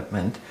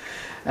development,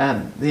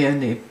 the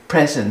only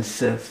presence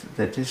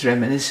that is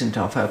reminiscent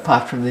of her,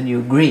 apart from the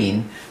new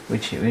green,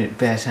 which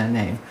bears her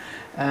name,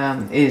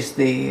 is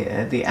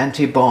the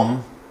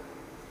anti-bomb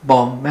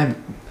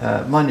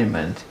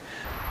monument.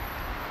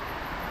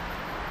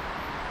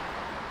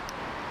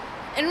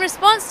 In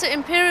response to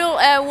imperial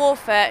air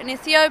warfare in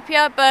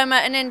Ethiopia, Burma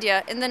and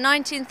India in the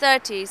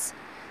 1930s,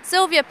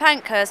 Sylvia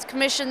Pankhurst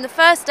commissioned the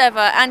first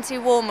ever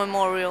anti-war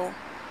memorial.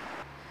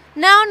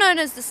 Now known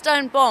as the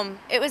Stone Bomb,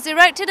 it was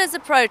erected as a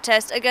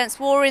protest against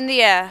war in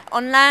the air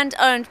on land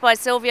owned by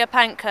Sylvia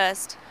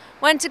Pankhurst,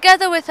 when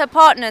together with her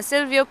partner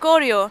Silvio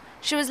Corio,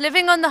 she was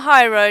living on the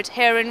high road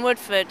here in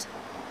Woodford.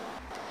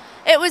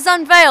 It was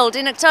unveiled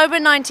in October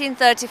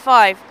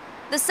 1935,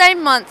 the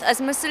same month as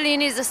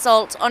Mussolini's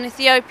assault on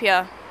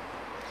Ethiopia.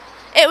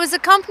 It was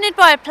accompanied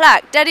by a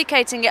plaque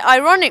dedicating it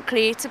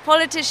ironically to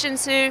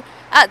politicians who,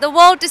 at the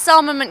World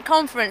Disarmament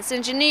Conference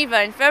in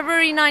Geneva in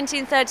February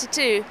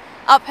 1932,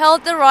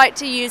 upheld the right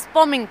to use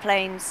bombing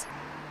planes.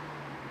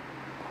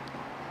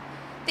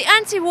 The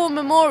anti-war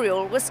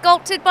memorial was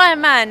sculpted by a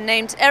man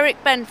named Eric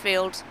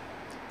Benfield.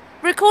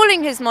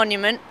 Recalling his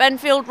monument,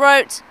 Benfield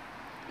wrote,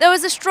 "There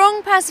was a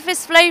strong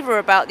pacifist flavour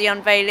about the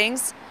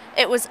unveilings.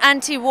 It was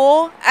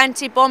anti-war,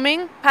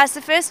 anti-bombing,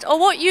 pacifist, or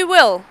what you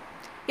will.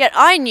 Yet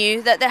I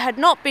knew that there had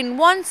not been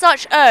one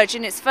such urge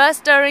in its first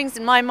stirrings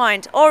in my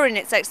mind or in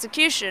its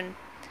execution.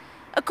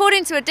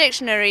 According to a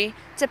dictionary,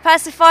 to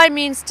pacify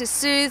means to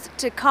soothe,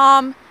 to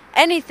calm,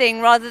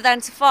 anything rather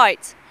than to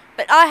fight.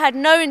 But I had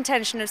no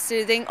intention of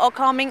soothing or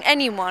calming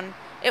anyone.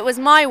 It was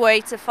my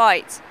way to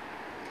fight."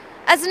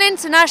 As an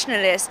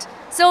internationalist,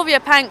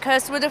 Sylvia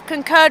Pankhurst would have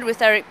concurred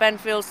with Eric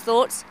Benfield's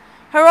thoughts.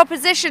 Her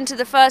opposition to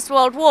the First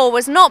World War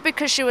was not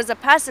because she was a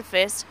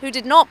pacifist who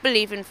did not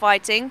believe in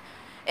fighting.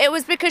 It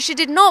was because she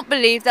did not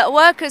believe that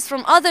workers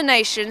from other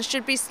nations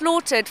should be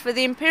slaughtered for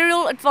the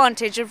imperial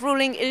advantage of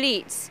ruling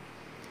elites.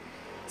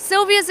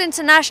 Sylvia's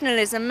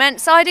internationalism meant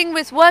siding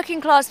with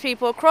working class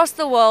people across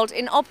the world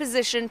in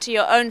opposition to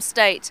your own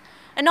state,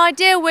 an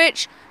idea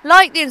which,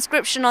 like the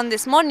inscription on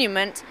this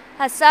monument,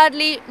 has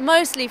sadly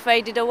mostly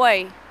faded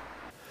away.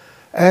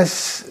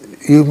 As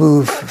you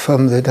move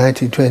from the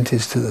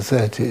 1920s to the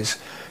 30s,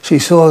 she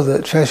saw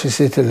that fascist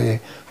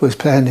Italy was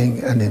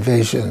planning an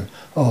invasion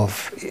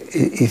of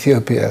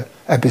Ethiopia,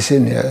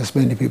 Abyssinia as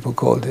many people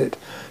called it,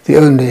 the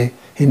only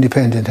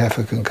independent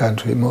African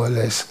country more or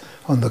less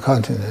on the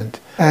continent.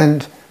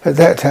 And at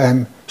that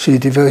time she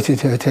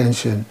devoted her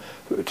attention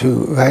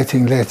to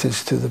writing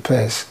letters to the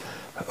press,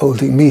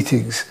 holding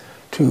meetings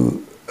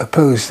to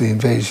oppose the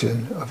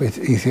invasion of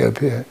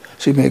Ethiopia.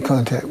 She made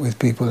contact with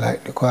people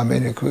like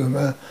Kwame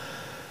Nkrumah,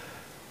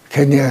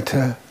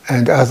 Kenyatta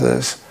and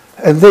others,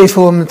 and they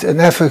formed an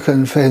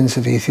African Friends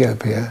of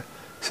Ethiopia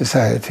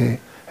society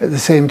at the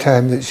same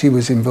time that she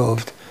was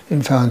involved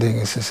in founding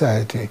a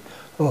society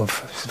of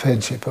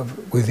friendship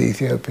with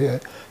Ethiopia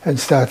and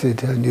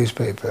started her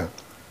newspaper.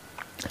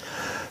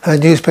 Her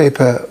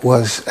newspaper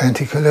was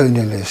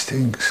anti-colonialist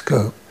in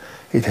scope.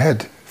 It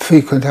had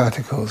frequent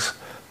articles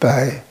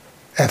by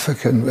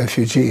African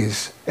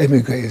refugees,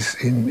 emigres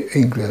in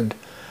England,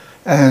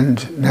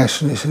 and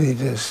nationalist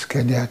leaders,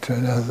 Kenyatta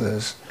and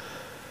others.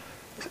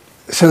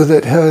 So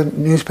that her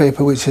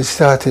newspaper, which had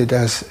started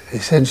as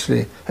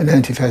essentially an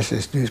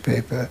anti-fascist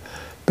newspaper,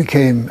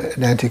 became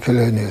an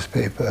anti-colonialist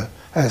paper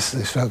as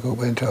the struggle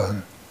went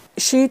on.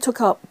 She took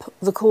up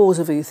the cause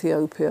of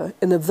Ethiopia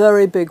in a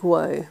very big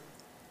way.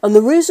 And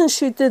the reason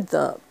she did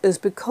that is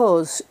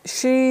because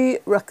she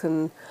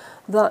reckoned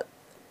that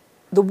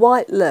the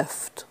white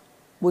left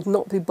would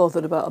not be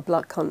bothered about a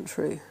black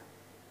country.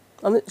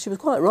 And she was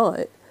quite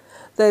right.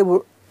 They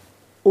were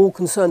all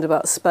concerned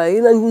about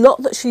Spain, and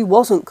not that she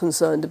wasn't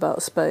concerned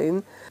about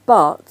Spain,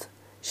 but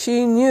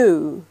she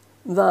knew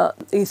that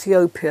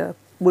Ethiopia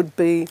would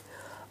be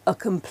a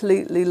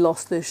completely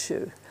lost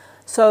issue.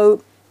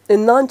 So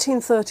in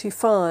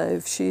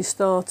 1935 she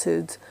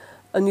started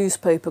a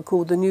newspaper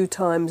called the New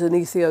Times and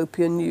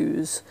Ethiopia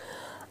News,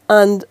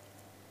 and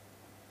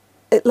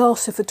it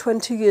lasted for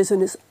 20 years,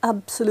 and it's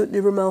absolutely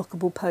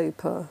remarkable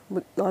paper.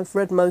 I've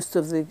read most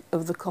of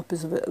the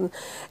copies of it, and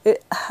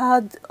it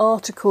had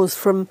articles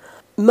from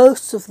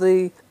most of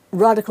the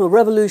radical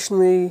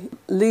revolutionary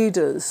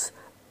leaders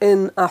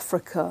in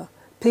Africa,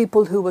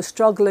 people who were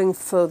struggling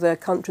for their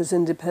country's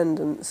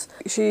independence.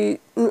 She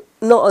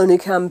not only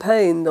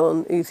campaigned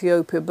on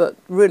Ethiopia, but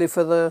really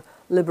for the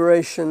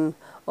liberation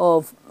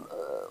of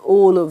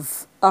all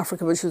of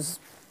Africa, which was,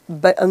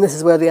 and this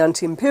is where the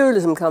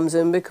anti-imperialism comes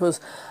in, because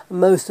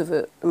most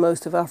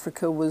of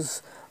Africa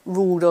was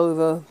ruled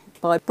over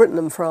by Britain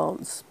and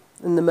France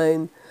in the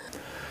main.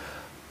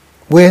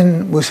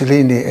 When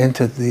Mussolini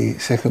entered the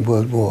Second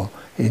World War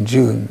in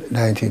June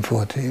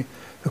 1940,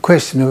 the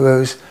question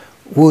arose,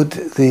 would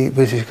the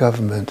British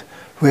government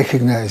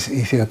recognise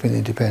Ethiopian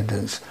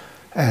independence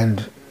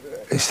and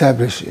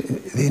establish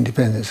the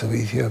independence of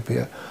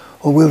Ethiopia,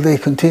 or will they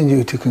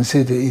continue to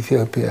consider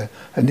Ethiopia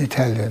an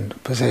Italian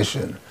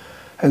possession?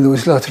 And there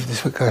was a lot of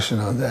discussion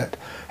on that.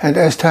 And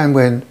as time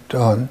went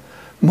on,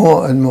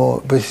 more and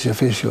more British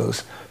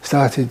officials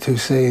started to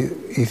say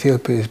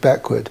Ethiopia is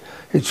backward,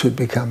 it should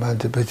become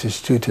under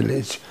British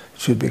tutelage, it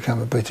should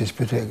become a British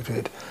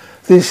protectorate.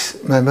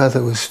 This my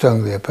mother was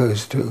strongly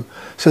opposed to,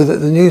 so that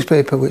the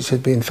newspaper, which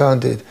had been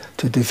founded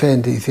to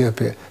defend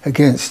Ethiopia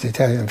against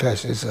Italian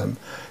fascism,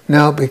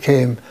 now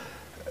became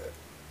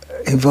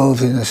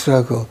involved in a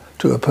struggle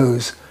to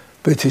oppose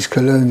British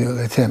colonial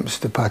attempts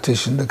to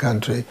partition the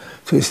country,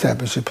 to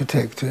establish a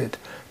protectorate,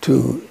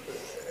 to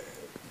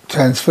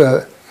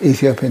transfer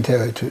Ethiopian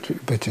territory to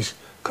British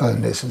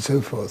colonies and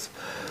so forth.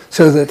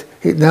 So that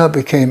it now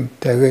became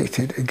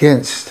directed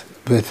against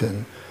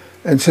Britain,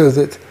 and so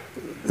that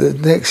the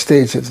next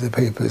stage of the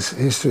paper's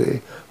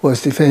history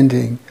was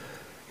defending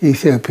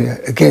Ethiopia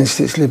against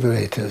its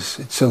liberators,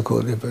 its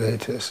so-called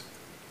liberators.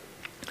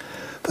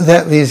 For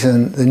that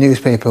reason, the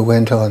newspaper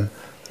went on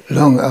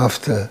long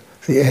after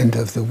the end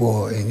of the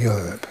war in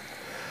Europe.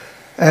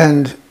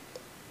 And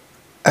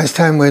as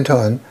time went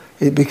on,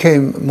 it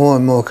became more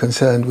and more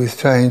concerned with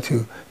trying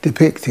to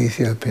depict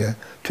Ethiopia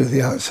to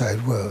the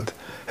outside world.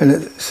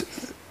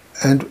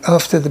 And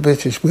after the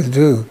British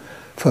withdrew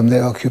from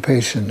their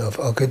occupation of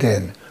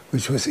Ogaden,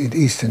 which was in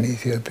eastern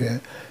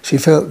Ethiopia, she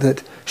felt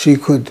that she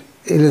could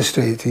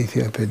illustrate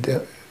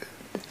Ethiopia,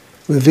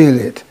 reveal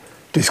it,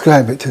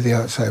 describe it to the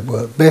outside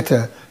world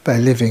better by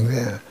living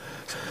there.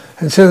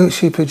 And so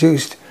she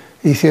produced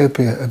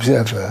Ethiopia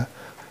Observer,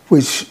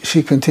 which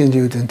she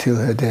continued until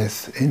her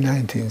death in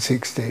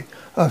 1960,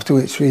 after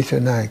which Rita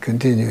and I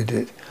continued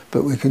it,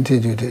 but we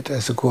continued it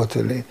as a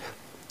quarterly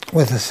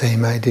with the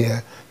same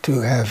idea,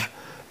 to have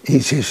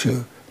each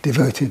issue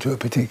devoted to a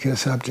particular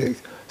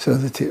subject so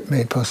that it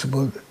made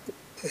possible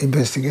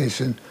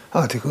investigation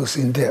articles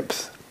in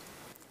depth.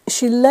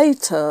 She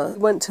later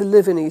went to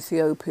live in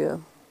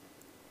Ethiopia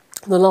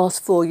the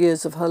last 4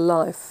 years of her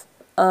life,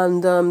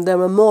 and there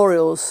are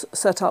memorials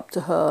set up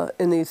to her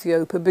in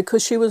Ethiopia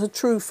because she was a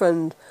true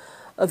friend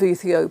of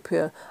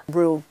Ethiopia, a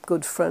real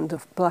good friend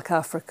of Black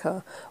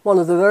Africa, one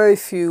of the very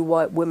few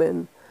white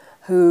women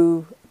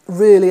who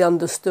really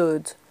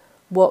understood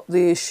what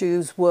the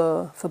issues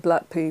were for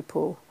black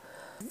people.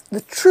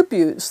 The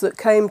tributes that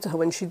came to her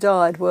when she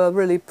died were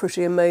really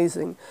pretty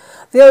amazing.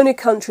 The only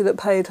country that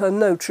paid her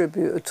no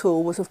tribute at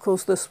all was, of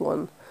course, this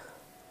one,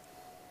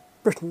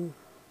 Britain.